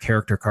scan in all your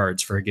character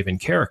cards for a given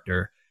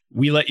character,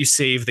 we let you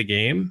save the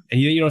game and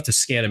you don't have to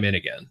scan them in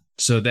again.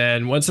 So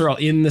then once they're all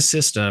in the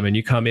system and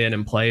you come in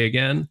and play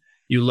again,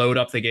 you load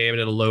up the game and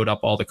it'll load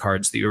up all the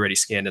cards that you already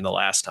scanned in the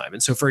last time.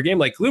 And so for a game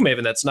like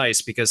Gloomhaven, that's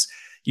nice because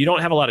you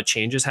don't have a lot of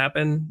changes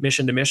happen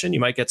mission to mission.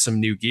 You might get some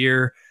new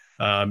gear.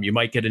 You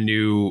might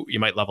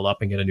level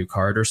up and get a new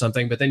card or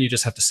something, but then you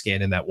just have to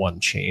scan in that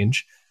one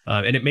change.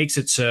 And it makes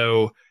it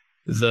so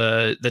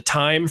the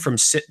time from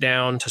sit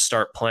down to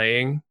start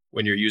playing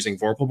when you're using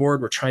Vorpal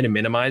board, we're trying to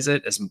minimize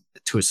it as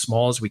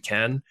small as we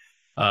can.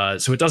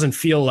 So it doesn't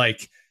feel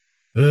like,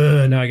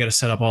 now I got to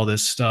set up all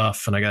this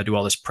stuff and I got to do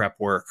all this prep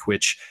work,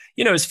 which,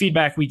 is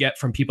feedback we get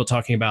from people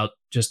talking about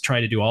just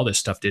trying to do all this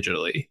stuff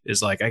digitally,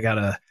 is like, I got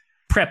to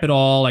prep it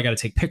all. I got to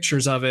take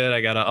pictures of it.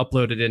 I got to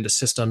upload it into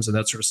systems and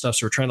that sort of stuff.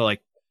 So we're trying to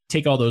like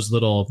take all those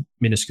little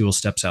minuscule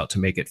steps out to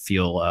make it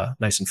feel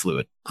nice and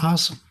fluid.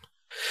 Awesome.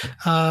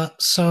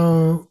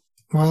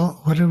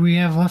 Well, what do we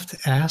have left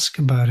to ask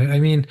about it? I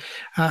mean,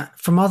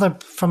 from other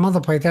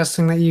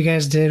playtesting that you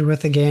guys did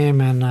with the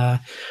game and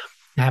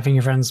having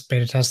your friends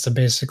beta test it,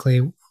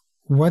 basically,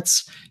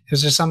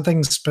 is there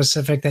something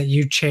specific that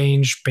you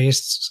changed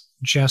based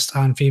just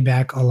on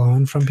feedback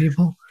alone from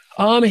people?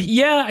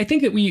 Yeah, I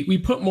think that we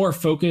put more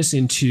focus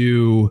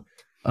into,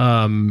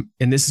 and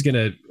this is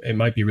it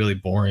might be really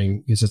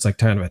boring because it's like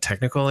kind of a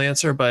technical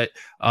answer, but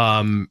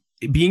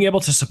being able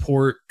to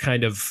support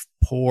kind of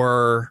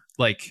poor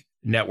like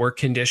network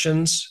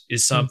conditions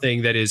is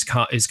something that is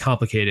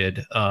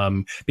complicated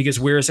because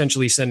we're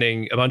essentially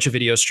sending a bunch of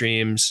video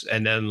streams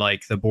and then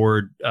like the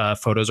board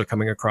photos are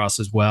coming across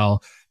as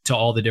well to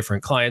all the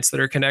different clients that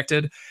are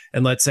connected.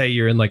 And let's say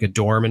you're in like a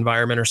dorm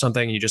environment or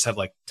something, and you just have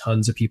like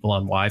tons of people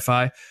on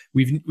Wi-Fi.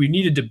 We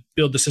needed to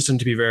build the system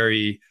to be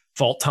very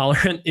fault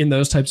tolerant in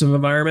those types of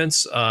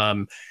environments.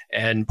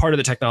 And part of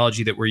the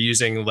technology that we're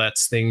using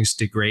lets things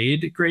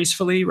degrade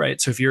gracefully, right?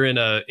 So if you're in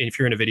a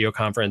video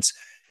conference,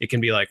 it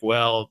can be like,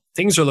 well,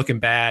 things are looking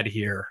bad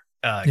here,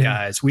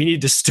 guys. We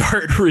need to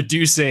start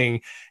reducing,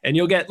 and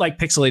you'll get like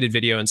pixelated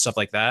video and stuff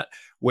like that,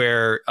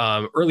 where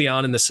early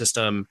on in the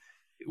system,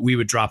 we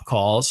would drop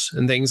calls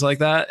and things like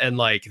that. And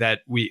like that,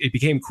 it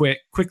became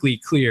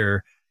quickly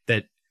clear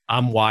that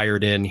I'm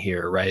wired in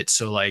here, right?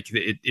 So like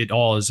it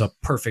all is a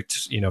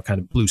perfect, kind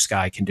of blue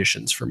sky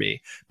conditions for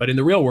me. But in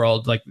the real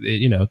world, like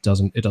it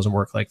doesn't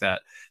work like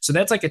that. So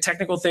that's like a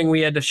technical thing we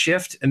had to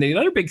shift. And the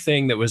other big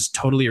thing that was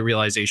totally a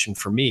realization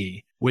for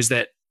me was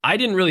that I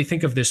didn't really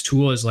think of this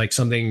tool as like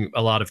something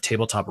a lot of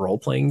tabletop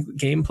role-playing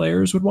game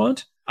players would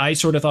want. I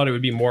sort of thought it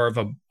would be more of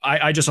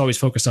I just always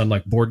focused on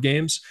like board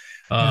games.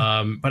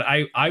 But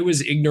I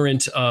was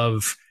ignorant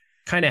of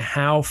kind of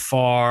how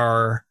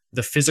far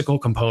the physical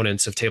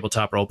components of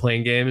tabletop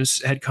role-playing games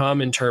had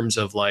come in terms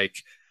of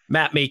like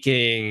map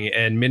making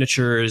and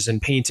miniatures and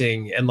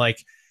painting, and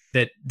like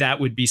that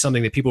would be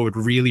something that people would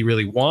really,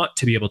 really want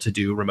to be able to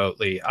do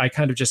remotely. I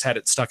kind of just had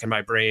it stuck in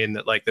my brain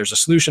that like there's a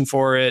solution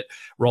for it.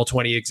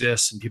 Roll20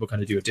 exists and people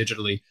kind of do it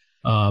digitally.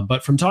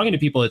 But from talking to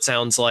people, it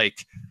sounds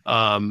like,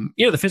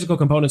 the physical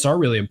components are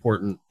really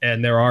important.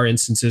 And there are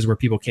instances where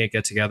people can't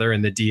get together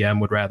and the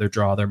DM would rather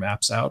draw their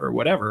maps out or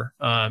whatever.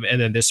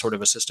 And then this sort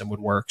of a system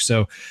would work.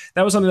 So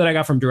that was something that I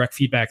got from direct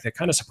feedback that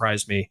kind of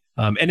surprised me.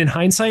 And in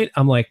hindsight,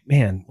 I'm like,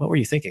 man, what were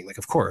you thinking? Like,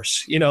 of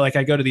course, like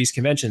I go to these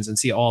conventions and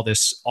see all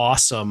this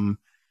awesome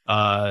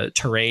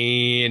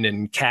terrain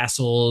and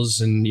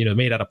castles and,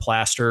 made out of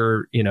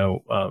plaster,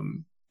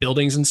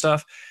 buildings and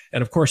stuff.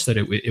 And of course that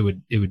it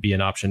would be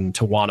an option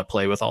to want to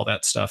play with all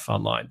that stuff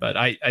online. But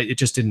I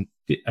didn't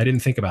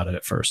think about it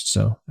at first.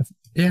 So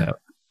yeah.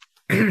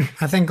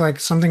 I think like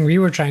something we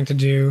were trying to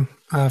do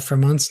for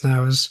months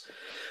now is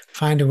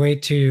find a way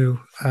to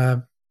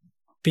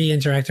be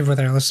interactive with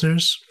our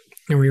listeners.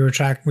 And we were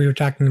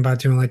talking about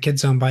doing like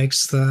Kids on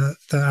Bikes, the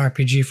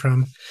RPG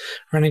from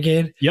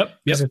Renegade. Yep.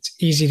 Because it's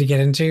easy to get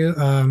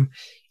into.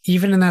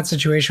 Even in that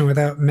situation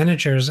without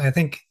miniatures, I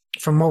think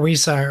from what we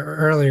saw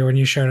earlier when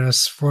you showed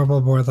us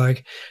Vorpal Board,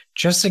 like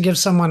just to give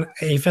someone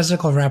a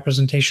physical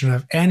representation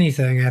of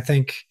anything, I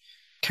think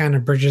kind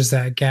of bridges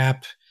that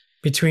gap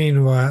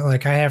between what,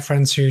 like I have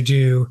friends who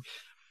do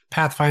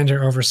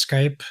Pathfinder over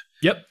Skype,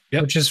 yep.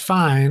 which is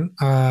fine.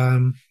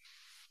 But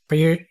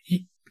I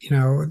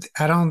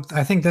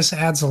think this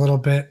adds a little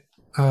bit,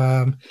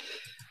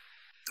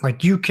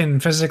 like you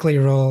can physically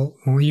roll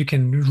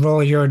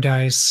your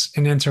dice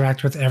and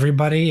interact with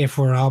everybody if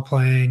we're all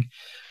playing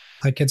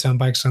like Kids on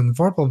Bikes on the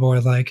Vorpal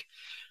Board. Like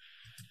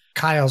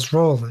Kyle's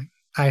rolling,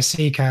 I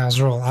see Kyle's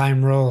roll,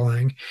 I'm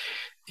rolling.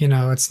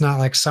 It's not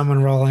like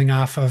someone rolling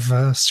off of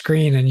a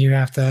screen and you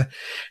have to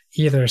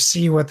either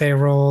see what they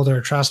rolled or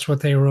trust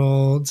what they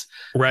rolled.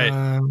 Right.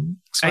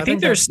 So I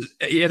think there's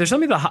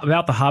something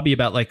about the hobby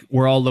about like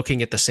we're all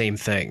looking at the same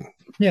thing.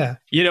 Yeah.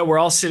 We're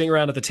all sitting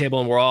around at the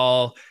table and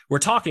we're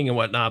talking and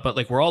whatnot, but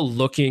like we're all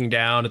looking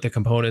down at the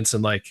components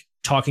and like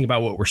talking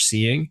about what we're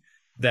seeing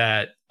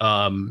that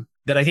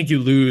I think you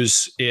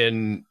lose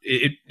in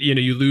it.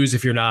 You lose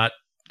if you're not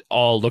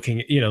all looking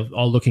at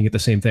the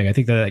same thing. I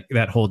think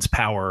that holds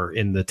power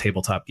in the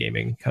tabletop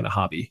gaming kind of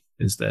hobby,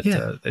 is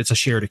that it's a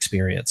shared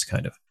experience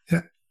kind of.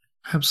 Yeah,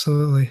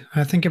 absolutely.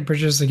 I think it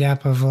bridges the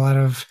gap of a lot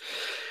of,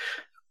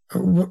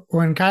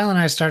 when Kyle and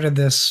I started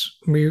this,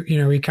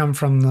 we come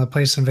from the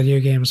Play Some Video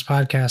Games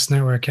podcast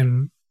network,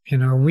 and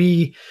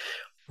we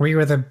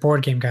were the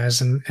board game guys,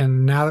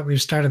 and now that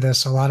we've started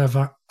this, a lot of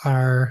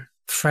our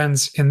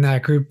friends in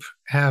that group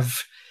have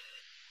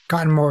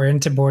gotten more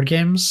into board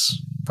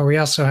games, but we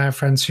also have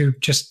friends who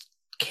just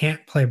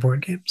can't play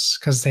board games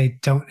because they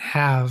don't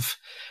have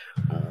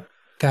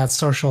that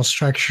social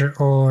structure,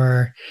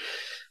 or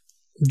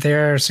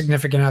their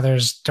significant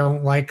others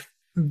don't like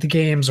the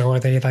games, or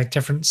they like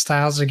different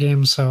styles of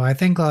games. So I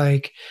think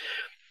like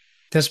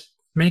this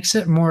makes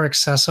it more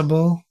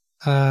accessible,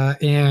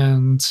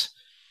 and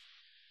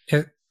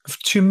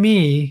to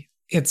me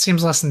it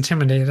seems less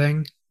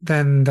intimidating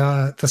than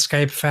the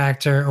Skype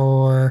factor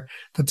or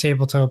the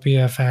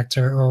Tabletopia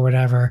factor or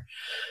whatever.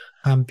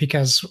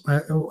 Because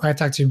I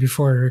talked to you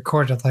before we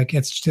recorded, like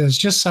there's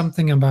just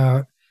something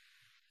about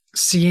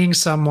seeing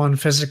someone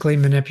physically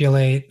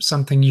manipulate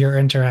something you're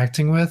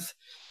interacting with.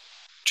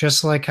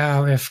 Just like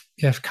how if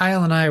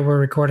Kyle and I were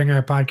recording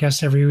our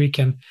podcast every week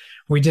and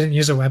we didn't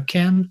use a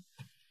webcam,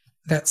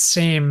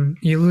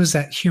 you lose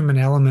that human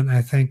element,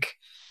 I think,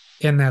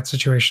 in that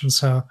situation.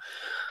 So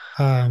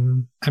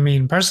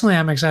personally,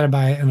 I'm excited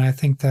by it, and I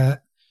think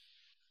that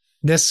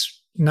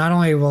this, not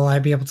only will I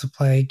be able to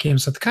play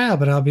games with Kyle,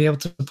 but I'll be able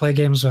to play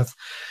games with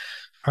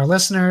our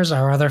listeners,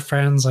 our other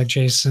friends like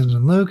Jason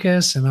and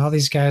Lucas, and all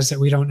these guys that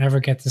we don't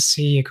ever get to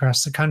see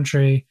across the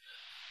country.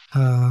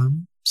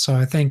 So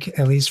I think,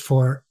 at least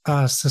for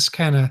us, this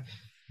kind of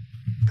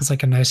is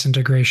like a nice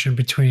integration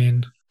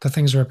between the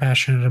things we're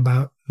passionate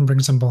about and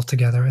brings them both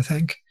together, I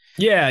think.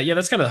 Yeah,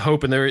 that's kind of the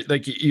hope. And there,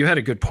 like you had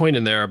a good point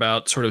in there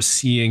about sort of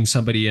seeing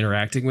somebody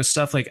interacting with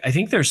stuff. Like I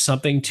think there's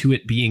something to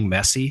it being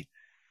messy.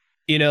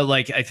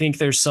 Like I think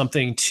there's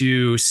something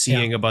to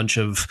seeing a bunch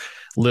of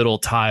little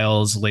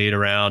tiles laid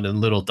around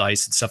and little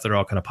dice and stuff that are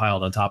all kind of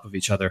piled on top of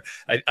each other.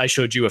 I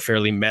showed you a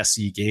fairly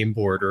messy game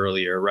board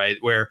earlier, right?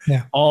 Where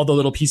all the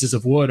little pieces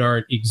of wood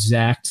aren't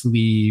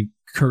exactly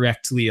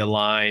correctly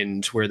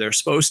aligned where they're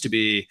supposed to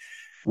be,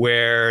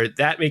 where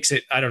that makes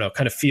it, I don't know,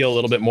 kind of feel a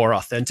little bit more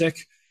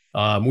authentic.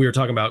 We were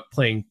talking about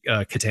playing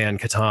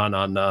Catan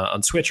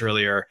on Switch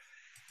earlier.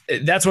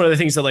 That's one of the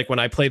things that, like, when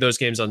I play those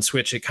games on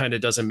Switch, it kind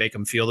of doesn't make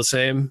them feel the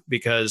same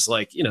because,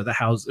 like, you know, the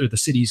house or the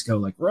cities go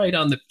like right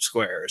on the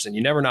squares and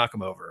you never knock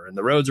them over and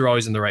the roads are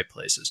always in the right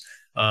places.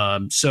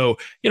 So,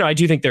 you know, I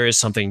do think there is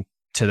something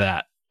to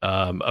that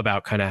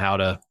about kind of how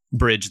to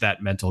bridge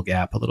that mental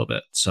gap a little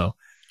bit. So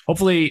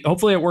hopefully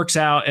it works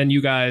out and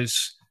you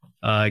guys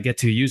get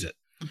to use it.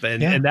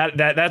 And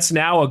that's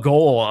now a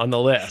goal on the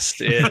list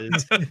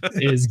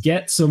is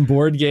get some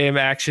board game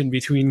action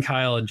between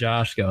Kyle and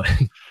Josh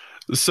going.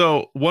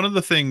 So one of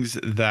the things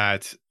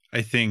that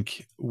I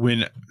think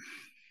when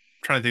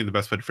trying to think of the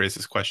best way to phrase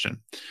this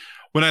question,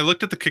 when I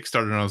looked at the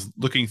Kickstarter and I was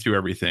looking through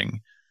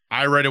everything,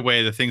 I right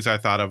away, the things I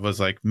thought of was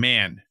like,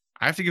 man,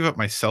 I have to give up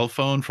my cell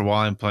phone for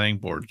while I'm playing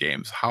board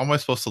games. How am I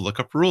supposed to look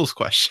up rules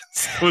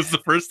questions? Was the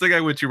first thing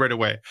I went to right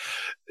away.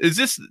 Is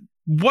this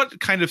what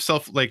kind of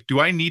do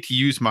I need to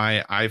use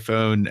my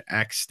iPhone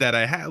X that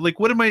I have? Like,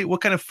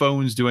 what kind of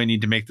phones do I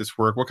need to make this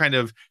work? What kind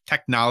of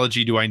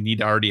technology do I need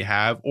to already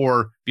have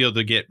or be able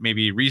to get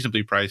maybe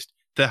reasonably priced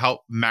to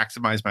help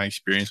maximize my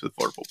experience with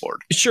Vorpal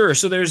Board? Sure.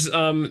 So there's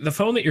the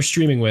phone that you're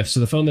streaming with. So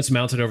the phone that's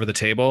mounted over the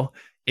table,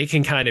 it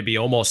can kind of be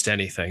almost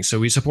anything. So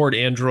we support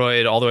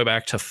Android all the way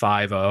back to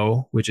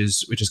 5.0, which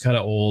is kind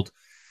of old.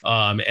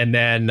 And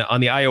then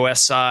on the iOS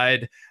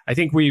side, I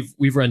think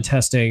we've run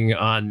testing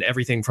on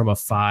everything from a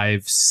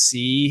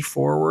 5C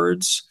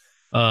forwards.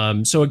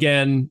 So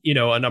again, you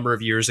know, a number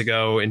of years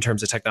ago in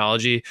terms of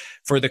technology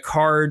for the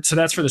card. So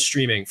that's for the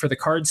streaming. For the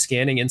card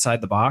scanning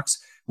inside the box,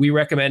 we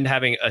recommend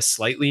having a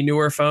slightly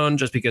newer phone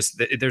just because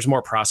there's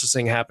more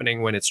processing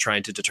happening when it's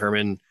trying to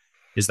determine,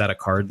 is that a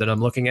card that I'm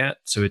looking at?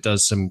 So it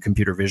does some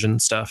computer vision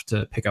stuff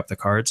to pick up the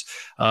cards.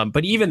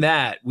 But even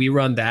that, we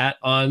run that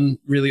on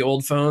really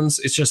old phones.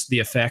 It's just the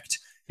effect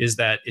is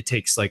that it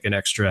takes like an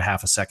extra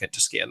half a second to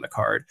scan the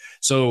card.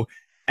 So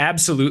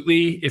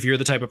absolutely, if you're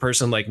the type of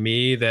person like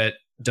me that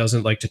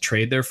doesn't like to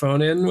trade their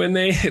phone in when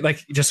they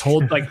like just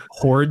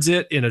hoards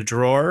it in a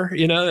drawer,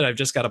 you know, and I've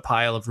just got a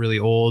pile of really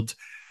old,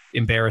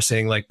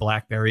 embarrassing like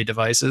BlackBerry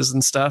devices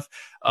and stuff.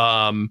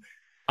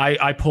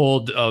 I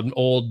pulled an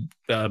old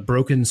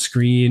broken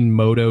screen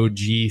Moto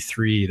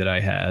G3 that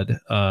I had,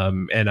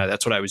 and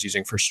that's what I was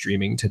using for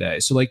streaming today.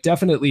 So like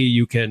definitely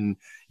you can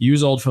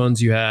use old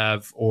phones you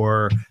have,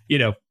 or you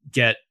know,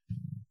 get,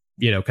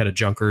 you know, kind of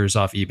junkers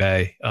off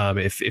eBay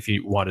if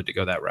you wanted to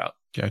go that route.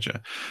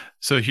 Gotcha.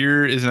 So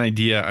here is an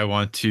idea I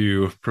want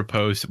to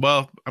propose.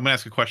 Well, I'm gonna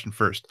ask a question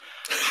first.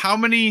 How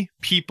many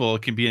people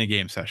can be in a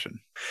game session?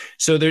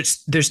 So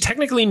there's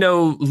technically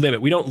no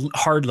limit. We don't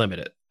hard limit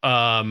it.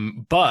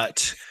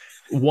 But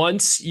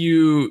once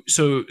you,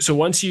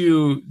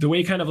 the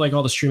way kind of like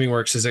all the streaming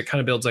works is it kind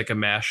of builds like a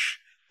mesh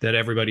that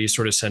everybody is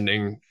sort of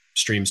sending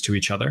streams to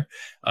each other.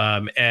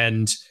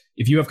 And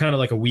if you have kind of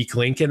like a weak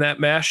link in that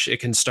mesh, it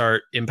can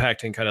start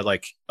impacting kind of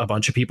like a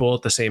bunch of people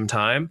at the same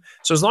time.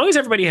 So as long as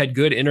everybody had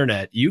good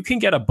internet, you can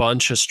get a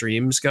bunch of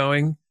streams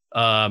going.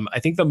 I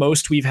think the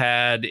most we've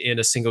had in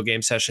a single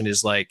game session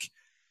is like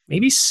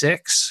maybe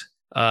 6.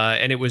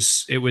 And it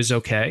was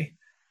okay.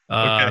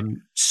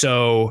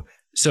 So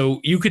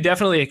you could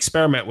definitely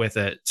experiment with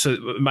it. So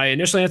my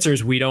initial answer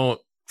is we don't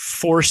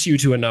force you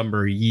to a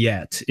number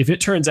yet. If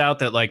it turns out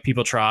that like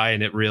people try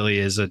and it really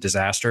is a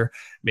disaster,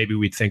 maybe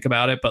we'd think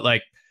about it. But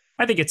like,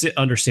 I think it's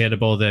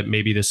understandable that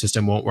maybe the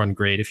system won't run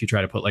great if you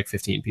try to put like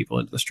 15 people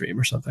into the stream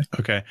or something.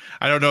 Okay.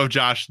 I don't know if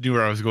Josh knew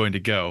where I was going to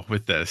go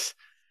with this.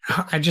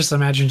 I just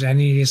imagined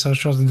any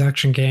social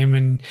deduction game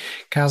and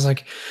Kyle's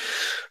like,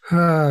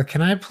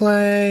 can I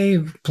play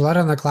Blood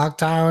on the Clock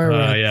Tower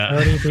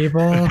with 30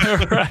 people?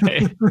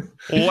 Right.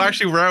 Well,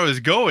 actually, where I was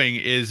going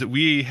is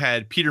we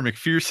had Peter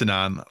McPherson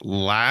on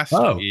last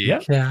week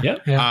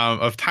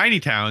of Tiny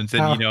Towns.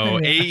 And,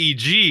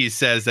 AEG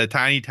says that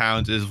Tiny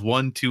Towns is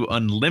 1-2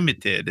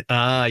 unlimited.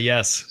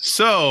 Yes.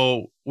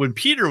 So when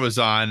Peter was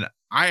on,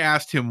 I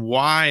asked him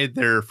why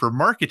for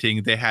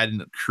marketing, they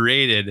hadn't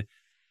created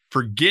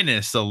for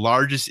Guinness, the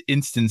largest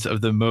instance of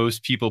the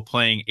most people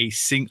playing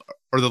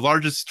the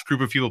largest group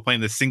of people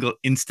playing the single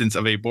instance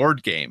of a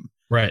board game.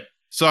 Right.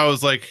 So I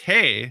was like,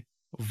 hey,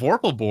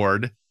 Vorpal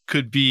Board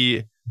could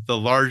be the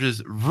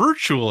largest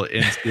virtual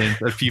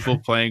instance of people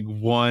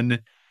playing one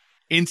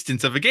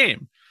instance of a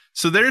game.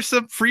 So there's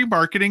some free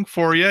marketing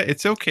for you.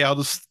 It's okay. I'll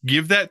just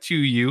give that to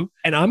you.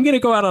 And I'm going to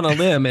go out on a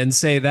limb and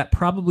say that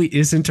probably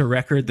isn't a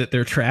record that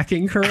they're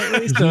tracking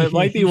currently. So it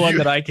might be one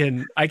that I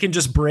can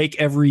just break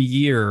every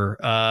year,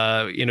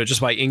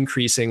 just by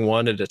increasing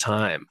one at a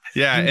time.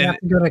 Yeah. You have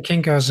to go to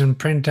Kinko's and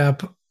print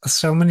up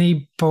so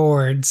many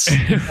boards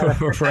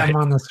right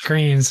on the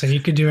screen so you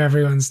could do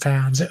everyone's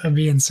towns. It would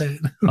be insane.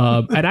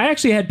 And I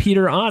actually had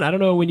Peter on. I don't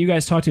know when you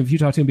guys talked to him, if you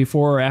talked to him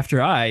before or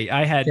after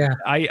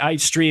I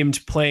streamed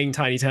playing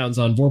Tiny Towns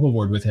on Vorpal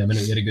Board with him, and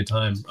we had a good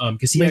time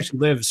because he actually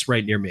lives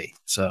right near me.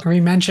 So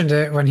we mentioned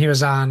it when he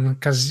was on,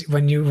 because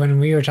when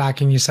we were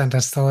talking, you sent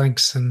us the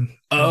links and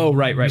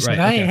right. Said,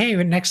 hey,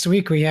 next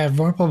week we have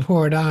Vorpal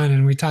Board on,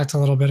 and we talked a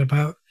little bit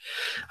about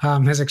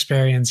his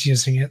experience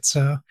using it.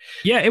 So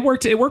yeah, it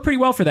worked pretty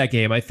well for that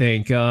game, I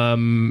think.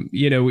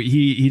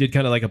 He did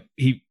kind of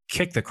he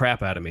kicked the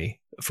crap out of me,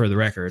 for the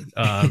record,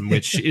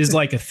 which is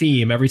like a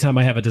theme. Every time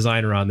I have a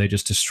designer on, they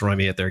just destroy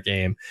me at their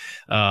game.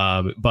 But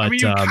I mean,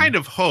 you kind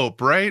of hope,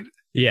 right?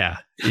 Yeah.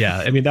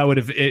 I mean, that would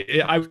have.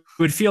 I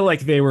would feel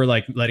like they were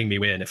like letting me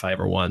win if I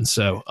ever won.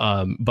 So,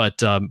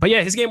 but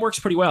yeah, his game works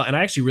pretty well, and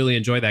I actually really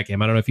enjoy that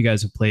game. I don't know if you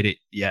guys have played it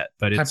yet,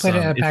 but I played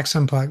it at PAX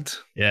Unplugged.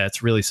 Yeah,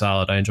 it's really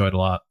solid. I enjoyed it a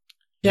lot.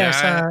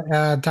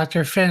 Yeah,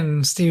 Dr.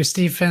 Finn,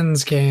 Steve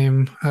Finn's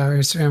game, and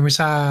we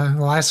saw.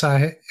 Well, I saw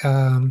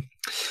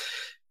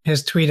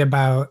his tweet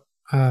about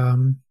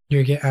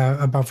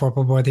about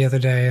Vorpal Board the other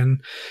day,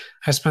 and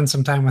I spent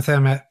some time with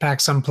him at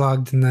PAX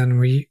Unplugged, and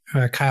then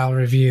Kyle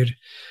reviewed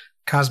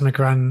Cosmic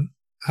Run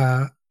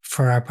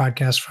for our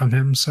podcast from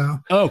him. So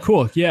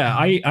cool. Yeah,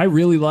 I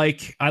really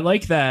like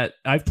that.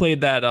 I've played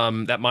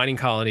that mining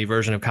colony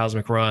version of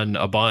Cosmic Run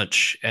a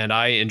bunch, and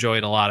I enjoy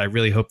it a lot. I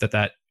really hope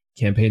that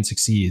campaign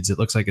succeeds. It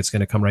looks like it's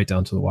going to come right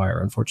down to the wire,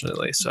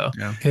 unfortunately. So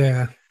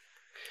yeah.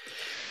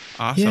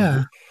 Awesome.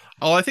 Yeah.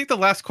 Oh, I think the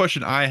last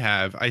question I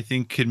have, I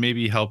think could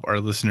maybe help our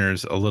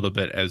listeners a little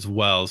bit as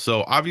well.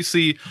 So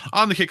obviously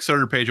on the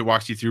Kickstarter page, it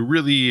walks you through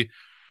really,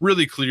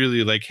 really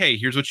clearly, like, hey,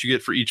 here's what you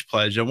get for each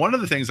pledge. And one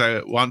of the things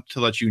I want to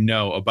let you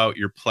know about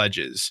your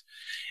pledges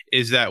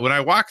is that when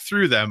I walk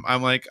through them,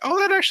 I'm like, oh,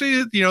 that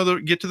actually,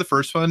 get to the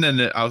first one.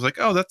 And I was like,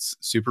 oh, that's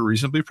super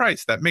reasonably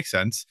priced. That makes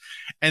sense.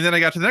 And then I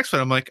got to the next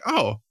one. I'm like,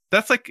 oh,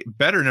 that's like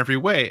better in every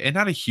way and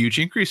not a huge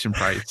increase in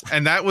price.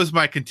 And that was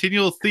my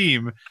continual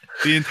theme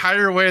the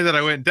entire way that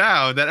I went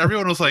down, that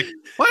everyone was like,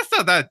 well, that's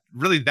not that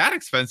really that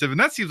expensive. And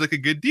that seems like a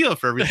good deal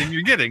for everything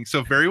you're getting.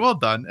 So very well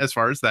done as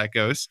far as that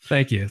goes.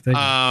 Thank you.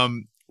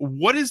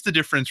 What is the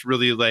difference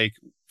really like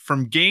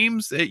from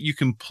games that you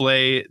can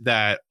play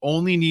that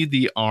only need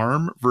the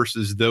ARM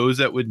versus those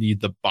that would need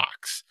the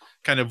box?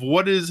 Kind of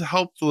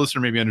help the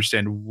listener maybe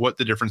understand what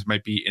the difference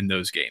might be in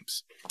those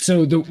games.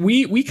 So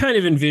we kind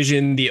of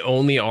envision the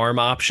only ARM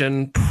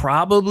option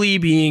probably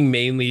being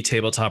mainly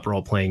tabletop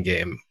role-playing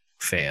game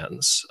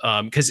fans.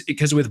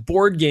 Because with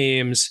board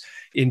games,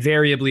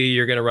 invariably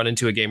you're going to run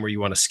into a game where you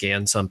want to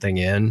scan something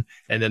in,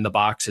 and then the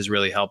box is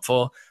really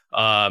helpful.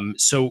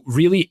 So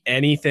really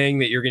anything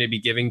that you're going to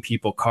be giving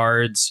people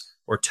cards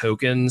or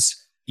tokens,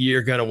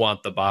 you're going to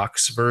want the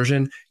box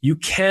version. You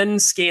can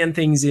scan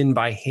things in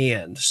by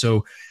hand.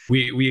 So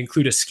we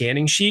include a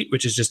scanning sheet,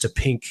 which is just a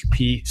pink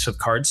piece of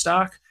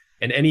cardstock.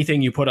 And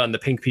anything you put on the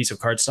pink piece of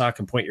cardstock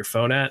and point your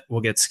phone at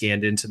will get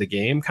scanned into the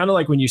game. Kind of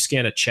like when you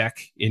scan a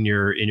check in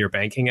your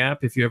banking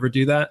app, if you ever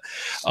do that.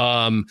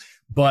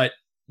 But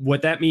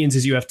what that means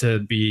is you have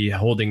to be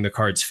holding the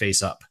cards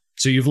face up.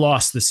 So you've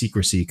lost the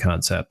secrecy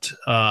concept.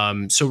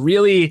 So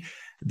really,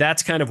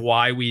 that's kind of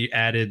why we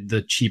added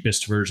the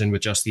cheapest version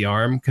with just the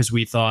ARM, because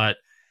we thought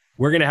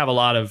we're going to have a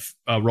lot of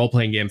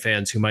role-playing game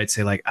fans who might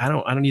say, like, I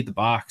don't need the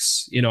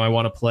box. I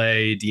want to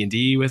play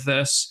D&D with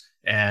this,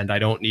 and I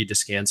don't need to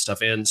scan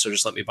stuff in. So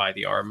just let me buy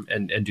the ARM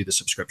and do the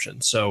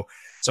subscription. So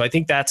I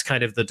think that's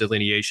kind of the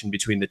delineation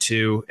between the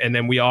two. And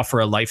then we offer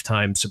a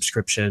lifetime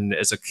subscription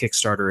as a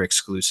Kickstarter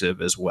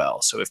exclusive as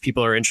well. So if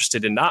people are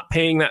interested in not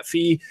paying that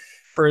fee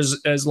for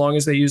as long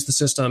as they use the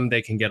system,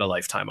 they can get a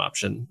lifetime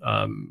option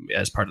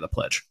as part of the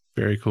pledge.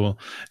 Very cool.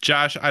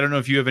 Josh, I don't know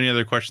if you have any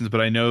other questions, but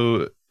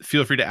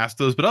feel free to ask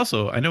those. But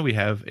also, I know we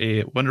have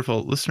a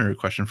wonderful listener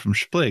question from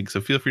Splig,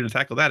 so feel free to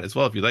tackle that as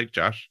well if you like,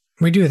 Josh.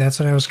 We do. That's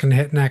what I was going to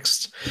hit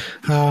next.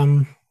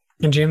 And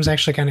James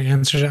actually kind of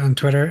answered it on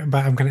Twitter,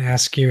 but I'm going to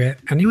ask you it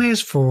anyways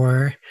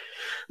for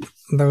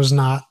those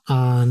not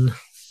on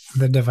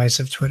the device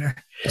of Twitter.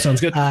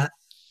 Sounds good.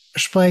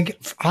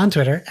 Splig on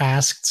Twitter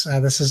asks,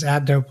 this is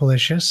at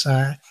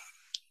Dopalicious.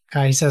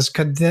 He says,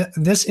 could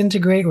this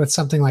integrate with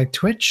something like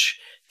Twitch?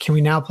 Can we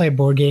now play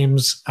board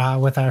games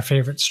with our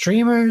favorite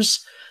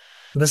streamers?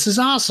 This is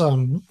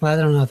awesome. I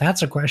don't know if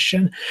that's a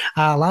question.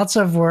 Lots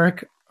of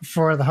work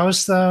for the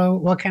host, though.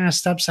 What kind of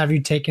steps have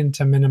you taken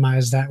to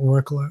minimize that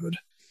workload?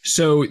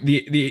 So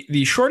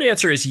the short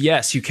answer is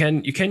yes, you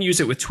can use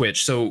it with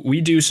Twitch. So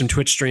we do some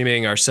Twitch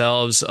streaming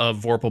ourselves of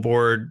Vorpal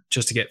Board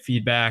just to get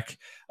feedback.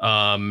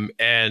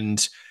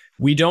 And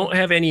we don't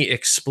have any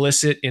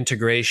explicit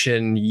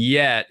integration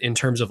yet in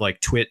terms of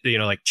like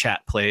like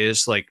chat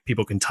plays, like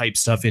people can type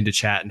stuff into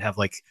chat and have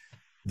like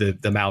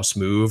the mouse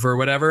move or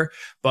whatever.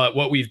 But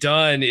what we've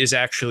done is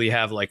actually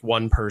have like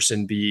one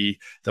person be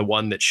the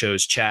one that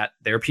shows chat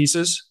their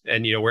pieces,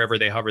 and wherever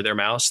they hover their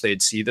mouse,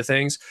 they'd see the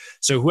things.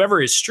 So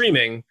whoever is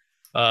streaming,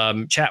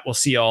 chat will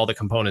see all the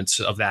components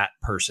of that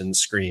person's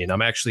screen.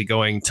 I'm actually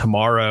going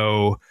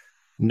tomorrow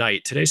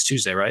night. Today's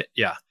Tuesday, right?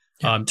 Yeah.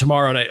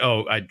 Tomorrow night.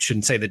 Oh, I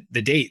shouldn't say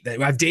the date.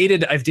 I've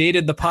dated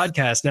the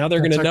podcast. Now they're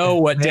going to know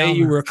what day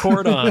you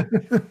record on.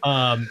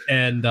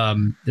 And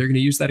they're going to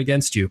use that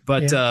against you.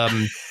 But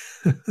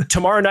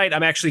tomorrow night,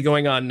 I'm actually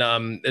going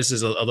on. This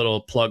is a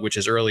little plug, which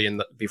is early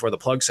before the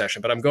plug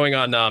session. But I'm going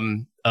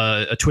on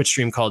a Twitch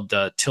stream called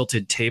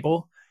Tilted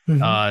Table.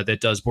 That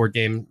does board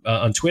game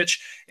on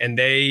Twitch, and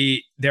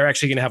they're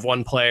actually going to have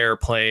one player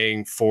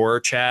playing for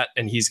chat,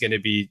 and he's going to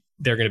be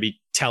they're going to be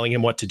telling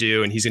him what to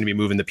do, and he's going to be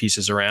moving the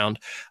pieces around.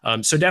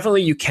 So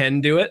definitely you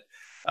can do it.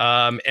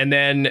 And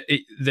then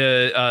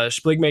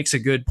Splig makes a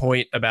good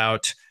point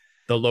about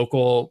the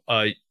local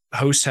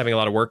hosts having a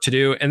lot of work to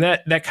do. And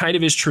that kind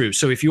of is true.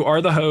 So if you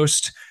are the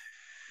host,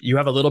 you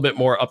have a little bit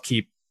more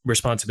upkeep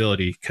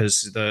responsibility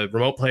because the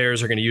remote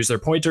players are going to use their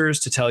pointers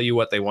to tell you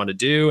what they want to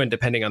do. And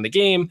depending on the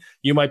game,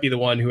 you might be the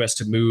one who has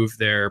to move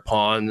their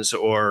pawns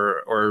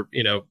or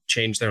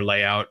change their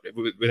layout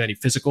with any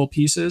physical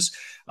pieces.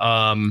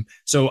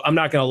 So I'm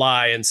not going to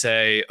lie and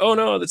say, oh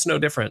no, that's no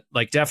different.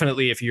 Like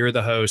definitely if you're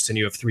the host and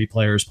you have 3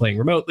 players playing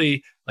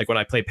remotely, like when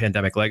I play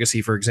Pandemic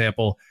Legacy, for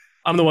example,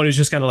 I'm the one who's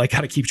just kind of like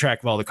got to keep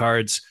track of all the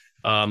cards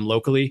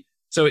locally.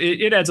 So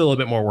it adds a little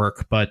bit more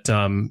work, but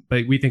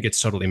we think it's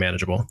totally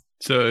manageable.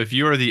 So if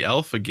you are the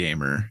alpha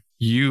gamer,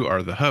 you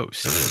are the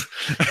host.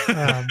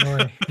 Oh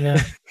boy,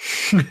 yeah.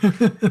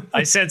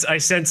 I sense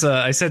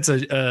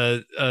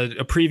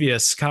a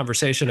previous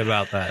conversation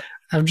about that.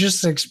 I've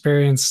just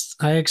experienced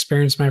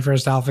my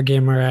first alpha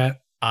gamer at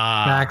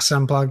PAX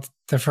Unplugged,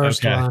 the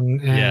first one,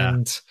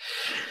 and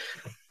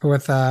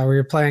with we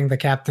were playing The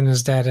Captain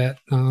is Dead at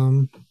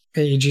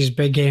AEG's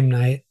big game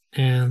night,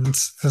 and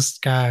this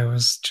guy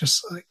was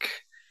just like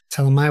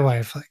telling my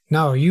wife, like,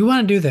 no, you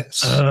want to do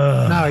this.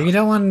 No, you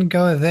don't want to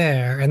go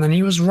there. And then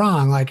he was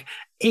wrong like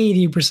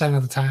 80%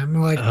 of the time.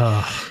 I'm like,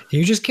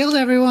 you just killed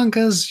everyone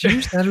because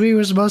you said we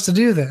were supposed to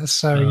do this.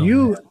 So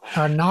you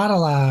are not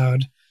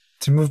allowed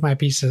to move my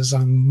pieces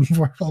on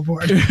Vorpal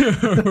board.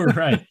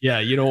 Right. Yeah,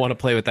 you don't want to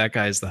play with that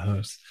guy as the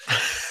host.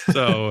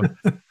 So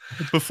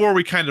before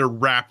we kind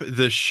of wrap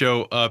this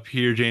show up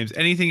here, James,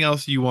 anything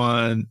else you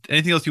want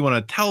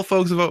to tell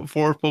folks about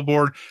Vorpal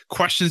board?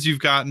 Questions you've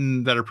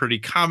gotten that are pretty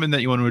common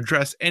that you want to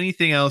address?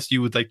 Anything else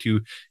you would like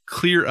to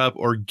clear up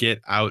or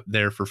get out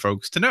there for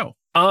folks to know?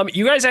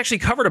 You guys actually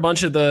covered a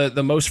bunch of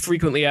the most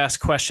frequently asked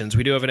questions.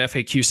 We do have an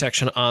FAQ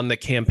section on the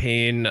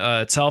campaign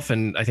itself,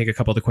 and I think a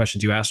couple of the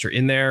questions you asked are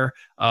in there.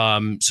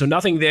 So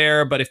nothing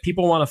there, but if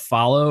people want to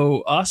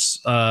follow us,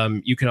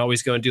 you can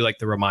always go and do like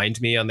the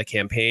remind me on the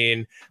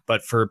campaign.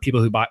 But for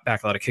people who back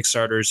a lot of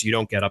Kickstarters, you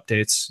don't get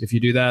updates if you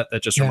do that.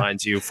 That just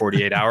reminds you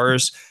 48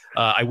 hours.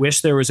 I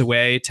wish there was a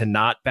way to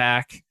not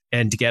back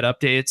and to get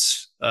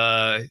updates.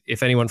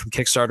 If anyone from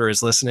Kickstarter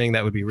is listening,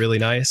 that would be really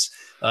nice.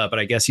 But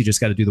I guess you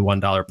just got to do the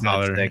 $1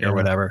 pledge thing or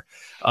whatever.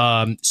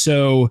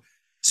 So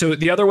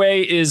the other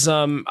way is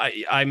I'm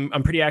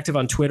pretty active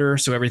on Twitter.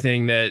 So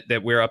everything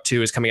that we're up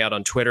to is coming out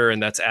on Twitter,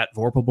 and that's at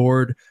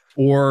Vorpalboard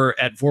or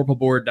at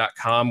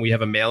vorpalboard.com. We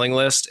have a mailing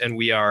list, and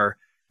we are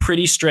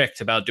pretty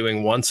strict about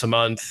doing once a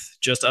month,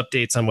 just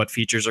updates on what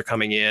features are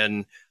coming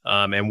in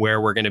and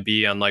where we're going to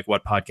be on like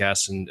what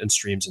podcasts and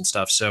streams and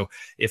stuff. So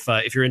if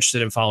you're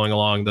interested in following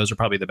along, those are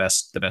probably the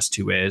best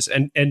 2 ways.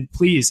 And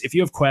please, if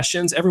you have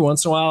questions, every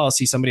once in a while, I'll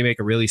see somebody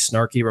make a really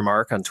snarky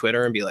remark on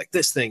Twitter and be like,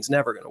 this thing's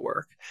never going to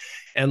work.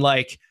 And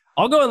like,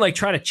 I'll go and like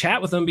try to chat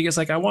with them because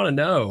like, I want to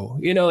know,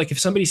 like if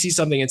somebody sees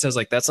something and says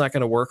like, that's not going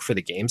to work for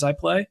the games I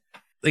play,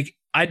 like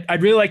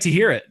I'd really like to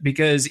hear it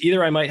because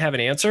either I might have an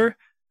answer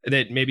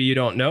that maybe you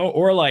don't know,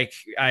 or like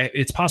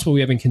it's possible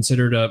we haven't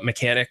considered a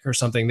mechanic or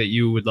something that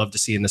you would love to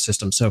see in the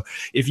system. So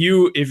if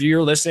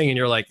you're listening and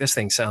you're like, this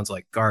thing sounds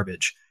like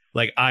garbage,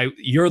 like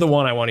you're the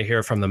one I want to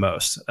hear from the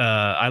most.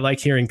 I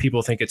like hearing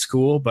people think it's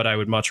cool, but I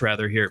would much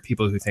rather hear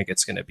people who think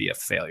it's going to be a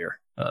failure.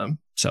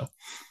 So.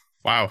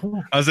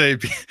 Wow. I was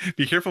like,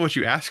 be careful what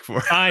you ask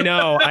for. I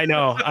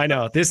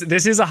know.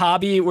 This is a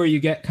hobby where you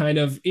get kind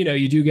of,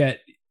 you do get,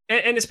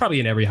 and it's probably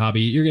in every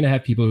hobby, you're going to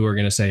have people who are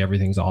going to say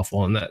everything's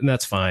awful, and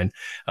that's fine.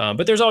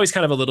 But there's always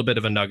kind of a little bit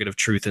of a nugget of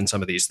truth in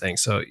some of these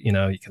things. So, you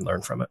can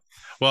learn from it.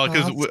 Well,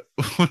 because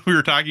when we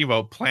were talking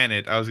about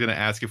Planet, I was going to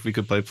ask if we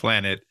could play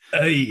Planet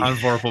on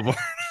Vorpal board.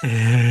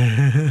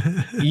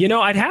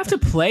 I'd have to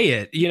play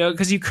it,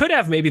 because you could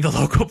have maybe the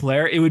local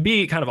player. It would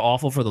be kind of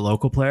awful for the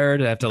local player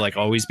to have to like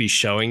always be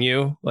showing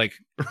you like,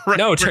 turn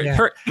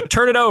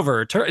it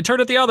over,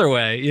 turn it the other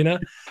way,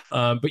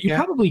 but you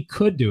probably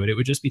could do it. It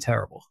would just be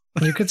terrible.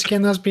 You could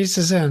scan those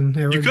pieces in.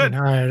 It would be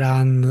hard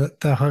on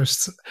the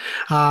hosts.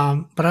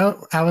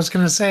 But I was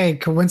going to say,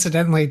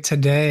 coincidentally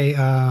today,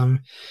 on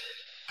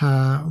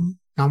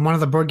one of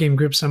the board game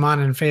groups I'm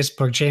on in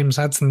Facebook, James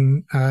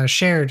Hudson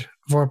shared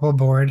Vorpal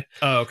board.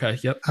 Oh, okay.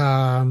 Yep.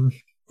 And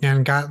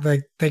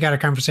they got a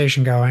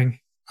conversation going.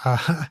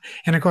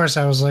 And of course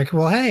I was like,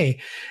 well,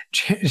 hey,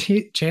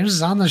 James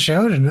is on the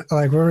show and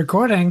like we're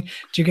recording.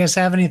 Do you guys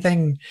have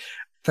anything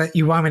that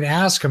you want me to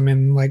ask him?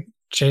 And like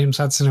James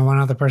Hudson and one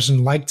other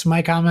person liked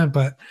my comment,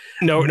 but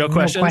no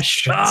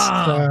questions.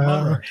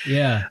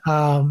 Yeah.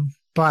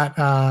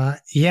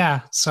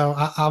 So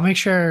I'll make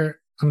sure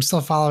I'm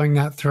still following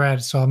that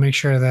thread. So I'll make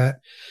sure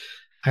that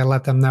I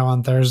let them know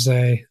on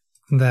Thursday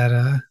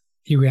that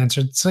you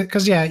answered. So,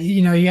 because you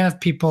have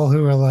people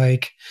who are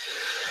like,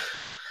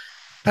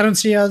 I don't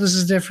see how this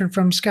is different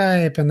from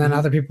Skype. And then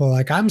other people are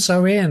like, I'm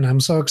so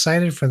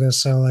excited for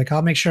this. So like,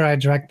 I'll make sure I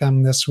direct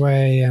them this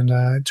way and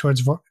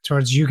towards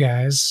you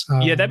guys.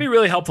 Yeah, that'd be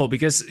really helpful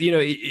because,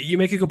 you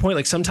make a good point.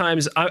 Like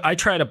sometimes I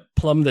try to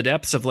plumb the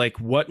depths of like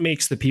what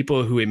makes the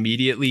people who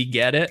immediately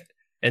get it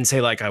and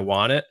say like, I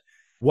want it?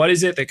 What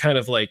is it that kind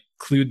of like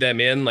clued them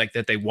in, like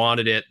that they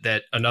wanted it,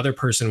 that another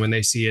person, when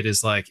they see it,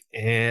 is like,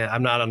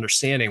 I'm not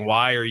understanding.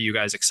 Why are you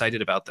guys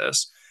excited about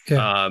this?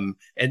 Yeah.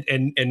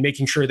 And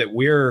making sure that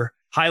we're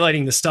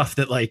highlighting the stuff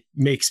that like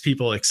makes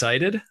people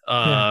excited.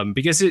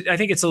 Because I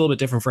think it's a little bit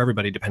different for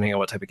everybody depending on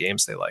what type of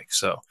games they like.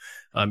 So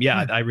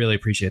I really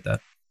appreciate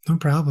that. No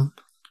problem.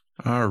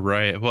 All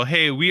right. Well,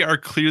 hey, we are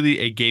clearly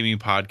a gaming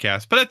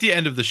podcast, but at the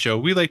end of the show,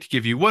 we like to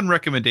give you one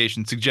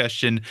recommendation,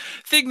 suggestion,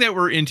 thing that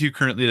we're into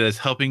currently that is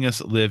helping us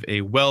live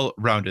a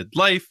well-rounded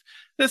life.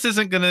 This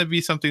isn't going to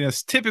be something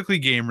that's typically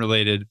game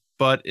related,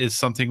 but is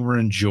something we're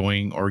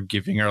enjoying or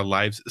giving our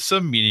lives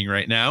some meaning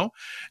right now.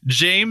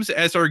 James,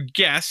 as our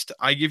guest,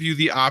 I give you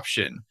the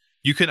option.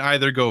 You can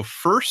either go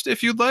first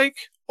if you'd like,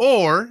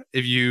 or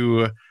if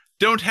you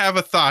don't have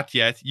a thought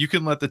yet, you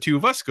can let the two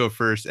of us go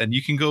first and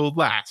you can go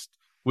last.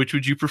 Which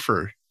would you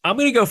prefer? I'm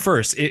going to go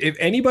first. If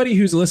anybody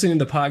who's listening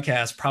to the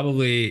podcast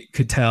probably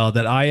could tell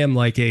that I am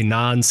like a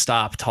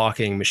nonstop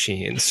talking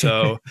machine.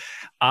 So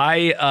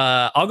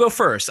I'll go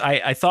first.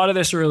 I thought of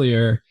this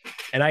earlier,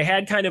 and I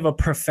had kind of a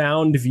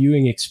profound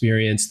viewing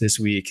experience this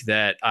week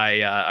that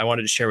I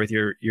wanted to share with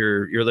your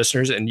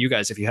listeners and you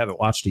guys if you haven't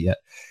watched it yet.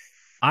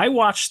 I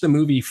watched the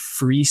movie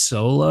Free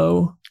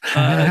Solo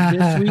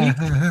this week,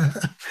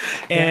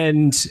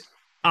 and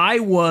I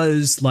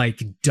was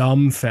like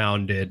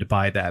dumbfounded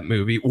by that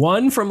movie.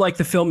 One, from like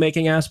the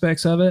filmmaking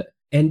aspects of it,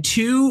 and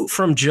two,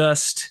 from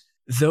just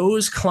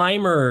those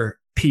climber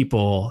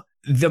people.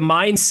 The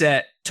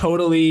mindset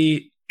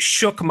totally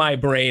shook my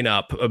brain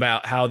up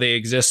about how they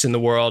exist in the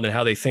world and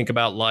how they think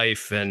about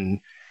life, and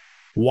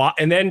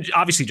then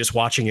obviously just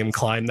watching him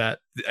climb that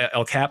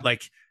El Cap,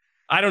 like,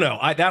 I don't know.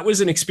 That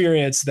was an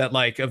experience that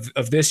like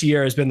of this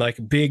year has been like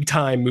big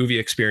time movie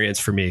experience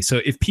for me. So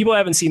if people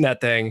haven't seen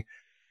that thing,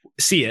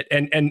 see it.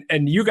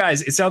 And you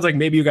guys, it sounds like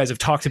maybe you guys have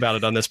talked about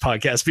it on this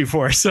podcast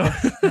before. So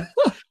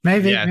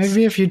maybe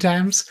a few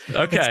times.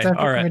 Okay.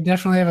 All right. We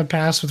definitely have a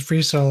pass with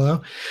Free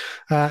Solo.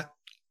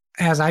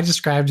 As I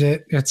described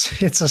it,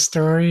 it's a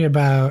story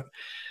about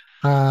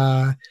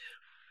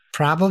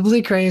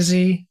probably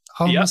crazy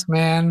homeless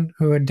man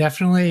who had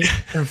definitely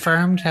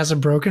confirmed has a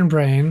broken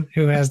brain,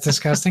 who has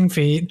disgusting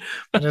feet,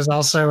 but is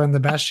also in the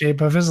best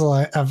shape of his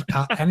life, of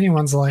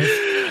anyone's life.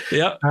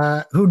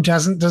 Yeah. Who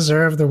doesn't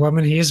deserve the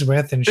woman he's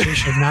with, and she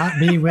should not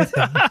be with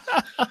him.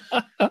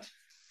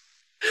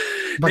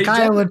 But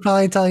Kyle would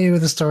probably tell you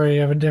the story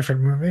of a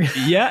different movie.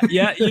 Yeah.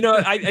 You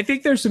know, I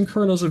think there's some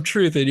kernels of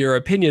truth in your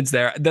opinions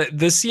there.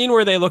 The scene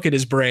where they look at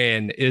his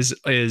brain is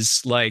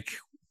like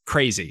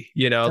crazy,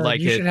 you know, so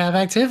like you should have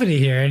activity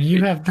here and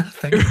you have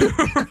nothing.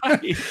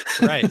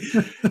 right.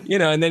 You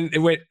know, and then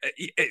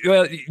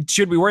well,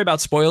 should we worry about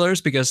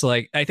spoilers? Because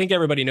like, I think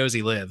everybody knows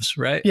he lives,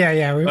 right?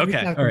 Yeah. We all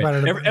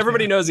right.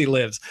 Everybody knows he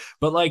lives.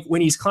 But like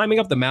when he's climbing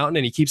up the mountain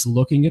and he keeps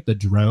looking at the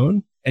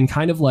drone and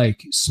kind of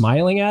like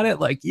smiling at it,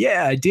 like,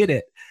 yeah, I did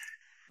it.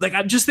 Like,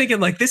 I'm just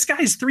thinking like this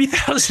guy's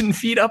 3,000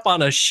 feet up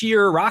on a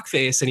sheer rock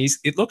face and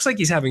it looks like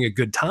he's having a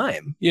good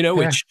time, you know,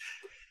 which,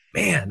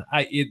 man,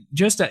 I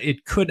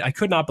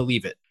could not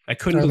believe it. I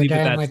couldn't believe the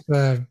guy that. In like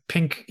the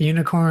pink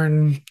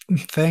unicorn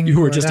thing. You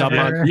were just up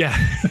on, yeah.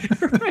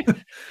 Right.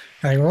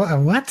 Like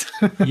what?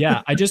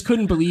 Yeah, I just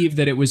couldn't believe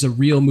that it was a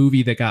real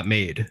movie that got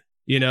made.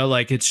 You know,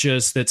 like it's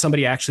just that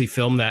somebody actually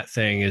filmed that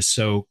thing is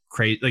so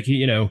crazy. Like,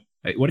 you know,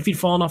 what if he'd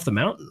fallen off the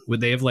mountain?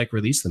 Would they have like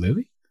released the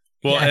movie?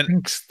 Well, yeah,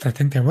 I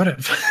think they would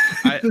have.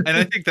 I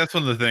think that's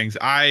one of the things.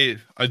 I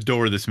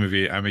adore this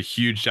movie. I'm a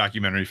huge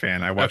documentary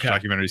fan. I watch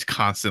documentaries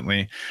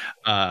constantly.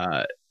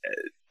 I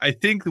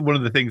think one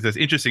of the things that's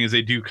interesting is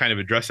they do kind of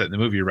address that in the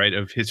movie, right?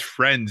 Of his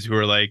friends who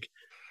are like,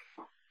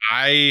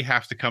 I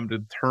have to come to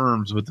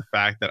terms with the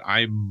fact that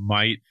I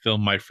might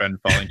film my friend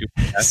falling to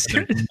a death.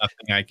 There's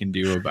nothing I can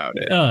do about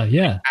it.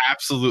 Yeah.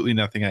 Absolutely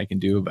nothing I can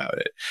do about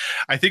it.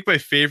 I think my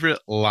favorite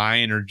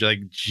line or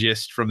like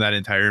gist from that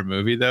entire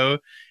movie, though,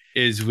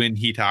 is when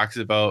he talks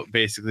about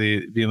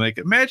basically being like,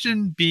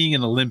 imagine being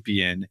an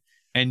Olympian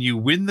and you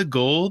win the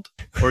gold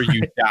or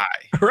you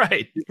die.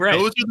 Right.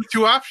 Those are the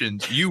two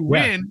options. You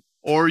win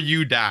or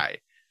you die.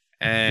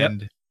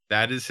 And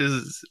that is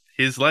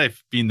his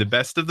life, being the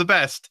best of the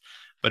best.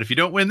 But if you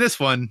don't win this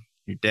one,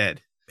 you're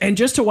dead. And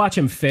just to watch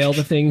him fail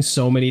the thing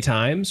so many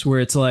times where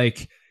it's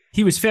like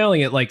he was failing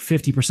it like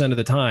 50% of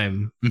the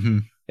time. Mm-hmm.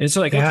 And it's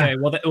like, okay,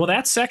 well,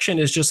 that section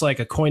is just like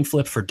a coin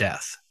flip for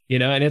death. You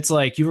know, and it's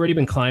like you've already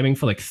been climbing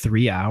for like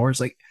 3 hours.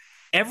 Like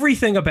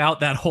everything about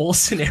that whole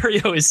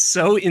scenario is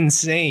so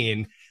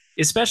insane,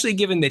 especially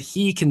given that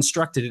he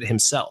constructed it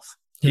himself.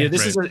 Yeah,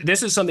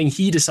 this is something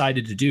he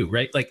decided to do,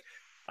 right? Like,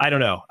 I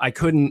don't know. I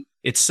couldn't.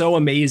 It's so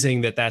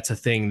amazing that that's a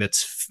thing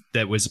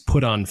that was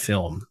put on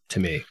film to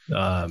me.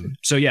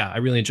 So yeah, I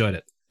really enjoyed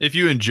it. If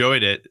you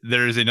enjoyed it,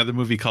 there's another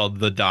movie called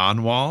The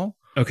Dawn Wall,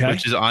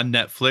 which is on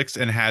Netflix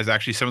and has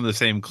actually some of the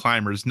same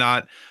climbers,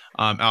 not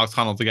Alex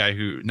Honnold, the guy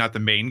not the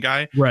main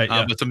guy, right?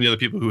 But some of the other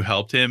people who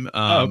helped him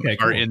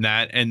are in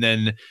that. And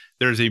then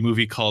there's a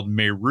movie called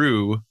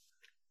Meru,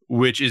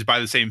 which is by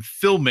the same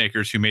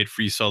filmmakers who made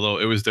Free Solo.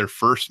 It was their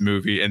first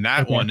movie, and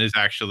that one is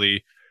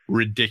actually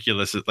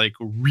ridiculous, like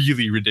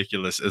really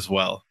ridiculous as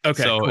well.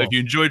 Okay, so cool. if you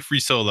enjoyed Free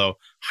Solo,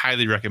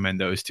 highly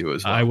recommend those two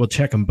as well. I will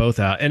check them both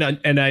out.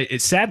 And I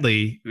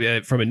sadly,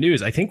 from a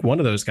news, I think one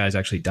of those guys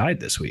actually died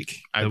this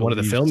week. One of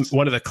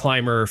the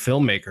climber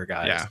filmmaker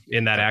guys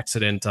in that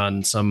accident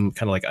on some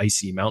kind of like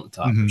icy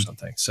mountaintop or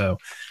something. So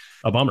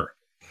a bummer,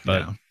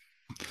 but. Yeah.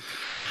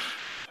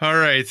 All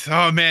right.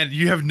 Oh man,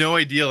 you have no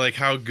idea like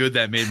how good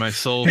that made my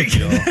soul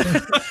feel.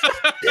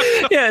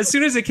 Yeah, as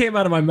soon as it came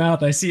out of my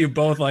mouth, I see you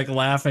both like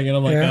laughing, and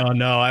I'm like, oh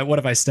no, what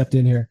have I stepped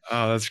in here?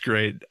 Oh, that's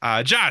great.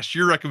 Josh,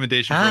 your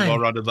recommendation for A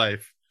Well-Rounded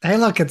Life. Hey,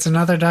 look, it's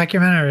another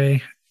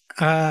documentary.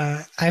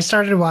 I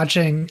started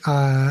watching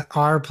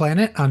Our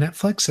Planet on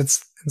Netflix.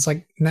 It's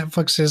like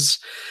Netflix's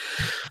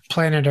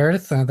Planet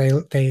Earth.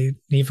 They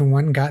even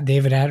went and got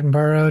David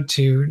Attenborough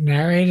to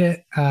narrate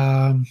it.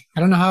 I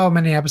don't know how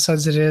many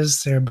episodes it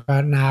is. They're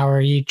about an hour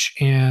each,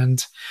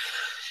 and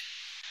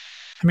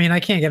I mean,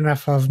 I can't get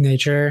enough of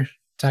nature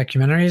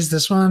documentaries.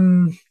 This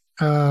one,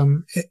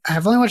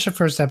 I've only watched the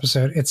first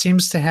episode. It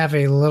seems to have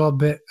a little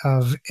bit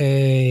of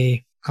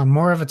a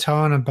more of a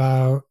tone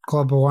about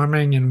global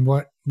warming and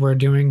what we're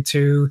doing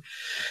to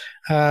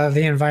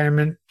the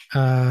environment.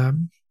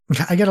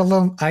 I get a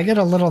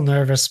little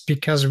nervous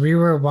because we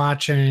were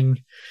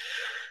watching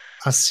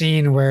a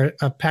scene where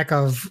a pack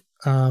of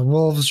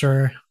wolves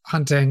were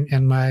hunting,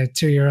 and my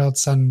 2-year-old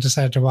son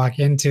decided to walk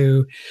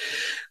into.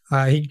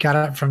 He got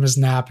up from his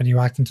nap and he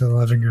walked into the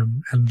living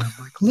room, and I'm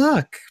like,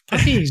 "Look,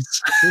 puppies!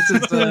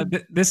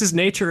 This is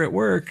nature at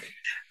work."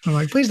 I'm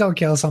like, "Please don't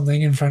kill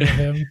something in front of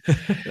him."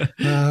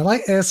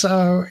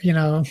 So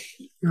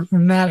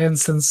in that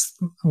instance,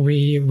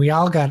 we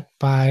all got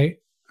by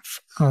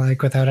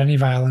like without any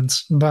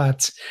violence,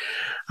 but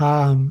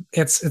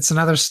it's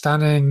another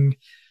stunning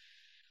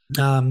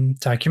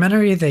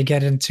documentary. They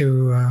get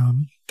into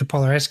the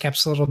polar ice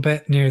caps a little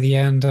bit near the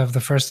end of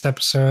the first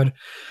episode.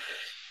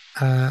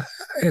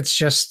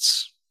 It's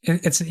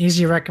an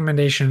easy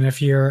recommendation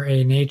if you're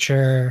a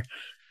nature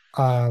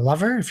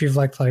lover. If you've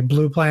liked like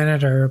Blue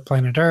Planet or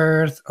Planet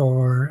Earth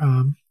or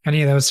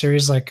any of those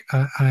series, like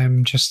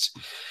I'm just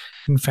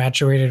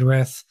infatuated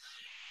with.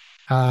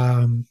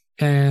 And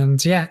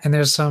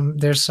there's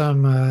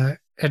some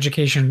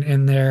education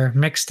in there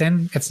mixed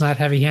in. It's not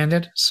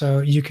heavy-handed, so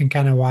you can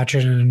kind of watch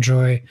it and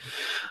enjoy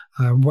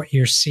what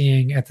you're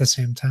seeing at the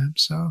same time.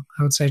 So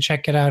I would say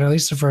check it out. At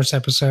least the first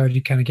episode,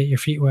 you kind of get your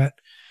feet wet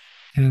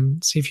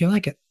and see if you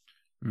like it.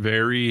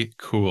 Very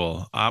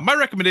cool. My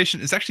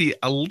recommendation is actually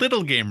a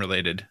little game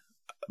related,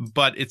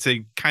 but it's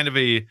a kind of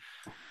is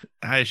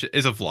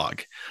a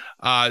vlog.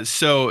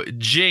 So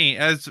Jane,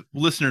 as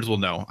listeners will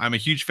know, I'm a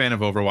huge fan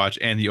of Overwatch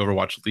and the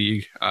Overwatch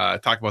League.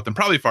 Talk about them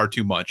probably far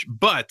too much,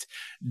 but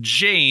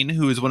Jane,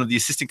 who is one of the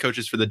assistant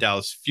coaches for the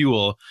Dallas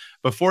Fuel,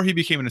 before he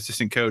became an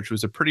assistant coach,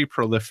 was a pretty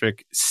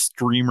prolific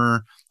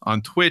streamer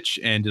on Twitch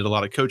and did a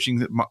lot of coaching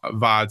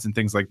VODs and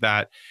things like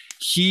that.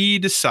 He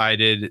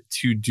decided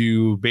to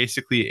do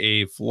basically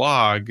a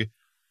vlog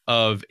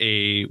of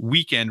a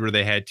weekend where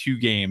they had 2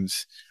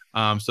 games.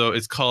 So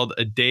it's called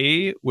A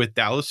Day with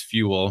Dallas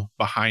Fuel,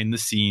 behind the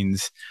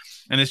scenes.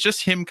 And it's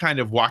just him kind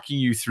of walking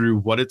you through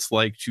what it's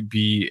like to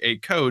be a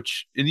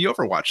coach in the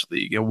Overwatch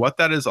League and what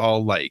that is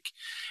all like.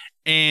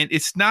 And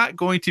it's not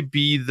going to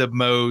be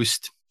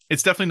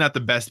it's definitely not the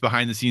best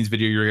behind the scenes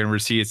video you're going to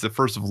see. It's the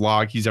first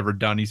vlog he's ever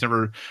done. He's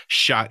never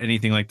shot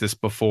anything like this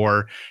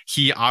before.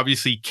 He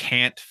obviously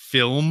can't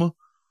film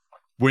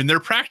when they're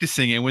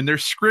practicing and when they're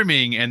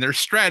scrimming and their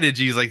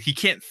strategies. Like, he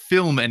can't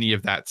film any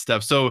of that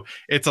stuff. So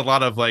it's a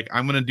lot of like,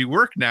 I'm going to do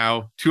work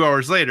now. 2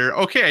 hours later,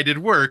 okay, I did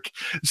work.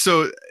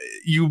 So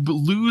you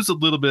lose a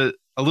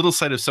little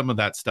sight of some of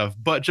that stuff,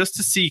 but just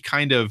to see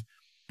kind of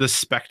the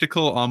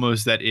spectacle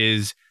almost that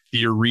is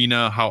the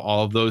arena, how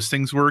all of those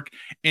things work.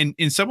 And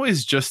in some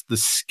ways, just the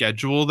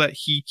schedule that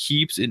he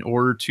keeps in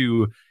order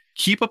to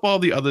keep up all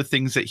the other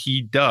things that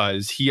he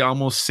does. He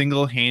almost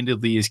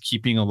single-handedly is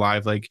keeping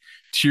alive, like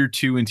tier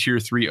 2 and tier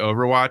 3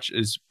 Overwatch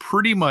is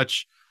pretty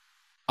much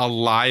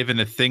alive and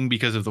a thing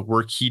because of the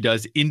work he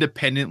does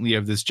independently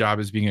of this job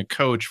as being a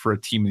coach for a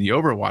team in the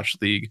Overwatch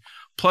League,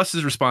 plus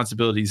his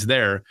responsibilities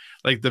there.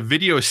 Like, the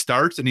video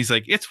starts and he's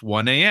like, it's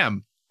 1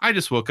 a.m. I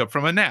just woke up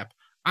from a nap.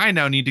 I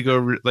now need to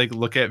go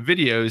look at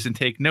videos and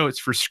take notes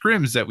for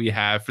scrims that we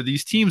have for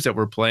these teams that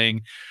we're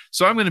playing.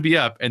 So I'm going to be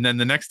up. And then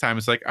the next time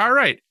it's like, all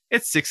right,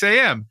 it's 6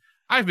 a.m.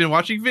 I've been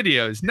watching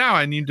videos. Now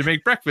I need to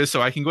make breakfast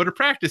so I can go to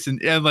practice.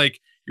 And like,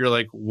 you're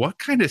like, what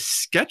kind of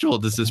schedule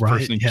does this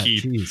person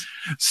keep? Geez.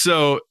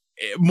 So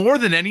more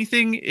than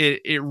anything,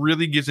 it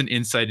really gives an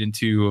insight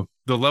into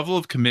the level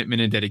of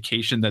commitment and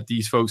dedication that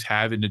these folks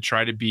have and to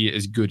try to be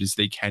as good as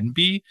they can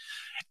be.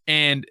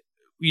 And,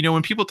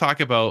 when people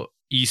talk about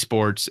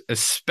esports,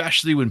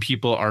 especially when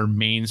people are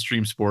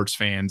mainstream sports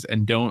fans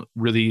and don't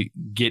really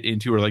get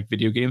into or like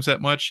video games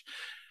that much,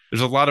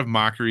 there's a lot of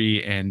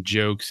mockery and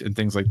jokes and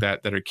things like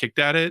that are kicked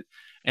at it.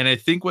 And I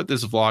think what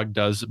this vlog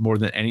does more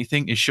than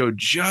anything is show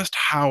just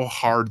how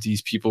hard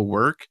these people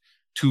work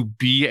to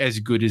be as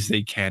good as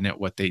they can at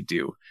what they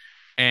do.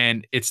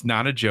 And it's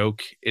not a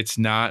joke. It's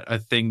not a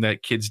thing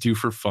that kids do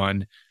for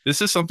fun.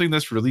 This is something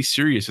that's really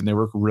serious and they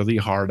work really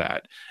hard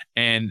at.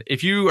 And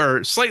if you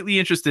are slightly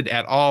interested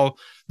at all,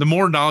 the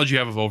more knowledge you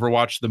have of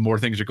Overwatch, the more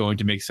things are going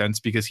to make sense,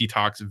 because he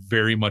talks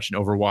very much in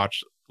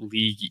Overwatch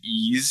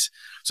League-ese.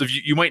 So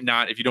if you might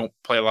not, if you don't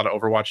play a lot of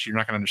Overwatch, you're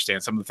not going to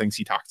understand some of the things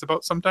he talks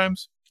about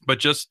sometimes. But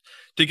just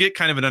to get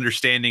kind of an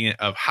understanding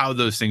of how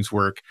those things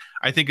work,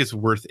 I think it's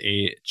worth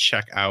a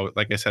check out.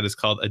 Like I said, it's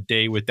called A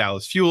Day with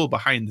Dallas Fuel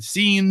Behind the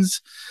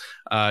Scenes.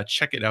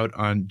 Check it out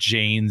on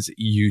Jane's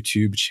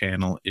YouTube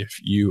channel if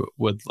you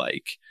would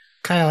like.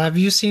 Kyle, have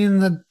you seen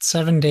the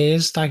 7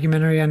 Days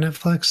documentary on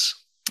Netflix?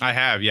 I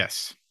have,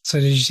 yes. So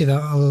did you see the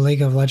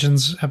League of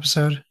Legends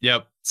episode?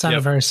 Yep.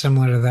 Sounded very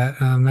similar to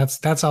that.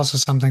 That's also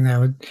something that I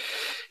would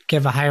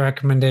give a high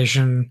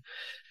recommendation,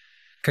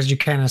 because you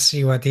kind of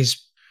see what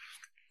these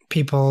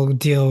people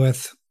deal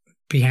with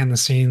behind the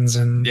scenes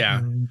and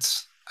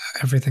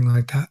everything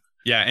like that.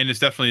 Yeah, and it's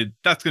definitely,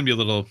 that's going to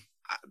be a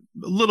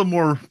little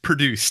more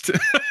produced.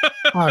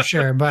 Oh,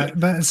 sure,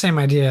 but same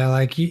idea.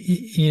 Like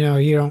you know,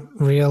 you don't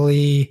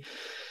really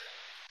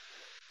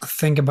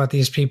think about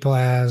these people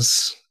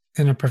as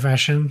in a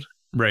profession,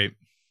 right?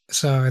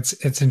 So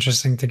it's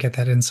interesting to get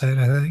that insight,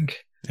 I think.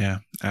 Yeah,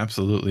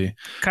 absolutely.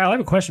 Kyle, I have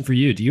a question for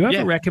you. Do you have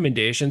a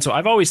recommendation? So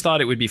I've always thought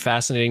it would be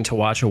fascinating to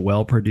watch a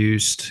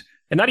well-produced,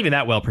 and not even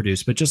that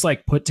well-produced, but just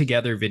like put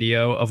together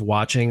video of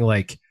watching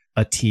like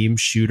a team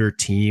shooter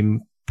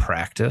team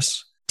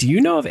practice. Do you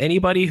know of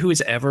anybody who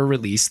has ever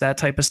released that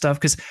type of stuff?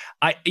 Because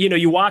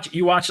you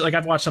watch like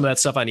I've watched some of that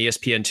stuff on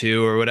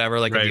ESPN2 or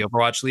whatever, like in the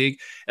Overwatch League,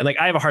 and like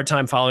I have a hard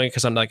time following it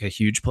because I'm like a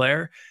huge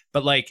player,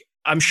 but like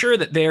I'm sure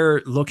that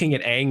they're looking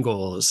at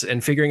angles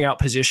and figuring out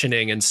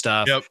positioning and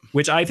stuff,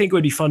 which I think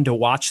would be fun to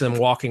watch them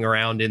walking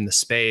around in the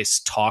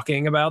space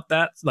talking about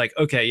that. Like,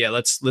 okay, yeah,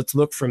 let's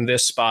look from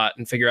this spot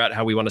and figure out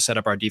how we want to set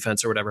up our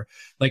defense or whatever.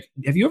 Like,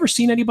 have you ever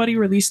seen anybody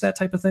release that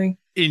type of thing?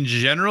 In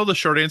general, the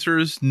short answer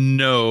is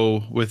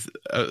no, with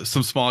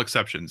some small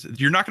exceptions.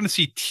 You're not going to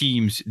see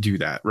teams do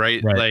that,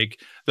 right? Like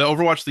the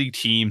Overwatch League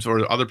teams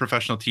or other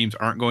professional teams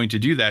aren't going to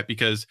do that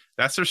because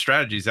that's their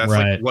strategies. That's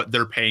like what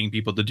they're paying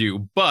people to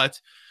do.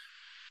 But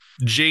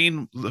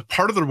Jane,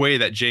 part of the way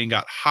that Jane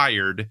got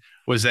hired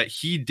was that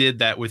he did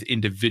that with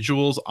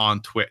individuals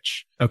on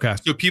Twitch. Okay.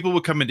 So people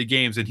would come into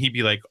games and he'd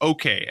be like,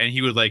 okay. And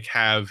he would like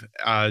have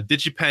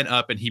DigiPen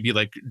up and he'd be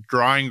like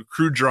drawing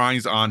crude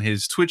drawings on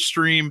his Twitch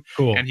stream.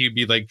 Cool. And he'd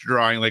be like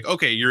drawing like,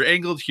 okay, you're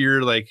angled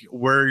here. Like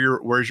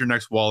where's your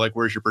next wall? Like,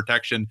 where's your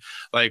protection?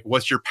 Like,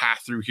 what's your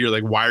path through here?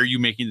 Like, why are you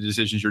making the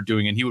decisions you're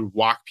doing? And he would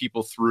walk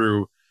people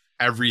through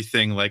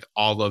everything, like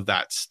all of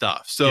that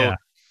stuff. So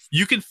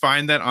you can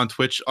find that on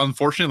Twitch.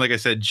 Unfortunately, like I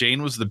said,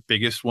 Jane was the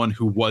biggest one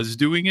who was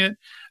doing it.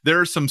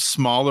 There are some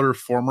smaller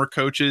former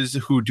coaches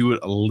who do it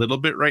a little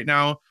bit right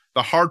now.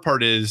 The hard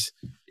part is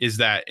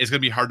that it's going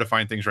to be hard to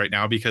find things right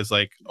now because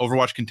like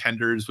Overwatch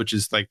Contenders, which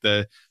is like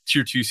the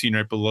tier 2 scene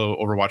right below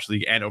Overwatch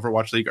League, and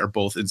Overwatch League are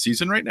both in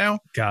season right now.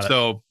 Got it.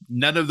 So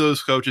none of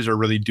those coaches are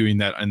really doing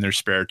that in their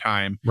spare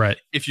time. Right.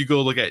 If you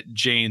go look at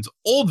Jane's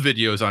old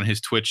videos on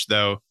his Twitch,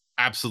 though,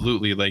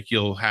 absolutely, like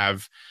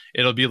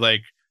it'll be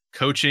like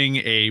coaching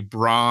a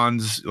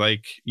bronze,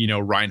 like, you know,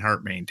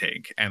 Reinhardt main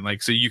tank. And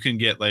like, so you can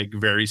get like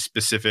very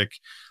specific,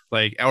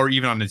 like, or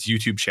even on his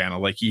YouTube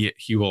channel, like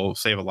he will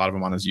save a lot of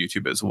them on his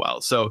YouTube as well.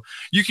 So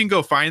you can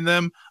go find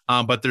them.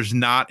 But there's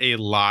not a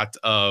lot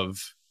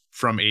of,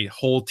 from a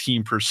whole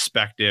team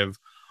perspective,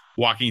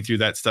 walking through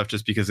that stuff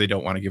just because they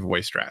don't want to give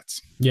away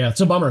strats. Yeah,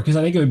 it's a bummer because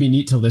I think it would be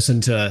neat to listen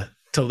to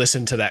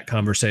that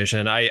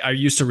conversation. I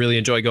used to really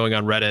enjoy going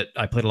on Reddit.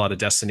 I played a lot of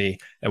Destiny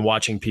and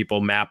watching people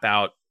map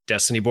out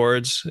Destiny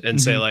boards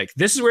and say like,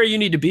 this is where you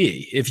need to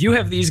be. If you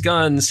have these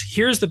guns,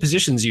 here's the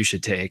positions you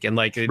should take. And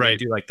like, they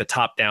do like the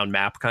top down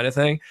map kind of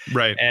thing.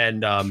 Right.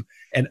 And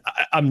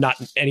I'm not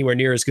anywhere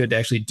near as good to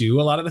actually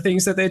do a lot of the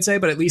things that they'd say,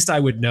 but at least I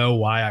would know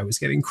why I was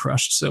getting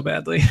crushed so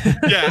badly.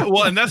 Yeah.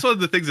 Well, and that's one of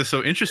the things that's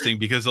so interesting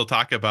because they'll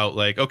talk about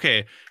like,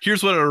 okay,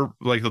 here's what are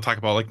like, they'll talk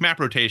about like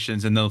map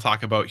rotations and they'll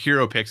talk about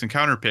hero picks and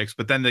counter picks.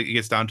 But then it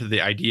gets down to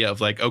the idea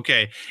of like,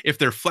 okay, if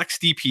their flex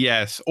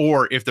DPS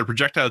or if their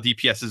projectile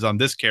DPS is on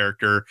this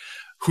character,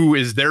 who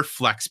is their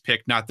flex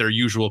pick, not their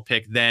usual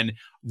pick, then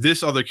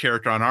this other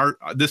character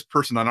this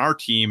person on our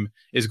team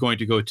is going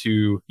to go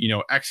to, you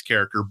know, X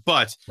character.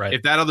 But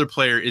if that other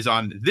player is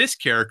on this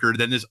character,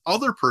 then this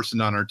other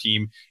person on our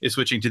team is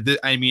switching to this.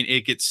 I mean,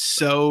 it gets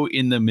so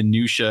in the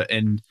minutia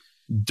and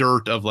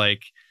dirt of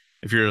like,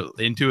 if you're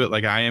into it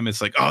like I am,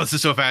 it's like, oh, this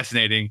is so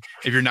fascinating.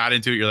 If you're not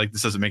into it, you're like,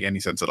 this doesn't make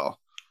any sense at all.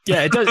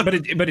 Yeah, it does,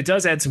 but it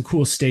does add some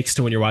cool stakes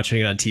to when you're watching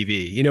it on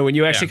TV. You know, when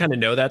you actually kind of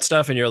know that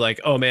stuff and you're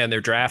like, oh man,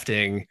 they're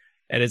drafting.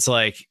 And it's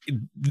like,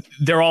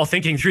 they're all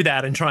thinking through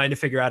that and trying to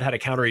figure out how to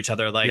counter each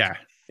other. Like,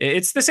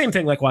 it's the same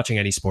thing like watching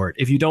any sport.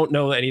 If you don't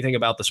know anything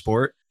about the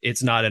sport,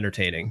 it's not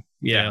entertaining.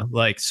 You know?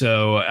 Like,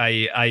 so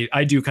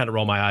I do kind of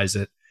roll my eyes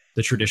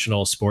the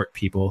traditional sport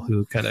people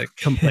who kind of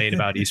complain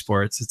about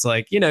esports. It's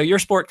like, your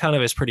sport kind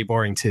of is pretty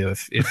boring too.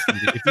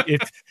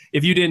 If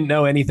you didn't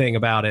know anything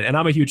about it, and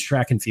I'm a huge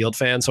track and field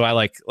fan, so I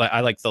like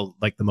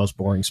the most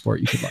boring sport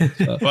you could like.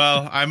 So.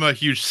 Well, I'm a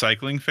huge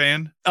cycling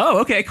fan. Oh,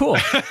 okay, cool.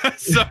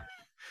 so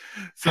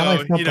I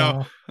like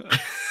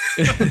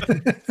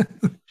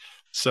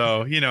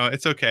So,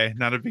 it's okay.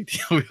 Not a big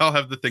deal. We all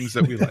have the things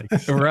that we like.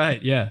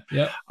 Right. Yeah.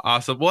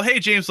 Awesome. Well, hey,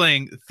 James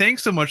Lang,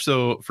 thanks so much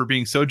for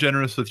being so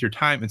generous with your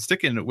time and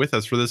sticking with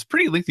us for this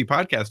pretty lengthy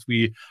podcast.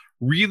 We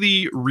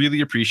really,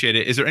 really appreciate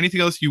it. Is there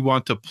anything else you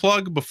want to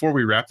plug before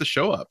we wrap the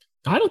show up?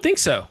 I don't think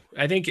so.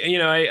 I think,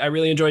 I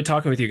really enjoyed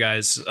talking with you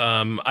guys.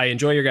 I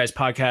enjoy your guys'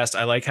 podcast.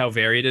 I like how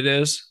varied it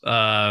is.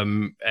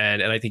 And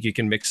I think you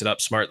can mix it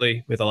up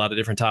smartly with a lot of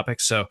different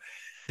topics. So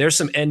there's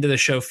some end of the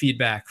show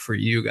feedback for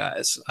you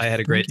guys. I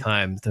had a great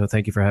time. So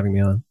thank you for having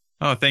me on.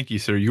 Oh, thank you,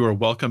 sir. You are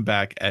welcome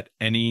back at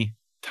any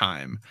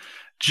time.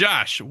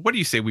 Josh, what do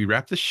you say we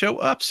wrap the show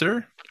up,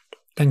 sir?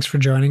 Thanks for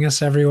joining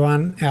us,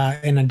 everyone.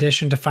 In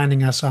addition to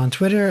finding us on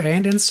Twitter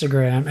and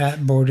Instagram at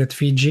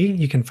BoardWithVG,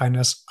 you can find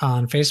us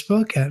on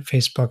Facebook at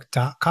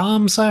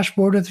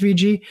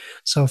facebook.com/BoardWithVG.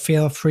 So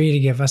feel free to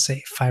give us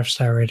a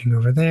 5-star rating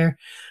over there.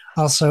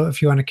 Also,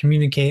 if you want to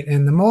communicate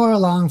in the more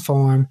long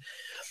form,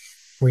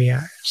 we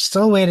are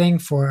still waiting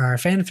for our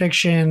fan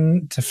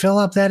fiction to fill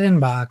up that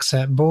inbox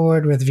at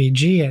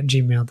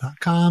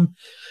boardwithvg@gmail.com.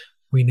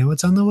 We know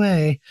it's on the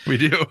way. We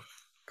do.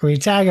 We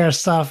tag our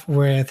stuff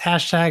with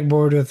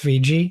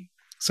 #boardwithvg.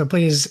 So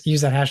please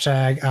use that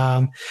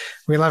hashtag.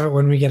 We love it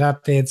when we get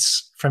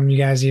updates from you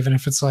guys, even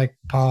if it's like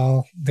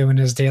Paul doing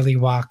his daily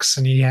walks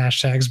and he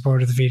hashtags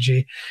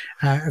boardwithvg.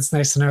 It's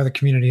nice to know the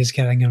community is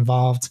getting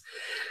involved.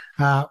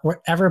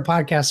 Whatever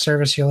podcast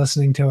service you're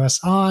listening to us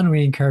on,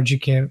 we encourage you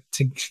to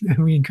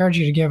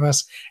give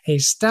us a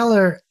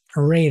stellar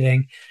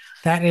rating.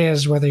 That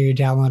is whether you're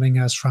downloading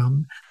us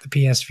from the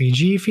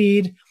PSVG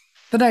feed,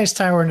 the Dice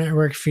Tower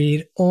Network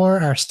feed,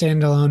 or our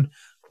standalone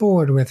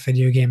Board with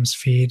Video Games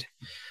feed.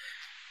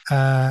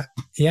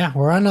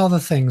 We're on all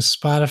the things: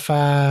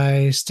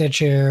 Spotify,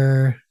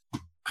 Stitcher,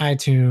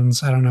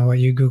 iTunes. I don't know what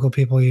you Google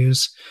people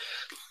use.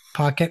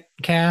 Pocket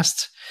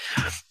Cast.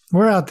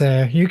 We're out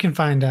there. You can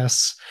find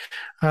us.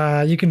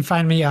 You can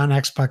find me on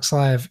Xbox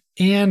Live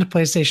and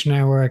PlayStation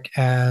Network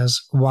as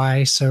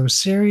Why So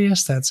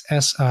Serious. That's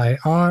SIRRIUS.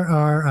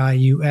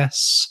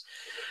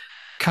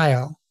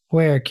 Kyle,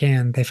 where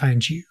can they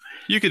find you?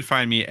 You can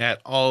find me at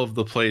all of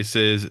the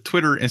places: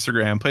 Twitter,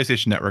 Instagram,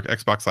 PlayStation Network,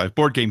 Xbox Live,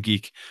 Board Game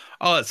Geek,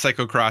 all at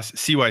Psychocross,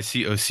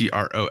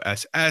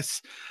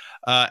 CYCOCROSS.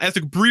 As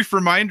a brief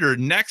reminder,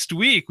 next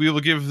week we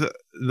will give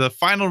the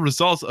final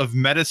results of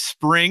Meta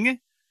Spring,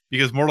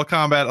 because Mortal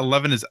Kombat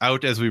 11 is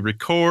out as we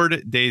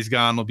record. Days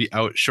Gone will be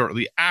out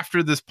shortly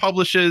after this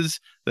publishes.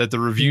 That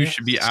the review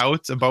should be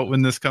out about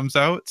when this comes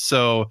out.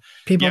 So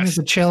people need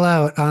to chill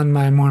out on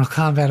my Mortal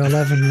Kombat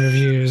 11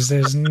 reviews.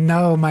 There's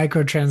no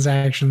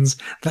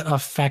microtransactions that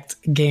affect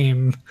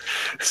game.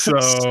 So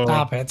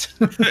stop it.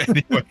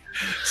 Anyway,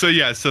 so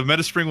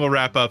Metaspring will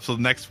wrap up. So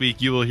next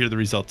week you will hear the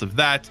results of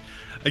that.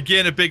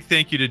 Again, a big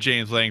thank you to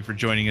James Lang for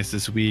joining us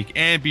this week,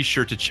 and be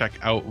sure to check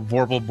out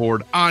Vorpal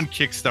Board on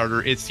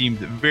Kickstarter. It seemed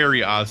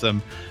very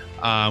awesome.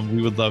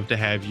 We would love to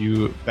have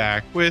you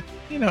back with,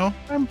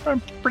 I'm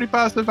pretty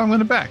positive I'm going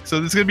to back. So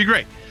this is going to be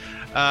great.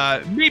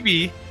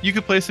 Maybe you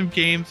could play some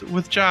games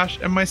with Josh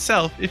and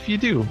myself if you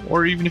do,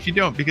 or even if you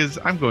don't, because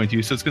I'm going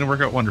to, so it's going to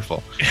work out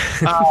wonderful.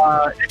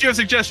 If you have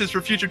suggestions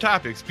for future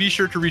topics, be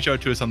sure to reach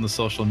out to us on the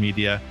social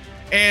media.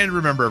 And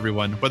remember,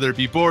 everyone, whether it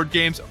be board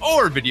games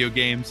or video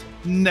games,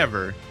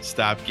 never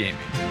stop gaming.